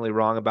definitely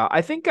wrong about.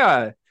 I think,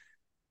 my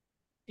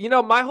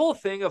whole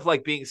thing of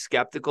like being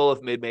skeptical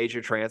of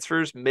mid-major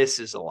transfers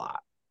misses a lot.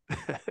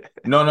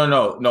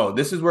 No.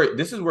 This is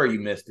where you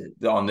missed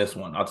it on this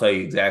one. I'll tell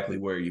you exactly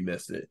where you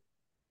missed it.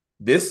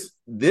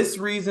 This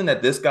reason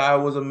that this guy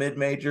was a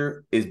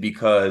mid-major is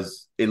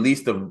because at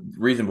least the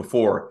reason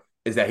before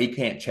is that he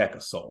can't check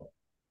a soul.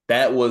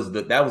 That was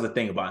the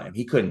thing about him.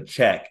 He couldn't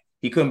check.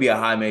 He couldn't be a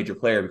high major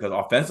player because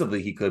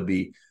offensively he could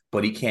be,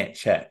 but he can't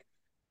check.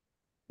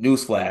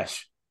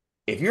 Newsflash.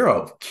 If you're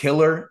a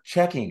killer,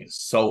 checking is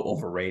so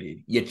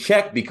overrated. You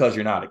check because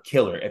you're not a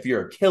killer. If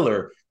you're a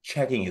killer,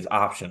 checking is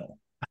optional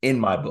in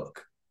my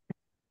book.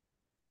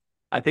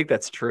 I think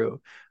that's true.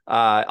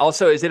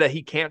 Also, is it a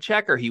he can't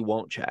check or he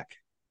won't check?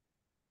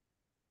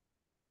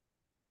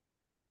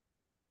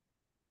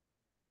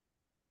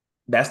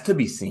 That's to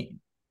be seen.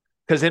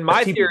 Because in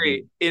my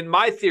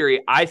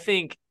theory, I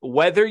think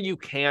whether you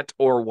can't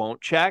or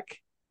won't check,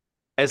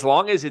 as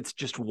long as it's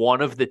just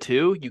one of the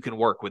two, you can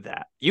work with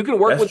that. You can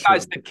work with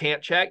guys that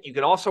can't check. You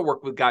can also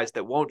work with guys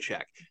that won't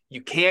check.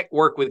 You can't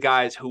work with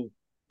guys who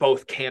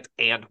both can't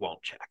and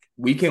won't check.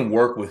 We can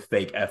work with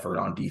fake effort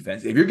on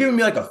defense. If you're giving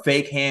me like a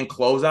fake hand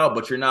closeout,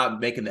 but you're not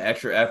making the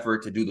extra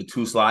effort to do the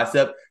 2 slide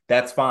step,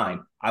 that's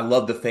fine. I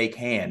love the fake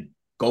hand.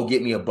 Go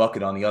get me a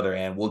bucket on the other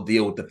end. We'll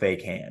deal with the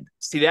fake hand.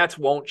 See, that's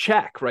won't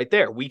check right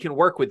there. We can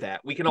work with that.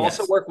 We can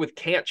also work with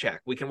can't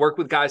check. We can work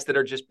with guys that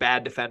are just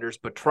bad defenders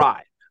but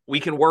try. We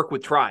can work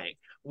with trying.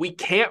 We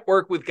can't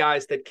work with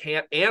guys that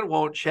can't and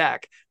won't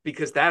check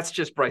because that's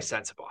just Bryce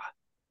Sensabaugh.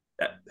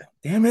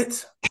 Damn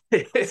it.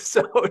 It's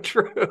so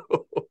true.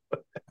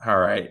 All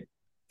right.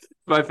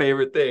 My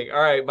favorite thing.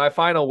 All right, my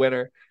final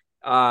winner.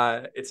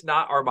 It's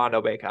not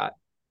Armando Bacot.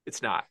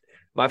 It's not.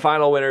 My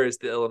final winner is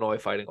the Illinois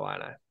Fighting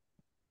Illini.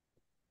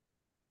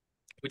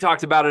 We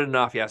talked about it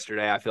enough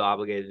yesterday. I feel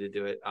obligated to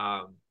do it.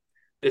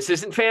 This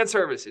isn't fan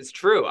service. It's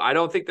true. I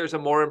don't think there's a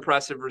more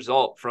impressive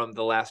result from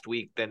the last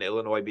week than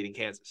Illinois beating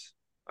Kansas.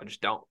 I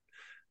just don't.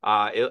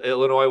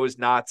 Illinois was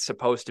not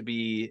supposed to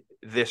be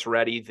this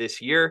ready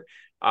this year,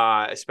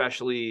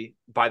 especially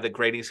by the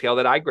grading scale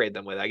that I grade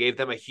them with. I gave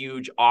them a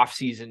huge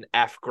offseason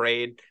F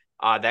grade.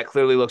 That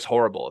clearly looks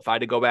horrible. If I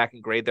had to go back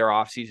and grade their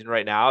offseason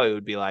right now, it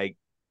would be like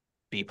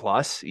B+,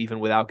 even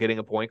without getting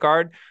a point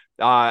guard.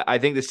 I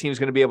think this team's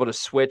going to be able to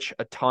switch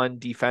a ton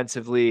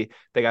defensively.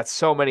 They got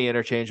so many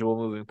interchangeable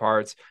moving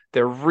parts.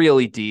 They're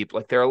really deep.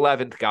 Like their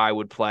 11th guy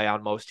would play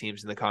on most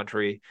teams in the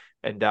country.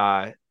 And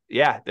at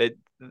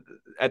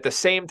the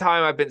same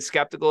time, I've been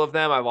skeptical of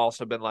them. I've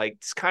also been like,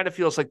 this kind of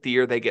feels like the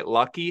year they get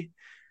lucky.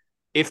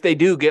 If they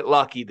do get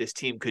lucky, this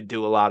team could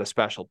do a lot of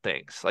special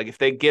things. Like if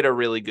they get a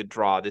really good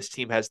draw, this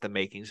team has the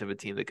makings of a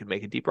team that could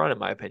make a deep run, in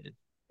my opinion,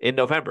 in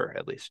November,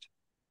 at least.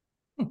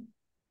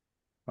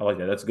 I like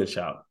that. That's a good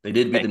shout. They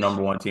did beat the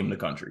number 1 team in the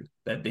country.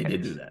 That they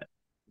did do that.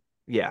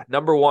 Yeah,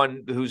 number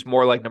 1, who's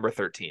more like number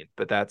 13,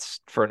 but that's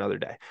for another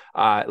day.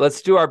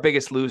 Let's do our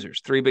biggest losers.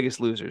 3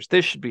 biggest losers.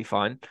 This should be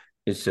fun.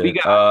 It should.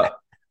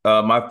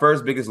 My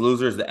first biggest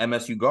loser is the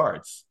MSU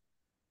guards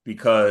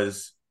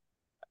because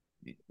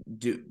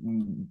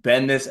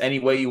bend this any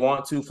way you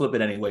want to, flip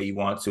it any way you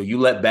want to. You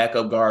let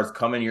backup guards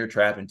come in your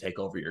trap and take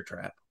over your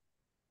trap,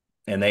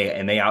 and they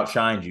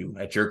outshined you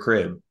at your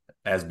crib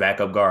as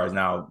backup guards.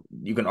 Now,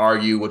 you can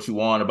argue what you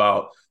want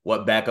about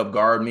what backup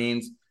guard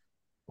means.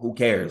 Who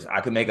cares?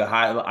 I could make a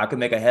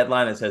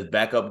headline that says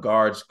backup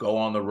guards go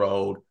on the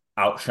road,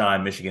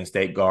 outshine Michigan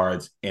State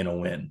guards in a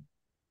win,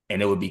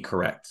 and it would be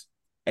correct.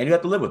 And you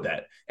have to live with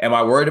that. Am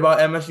I worried about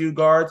MSU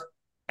guards?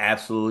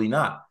 Absolutely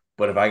not.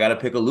 But if I got to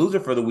pick a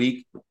loser for the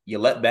week, you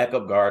let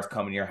backup guards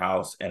come in your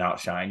house and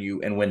outshine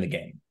you and win the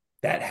game.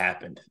 That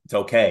happened. It's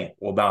okay.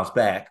 We'll bounce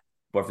back.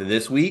 But for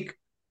this week,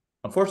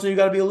 unfortunately, you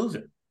got to be a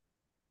loser.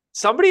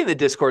 Somebody in the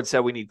Discord said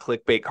we need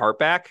clickbait cart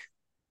back.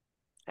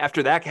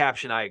 After that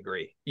caption, I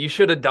agree. You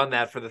should have done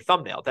that for the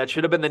thumbnail. That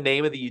should have been the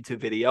name of the YouTube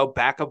video.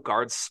 Backup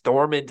guards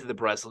storm into the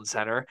Breslin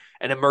Center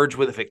and emerge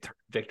with a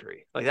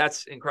victory. Like,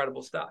 that's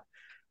incredible stuff.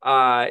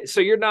 So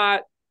you're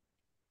not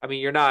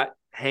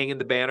hanging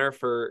the banner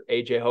for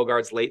AJ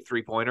Hogarth's late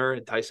 3-pointer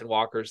and Tyson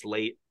Walker's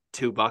late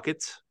 2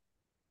 buckets?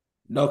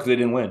 No, because they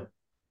didn't win.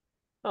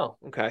 Oh,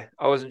 okay.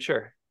 I wasn't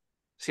sure.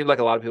 Seemed like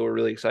a lot of people were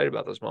really excited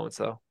about those moments,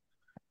 though.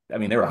 I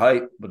mean, they were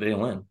hype, but they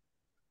didn't win.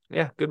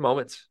 Yeah, good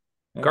moments.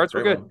 Yeah, Guards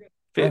were great good.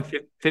 win.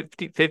 Yeah.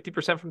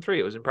 50% from three.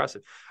 It was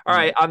impressive. All Mm.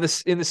 right, on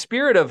this, in the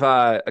spirit of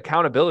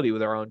accountability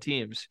with our own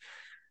teams,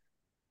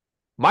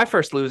 my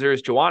first loser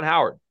is Juwan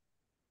Howard.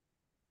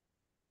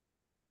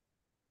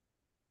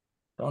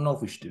 Don't know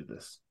if we should do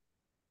this.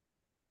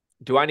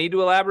 Do I need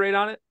to elaborate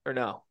on it or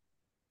no?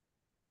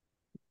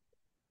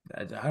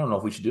 I don't know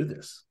if we should do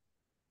this.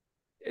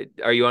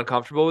 Are you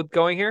uncomfortable with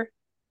going here?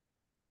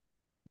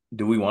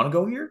 Do we want to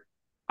go here?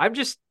 I'm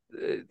just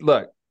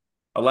look,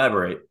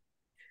 Elaborate.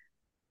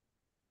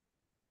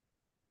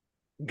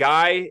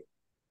 guy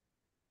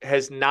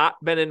has not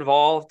been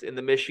involved in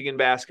the Michigan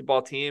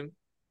basketball team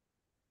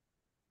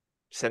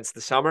since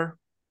the summer.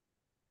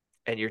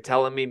 And you're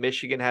telling me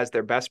Michigan has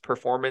their best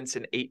performance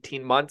in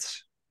 18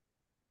 months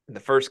in the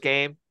first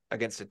game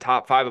against a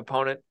top 5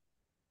 opponent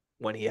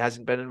when he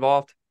hasn't been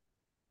involved?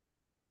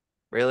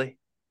 Really?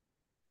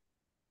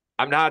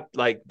 I'm not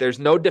like, there's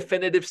no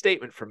definitive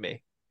statement from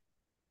me,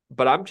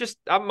 but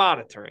I'm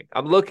monitoring.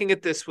 I'm looking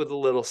at this with a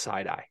little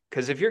side eye.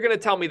 Because if you're going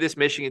to tell me this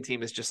Michigan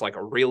team is just like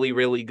a really,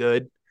 really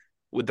good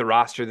with the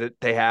roster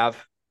that they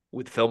have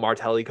with Phil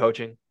Martelli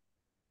coaching,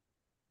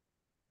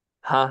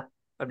 huh?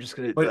 I'm just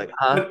going to be But like,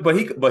 huh?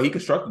 but he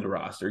constructed the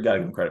roster. You got to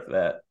give him credit for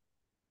that.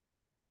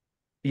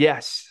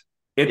 Yes.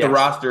 If the Yes.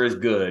 roster is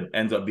good,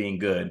 ends up being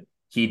good,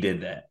 he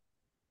did that.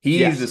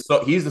 Yes.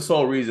 He's the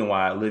sole reason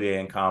why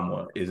Olivier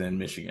Nkamhoua is in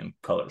Michigan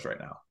colors right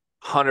now.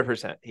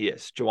 100% he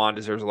is. Jawan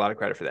deserves a lot of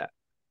credit for that.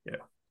 Yeah.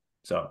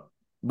 So,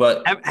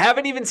 but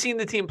Haven't even seen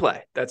the team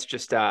play. That's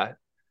just a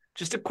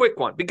quick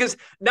one because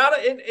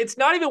it's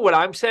not even what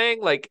I'm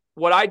saying. Like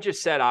what I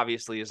just said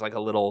obviously is like a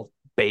little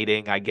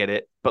baiting. I get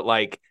it. But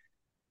like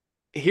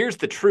here's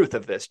the truth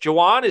of this.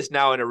 Jawan is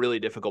now in a really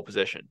difficult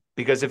position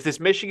because if this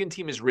Michigan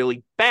team is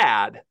really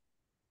bad,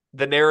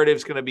 the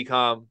narrative's going to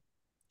become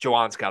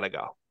Jawan's got to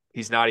go.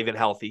 He's not even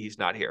healthy. He's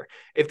not here.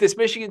 If this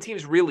Michigan team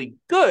is really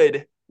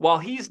good while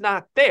he's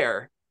not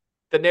there,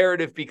 the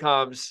narrative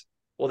becomes,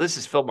 well, this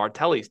is Phil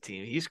Martelli's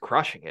team. He's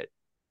crushing it.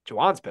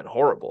 Jawan's been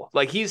horrible.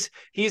 Like he's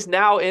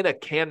now in a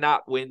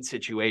cannot win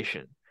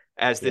situation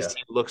as this yeah,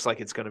 team looks like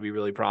it's going to be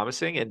really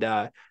promising. And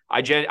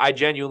I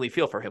genuinely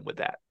feel for him with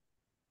that.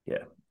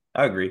 yeah,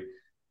 I agree.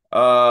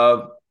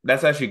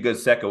 That's actually a good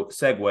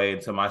segue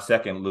into my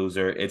second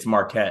loser. It's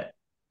Marquette.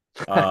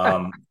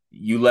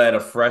 You let a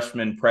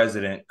freshman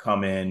president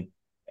come in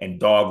and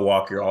dog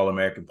walk your All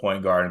American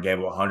point guard and gave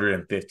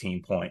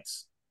 115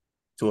 points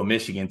to a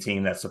Michigan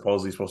team that's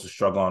supposedly supposed to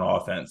struggle on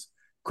offense.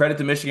 Credit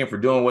to Michigan for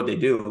doing what they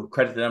do.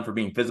 Credit to them for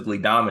being physically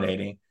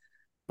dominating.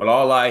 But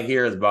all I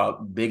hear is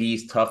about Big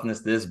East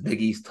toughness this,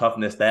 Big East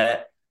toughness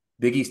that.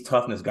 Big East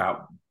toughness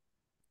got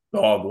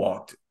dog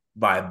walked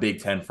by a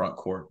Big Ten front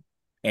court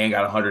and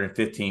got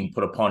 115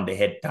 put upon the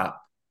head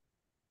top.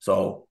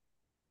 So,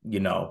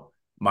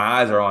 my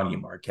eyes are on you,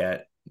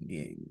 Marquette.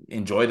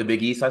 Enjoy the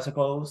Big East, I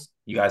suppose.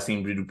 You guys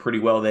seem to do pretty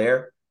well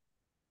there.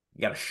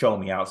 You got to show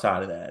me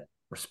outside of that,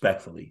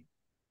 respectfully.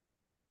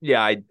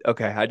 Yeah,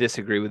 I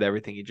disagree with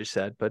everything you just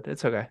said, but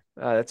it's okay.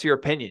 That's your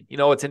opinion. You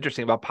know what's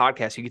interesting about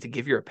podcasts? You get to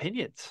give your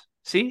opinions.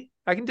 See,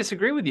 I can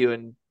disagree with you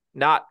and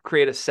not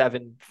create a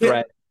 7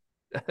 thread,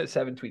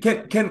 7 tweet.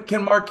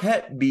 Can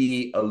Marquette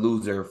be a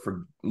loser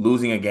for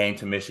losing a game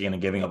to Michigan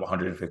and giving up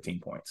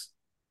 115 points?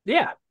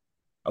 Yeah.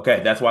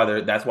 Okay, that's why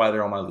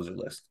they're on my loser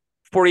list.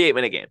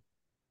 48-minute game.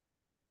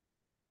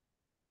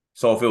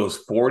 So if it was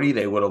 40,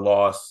 they would have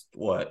lost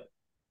what?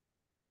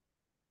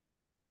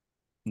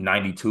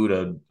 92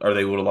 to, or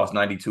they would have lost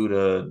 92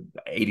 to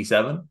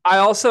 87.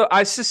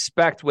 I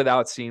suspect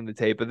without seeing the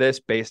tape of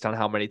this, based on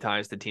how many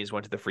times the teams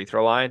went to the free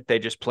throw line, they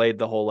just played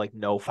the whole like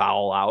no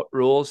foul out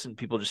rules and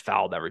people just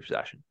fouled every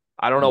possession.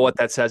 I don't know what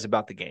that says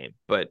about the game,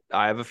 but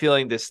I have a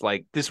feeling this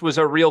was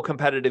a real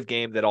competitive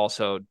game that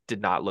also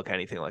did not look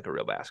anything like a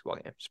real basketball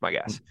game. It's my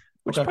guess,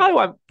 which is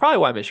probably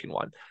why Michigan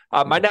won.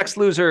 My next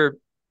loser,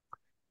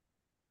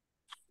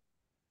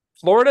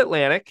 Florida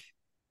Atlantic,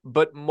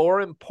 but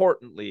more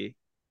importantly,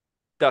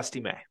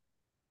 Dusty May.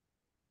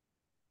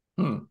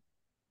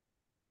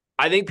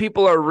 I think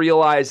people are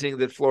realizing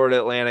that Florida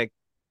Atlantic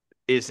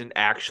isn't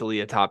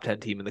actually a top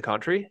 10 team in the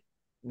country.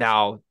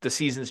 Now, the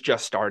season's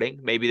just starting.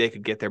 Maybe they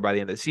could get there by the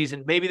end of the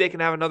season. Maybe they can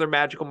have another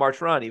magical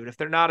March run, even if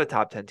they're not a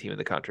top 10 team in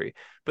the country.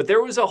 But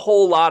there was a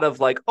whole lot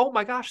of like, oh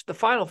my gosh, the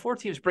Final Four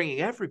team's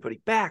bringing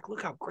everybody back.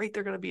 Look how great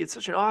they're going to be. It's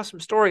such an awesome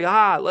story.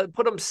 Let's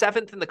put them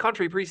 7th in the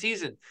country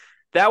preseason.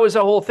 That was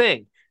a whole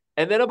thing.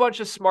 And then a bunch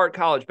of smart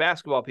college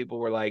basketball people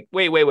were like,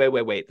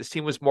 wait. This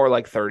team was more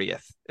like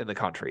 30th in the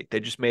country. They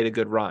just made a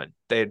good run.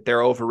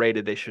 They're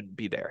overrated. They shouldn't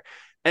be there.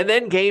 And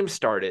then games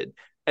started.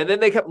 And then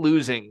they kept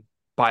losing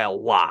by a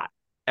lot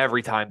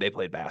every time they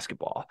played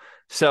basketball.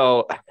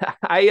 So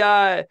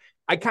I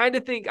kind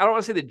of think, I don't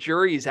want to say the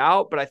jury's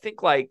out, but I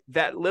think like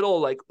that little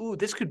like, ooh,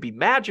 this could be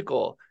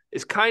magical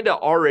is kind of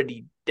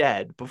already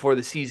dead before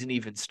the season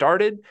even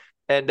started.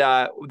 And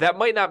that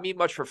might not mean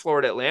much for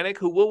Florida Atlantic,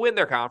 who will win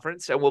their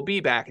conference and will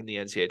be back in the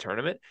NCAA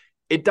tournament.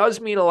 It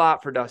does mean a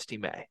lot for Dusty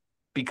May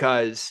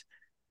because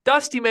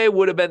Dusty May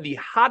would have been the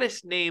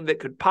hottest name that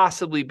could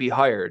possibly be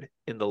hired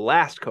in the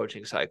last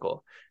coaching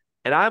cycle.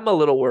 And I'm a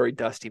little worried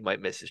Dusty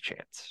might miss his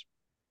chance.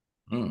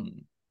 Hmm.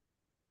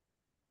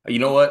 You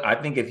know what? I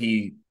think if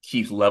he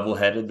keeps level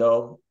headed,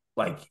 though,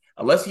 like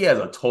unless he has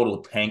a total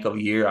tank of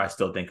a year, I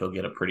still think he'll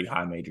get a pretty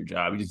high major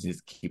job. He just needs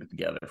to keep it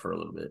together for a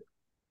little bit.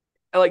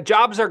 Like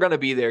jobs are going to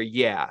be there,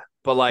 yeah.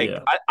 But like, Yeah.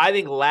 I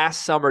think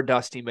last summer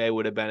Dusty May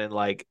would have been in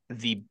like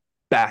the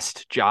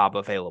best job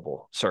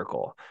available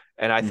circle.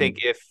 And I think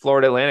Mhm. if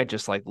Florida Atlantic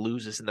just like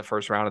loses in the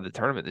first round of the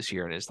tournament this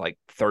year and is like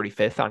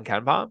 35th on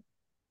Ken Palm,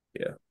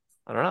 Yeah.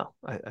 I don't know.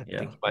 I Yeah.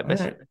 think you might All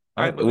miss it. right. All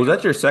All right, right. moving Was on.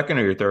 that your second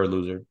or your third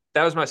loser?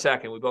 That was my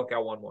second. We both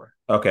got one more.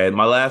 Okay.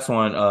 My last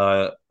one,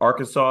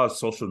 Arkansas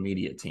social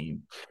media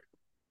team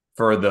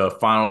for the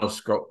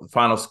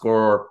final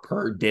score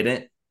per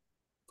didn't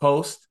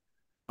post.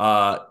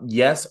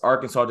 Yes,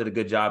 Arkansas did a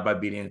good job by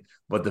beating,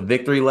 but the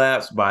victory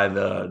laps by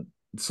the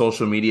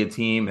social media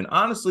team and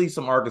honestly,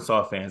 some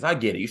Arkansas fans, I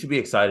get it. You should be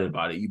excited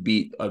about it. You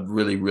beat a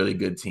really, really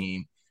good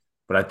team.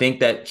 But I think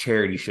that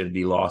charity should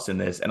be lost in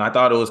this. And I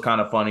thought it was kind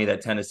of funny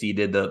that Tennessee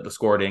did the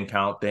score didn't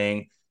count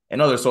thing.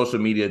 And other social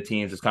media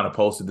teams just kind of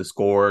posted the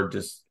score,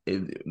 just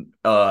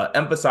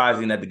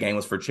emphasizing that the game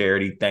was for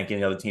charity, thanking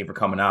the other team for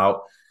coming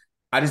out.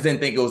 I just didn't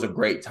think it was a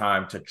great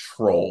time to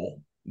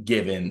troll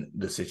given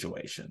the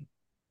situation.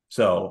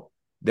 So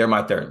they're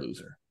my third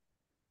loser.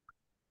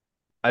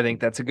 I think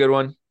that's a good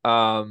one.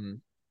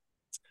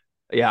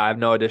 Yeah, I have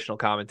no additional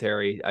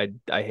commentary. I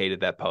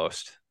hated that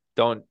post.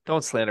 Don't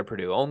slander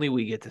Purdue. Only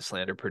we get to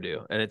slander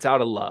Purdue, and it's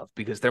out of love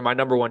because they're my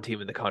number one team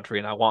in the country,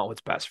 and I want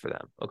what's best for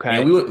them. And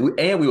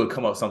Okay. we would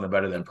come up with something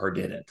better than Per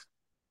didn't.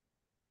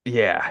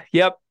 Yeah.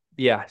 Yep.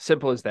 Yeah.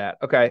 Simple as that.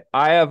 Okay.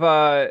 I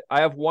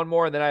have one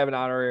more, and then I have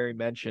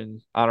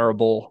an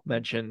honorable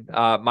mention.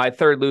 My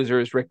third loser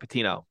is Rick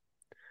Pitino.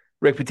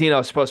 Rick Pitino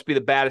is supposed to be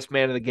the baddest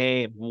man in the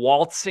game,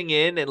 waltzing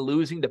in and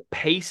losing to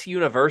Pace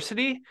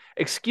University.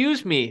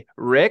 Excuse me,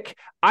 Rick.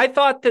 I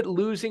thought that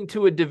losing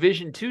to a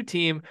Division II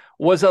team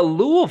was a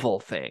Louisville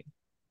thing.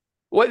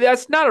 Well,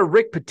 that's not a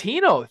Rick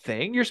Pitino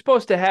thing. You're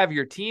supposed to have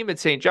your team at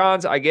St.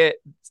 John's. I get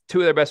two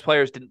of their best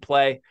players didn't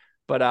play,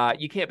 but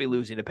you can't be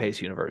losing to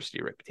Pace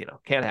University, Rick Pitino.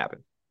 Can't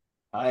happen.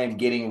 I am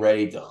getting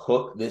ready to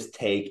hook this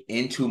take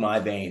into my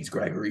veins,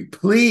 Gregory.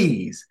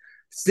 Please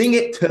sing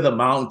it to the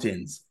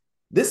mountains.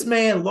 This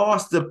man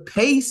lost the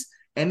pace,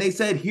 and they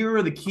said, here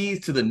are the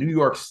keys to the New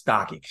York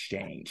Stock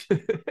Exchange.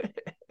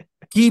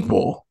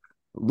 People,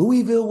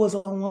 Louisville was a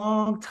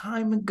long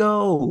time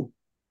ago.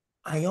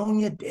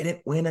 Ionia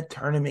didn't win a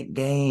tournament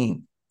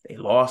game. They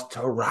lost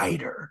to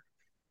Ryder.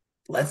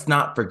 Let's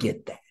not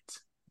forget that.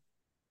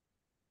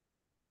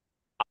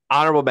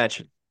 Honorable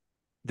mention.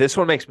 This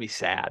one makes me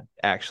sad,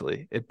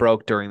 actually. It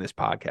broke during this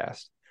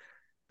podcast.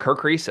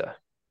 Kirk Risa.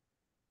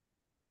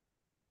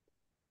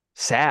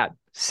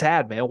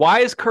 Sad, man. Why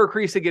is Kirk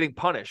Risa getting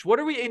punished? What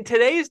are we in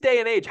today's day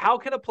and age? How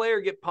can a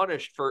player get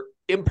punished for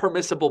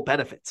impermissible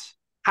benefits?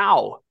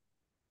 How?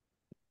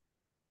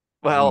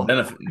 Well,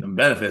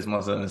 Benefits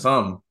must have been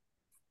some.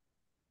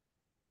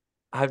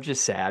 I'm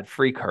just sad.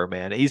 Freak her,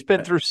 man. He's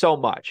been through so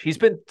much. He's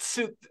been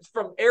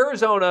from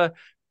Arizona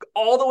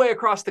all the way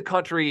across the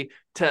country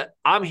to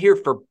I'm here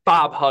for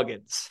Bob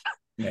Huggins.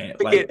 Man,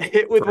 To like get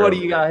hit with what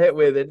he for got hit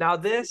with. And now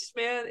this,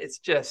 man, it's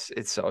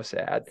so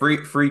sad. free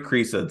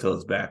Creasa until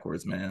it's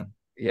backwards, man.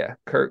 Yeah,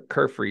 Kurt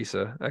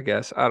Friesa, I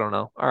guess. I don't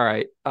know. All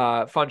right.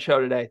 Fun show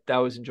today. That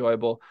was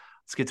enjoyable.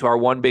 Let's get to our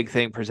one big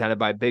thing presented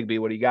by Bigby.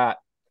 What do you got?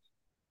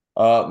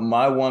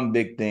 My one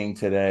big thing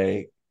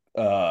today,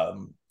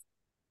 um,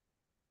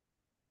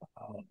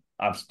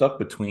 I'm stuck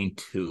between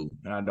two,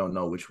 and I don't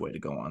know which way to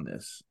go on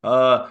this.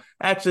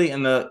 Actually,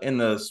 in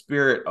the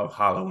spirit of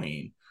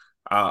Halloween,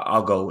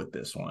 I'll go with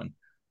this one.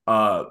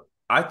 Uh,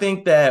 I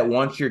think that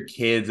once your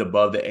kid's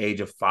above the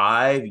age of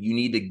 5, you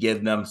need to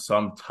give them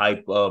some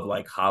type of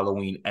like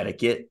Halloween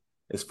etiquette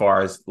as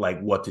far as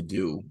like what to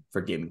do for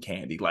getting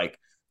candy. Like,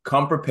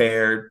 come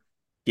prepared,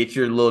 get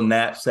your little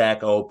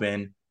knapsack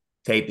open,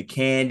 take the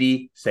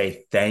candy,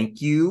 say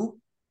thank you.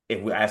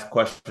 If we ask a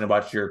question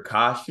about your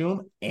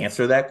costume,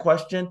 answer that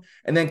question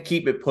and then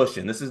keep it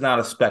pushing. This is not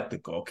a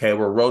spectacle, okay?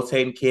 We're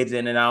rotating kids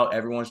in and out.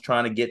 Everyone's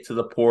trying to get to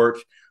the porch.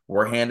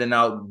 We're handing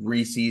out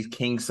Reese's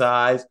king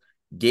size.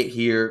 Get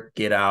here,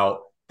 get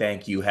out.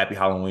 Thank you. Happy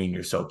Halloween.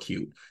 You're so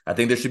cute. I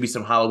think there should be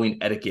some Halloween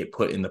etiquette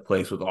put into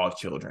place with all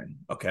children,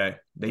 okay?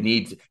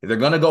 If they're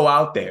going to go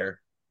out there,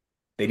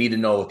 they need to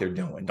know what they're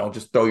doing. Don't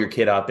just throw your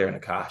kid out there in a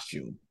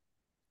costume.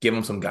 Give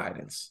them some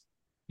guidance.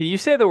 Can you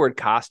say the word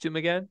costume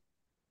again?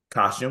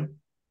 Costume?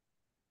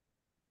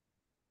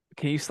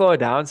 Can you slow it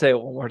down and say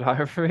it one more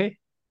time for me?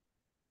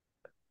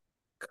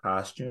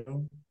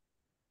 Costume?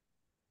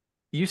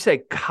 You say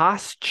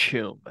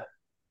costume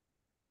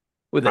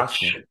with a ch,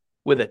 Costume.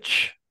 with a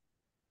ch.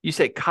 You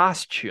say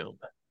costume.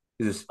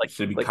 Should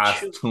it be Like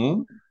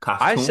costume?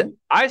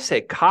 I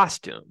say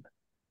costume.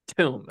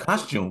 Tomb.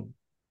 Costume.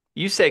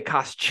 You say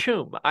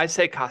costume. I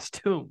say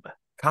costume.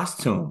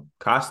 Costume.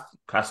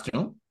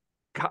 Costume.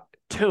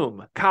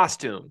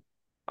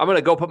 I'm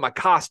gonna go put my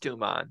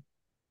costume on.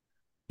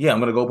 Yeah, I'm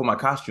gonna go put my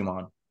costume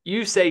on.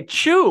 You say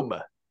chum.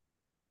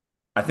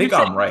 I think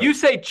I'm You right.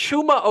 say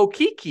chuma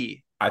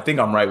okiki. I think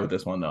I'm right with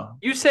this one though.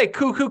 You say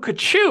cuckoo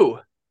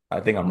kachu. I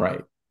think I'm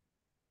right.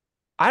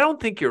 I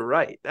don't think you're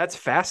right. That's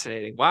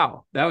fascinating.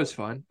 Wow, that was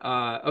fun.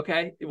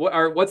 Okay.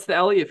 What's the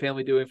Elliott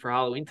family doing for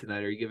Halloween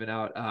tonight? Are you giving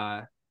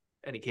out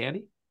any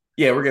candy?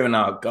 Yeah, we're giving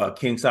out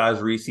king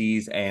size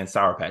Reese's and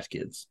Sour Patch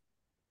Kids.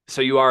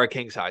 So you are a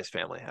king size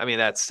family. I mean,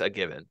 that's a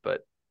given,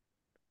 but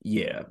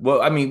Yeah.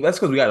 Well, I mean, that's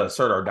because we got to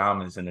assert our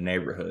dominance in the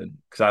neighborhood.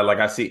 Because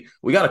I see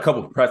we got a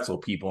couple pretzel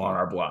people on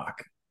our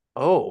block.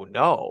 oh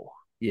no.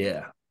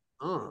 Yeah.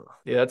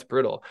 Yeah, that's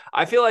brutal.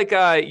 I feel like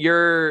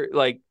you're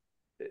like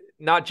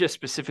not just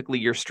specifically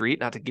your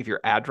street, not to give your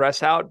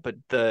address out, but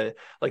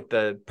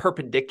the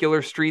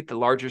perpendicular street, the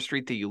larger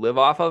street that you live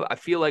off of, I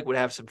feel like would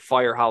have some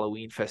fire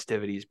Halloween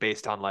festivities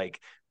based on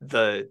like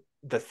the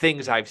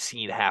things I've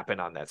seen happen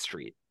on that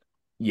street.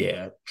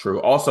 Yeah,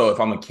 true. Also, if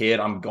I'm a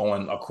kid, I'm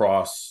going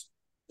across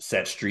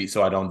set street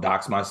so I don't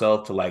dox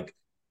myself to like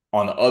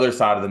on the other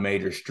side of the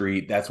major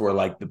street. That's where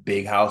like the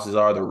big houses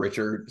are, the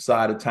richer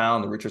side of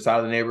town, the richer side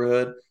of the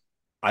neighborhood.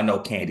 I know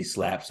candy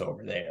slaps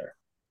over there.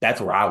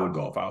 That's where I would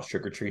go if I was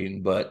trick or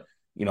treating. But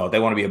if they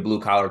want to be a blue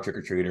collar trick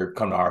or treater,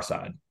 come to our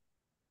side.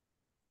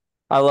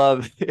 I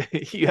love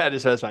you had to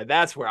specify.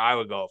 That's where I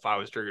would go if I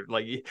was triggered.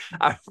 Like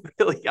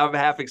I'm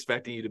half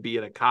expecting you to be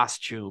in a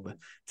costume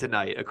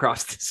tonight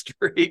across the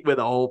street with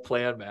a whole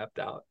plan mapped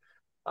out.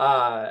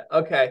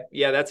 Okay.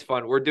 Yeah, that's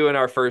fun. We're doing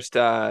our first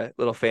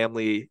little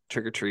family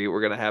trick or treat.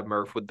 We're gonna have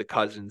Murph with the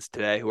cousins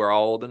today who are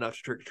all old enough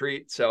to trick or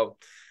treat. So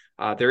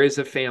there is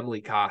a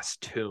family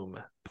costume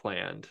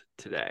planned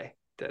today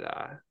that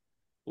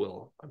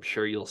I'm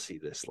sure you'll see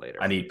this later.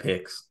 I need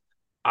pics.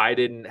 I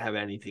didn't have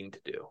anything to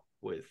do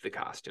with the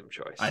costume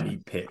choice. I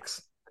need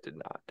pics. I did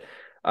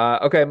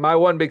not. Okay, my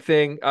one big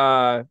thing,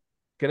 gonna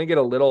get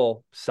a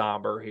little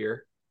somber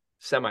here,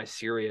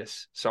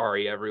 semi-serious.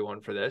 Sorry,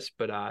 everyone, for this,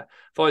 but I've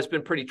always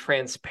been pretty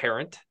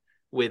transparent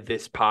with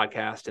this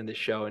podcast and this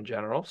show in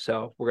general.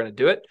 So we're gonna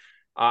do it.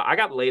 I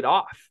got laid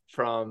off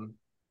from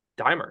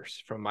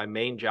Dimers from my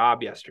main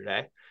job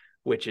yesterday,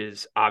 which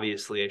is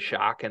obviously a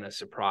shock and a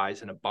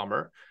surprise and a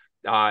bummer.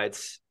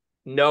 It's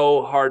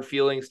no hard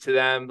feelings to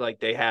them. Like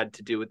they had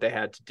to do what they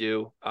had to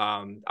do.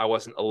 I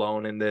wasn't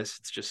alone in this.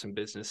 It's just some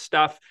business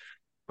stuff.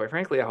 Quite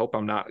frankly, I hope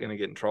I'm not going to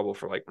get in trouble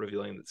for like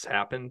revealing this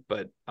happened,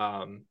 but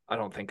I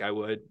don't think I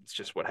would. It's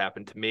just what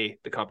happened to me.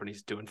 The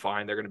company's doing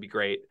fine. They're going to be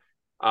great.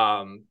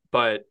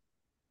 But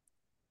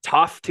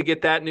tough to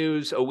get that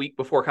news a week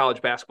before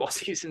college basketball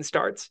season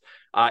starts.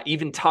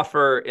 Even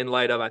tougher in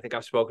light of, I think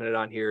I've spoken it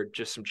on here,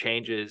 just some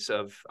changes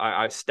of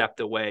I've stepped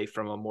away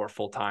from a more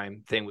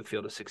full-time thing with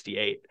Field of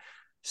 68.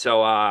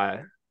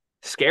 So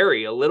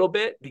scary a little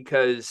bit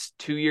because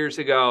 2 years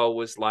ago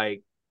was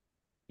like,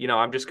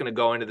 I'm just going to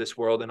go into this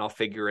world and I'll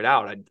figure it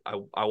out.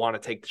 I want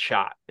to take the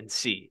shot and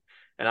see.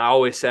 And I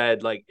always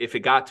said, like, if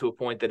it got to a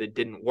point that it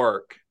didn't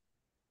work,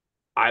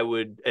 I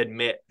would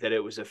admit that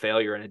it was a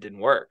failure and it didn't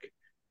work.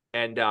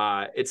 And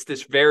it's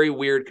this very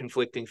weird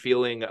conflicting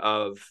feeling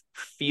of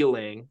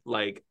feeling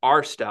like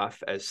our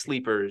stuff as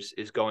sleepers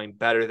is going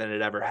better than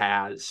it ever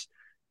has.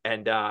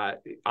 And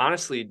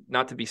honestly,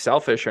 not to be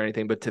selfish or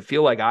anything, but to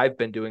feel like I've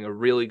been doing a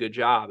really good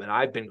job and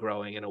I've been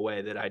growing in a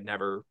way that I'd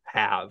never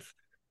have.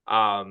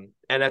 And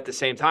at the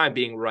same time,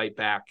 being right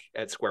back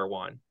at square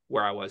one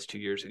where I was 2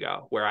 years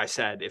ago, where I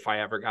said, if I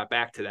ever got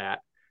back to that,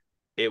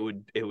 it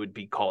would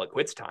be call it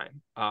quits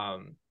time.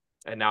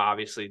 And now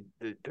obviously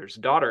there's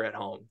a daughter at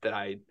home that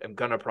I am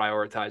going to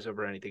prioritize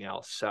over anything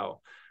else. So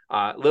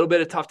a little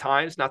bit of tough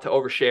times, not to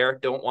overshare.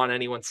 Don't want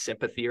anyone's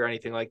sympathy or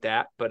anything like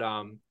that. But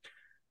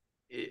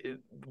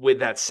with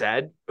that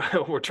said,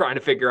 we're trying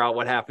to figure out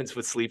what happens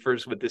with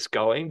sleepers with this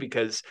going,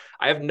 because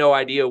I have no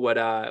idea what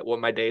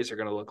my days are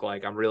going to look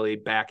like. I'm really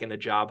back in the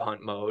job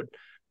hunt mode.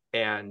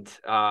 And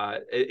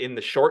in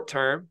the short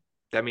term,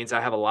 that means I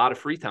have a lot of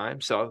free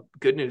time. So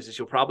good news is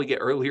you'll probably get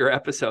earlier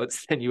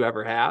episodes than you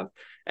ever have.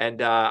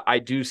 And I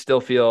do still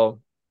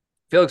feel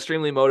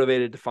extremely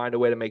motivated to find a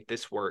way to make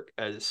this work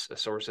as a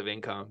source of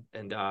income.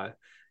 And,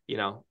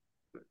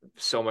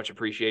 so much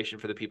appreciation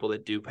for the people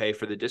that do pay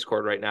for the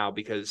Discord right now,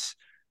 because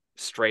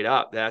straight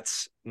up,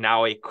 that's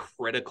now a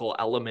critical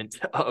element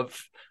of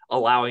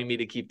allowing me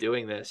to keep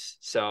doing this.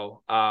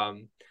 So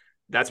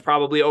that's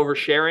probably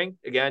oversharing.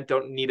 Again,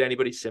 don't need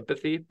anybody's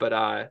sympathy,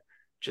 but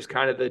just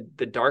kind of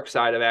the dark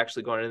side of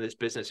actually going into this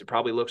business. It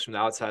probably looks from the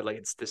outside like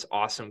it's this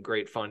awesome,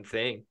 great, fun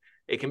thing.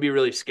 It can be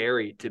really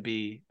scary to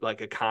be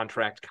like a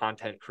contract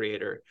content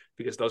creator,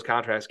 because those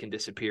contracts can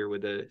disappear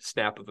with a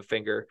snap of a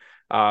finger.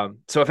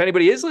 So if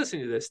anybody is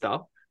listening to this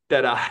though,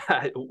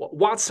 that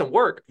wants some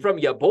work from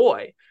your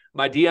boy,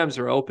 my DMs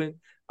are open.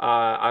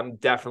 I'm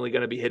definitely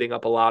going to be hitting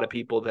up a lot of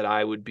people that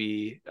I would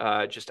be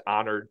just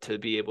honored to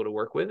be able to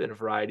work with in a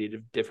variety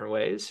of different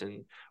ways.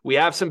 And we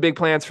have some big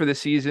plans for the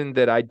season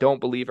that I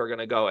don't believe are going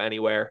to go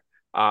anywhere.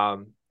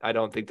 I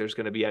don't think there's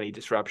going to be any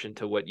disruption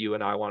to what you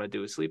and I want to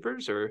do as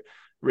sleepers, or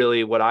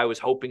really what I was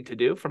hoping to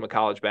do from a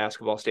college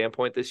basketball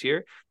standpoint this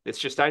year. It's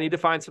just I need to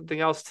find something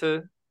else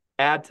to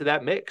add to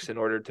that mix in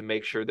order to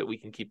make sure that we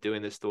can keep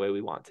doing this the way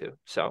we want to.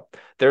 So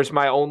there's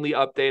my only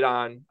update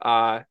on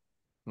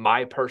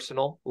my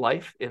personal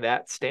life in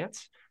that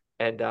stance.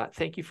 And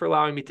thank you for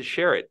allowing me to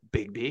share it,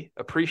 Big B.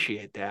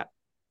 Appreciate that.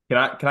 Can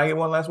I get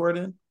one last word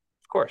in?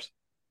 Of course.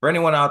 For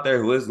anyone out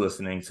there who is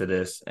listening to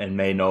this and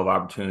may know of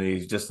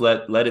opportunities, just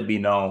let it be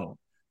known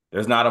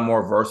there's not a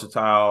more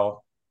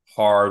versatile,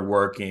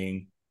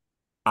 hardworking,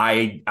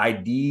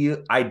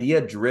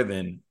 idea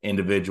driven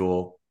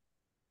individual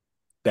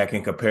that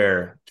can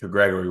compare to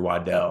Gregory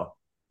Waddell.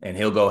 And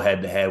he'll go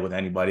head to head with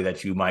anybody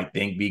that you might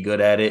think be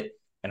good at it.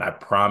 And I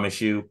promise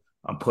you,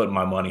 I'm putting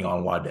my money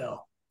on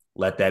Waddell.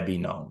 Let that be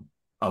known.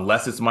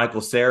 Unless it's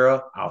Michael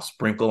Cera, I'll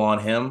sprinkle on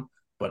him.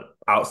 But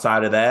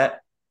outside of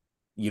that,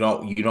 you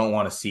don't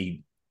want to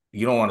see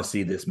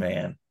this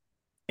man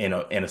in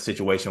a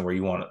situation where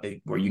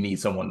you need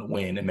someone to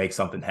win and make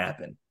something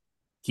happen.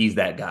 He's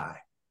that guy.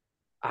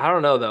 I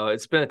don't know, though.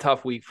 It's been a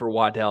tough week for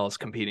Waddell's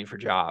competing for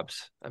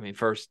jobs. I mean,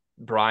 first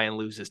Brian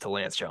loses to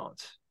Lance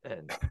Jones,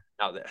 and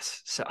now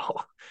this. So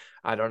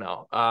I don't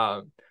know.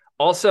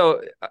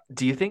 Also,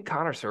 do you think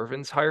Connor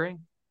Servin's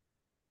hiring?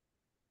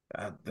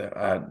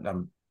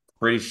 I'm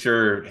pretty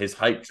sure his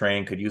hype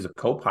train could use a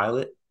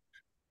co-pilot.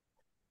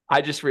 I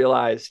just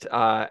realized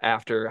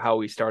after how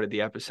we started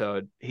the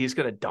episode, he's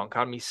going to dunk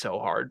on me so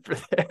hard for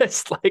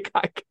this. Like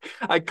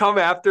I come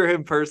after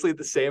him personally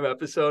the same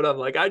episode. I'm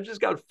like, I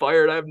just got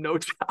fired. I have no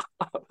job.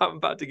 I'm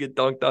about to get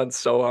dunked on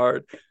so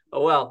hard.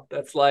 Oh, well,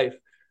 that's life.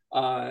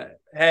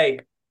 Hey,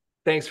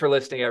 thanks for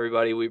listening,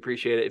 everybody. We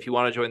appreciate it. If you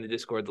want to join the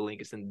Discord, the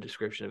link is in the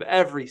description of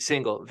every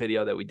single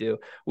video that we do.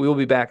 We will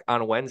be back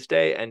on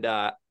Wednesday. And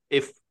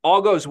if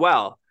all goes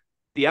well,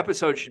 the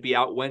episode should be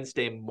out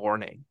Wednesday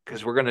morning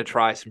because we're going to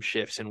try some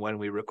shifts in when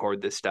we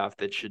record this stuff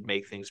that should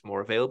make things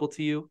more available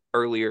to you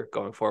earlier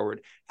going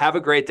forward. Have a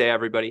great day,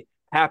 everybody.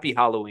 Happy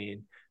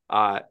Halloween.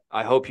 I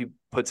hope you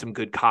put some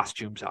good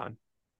costumes on.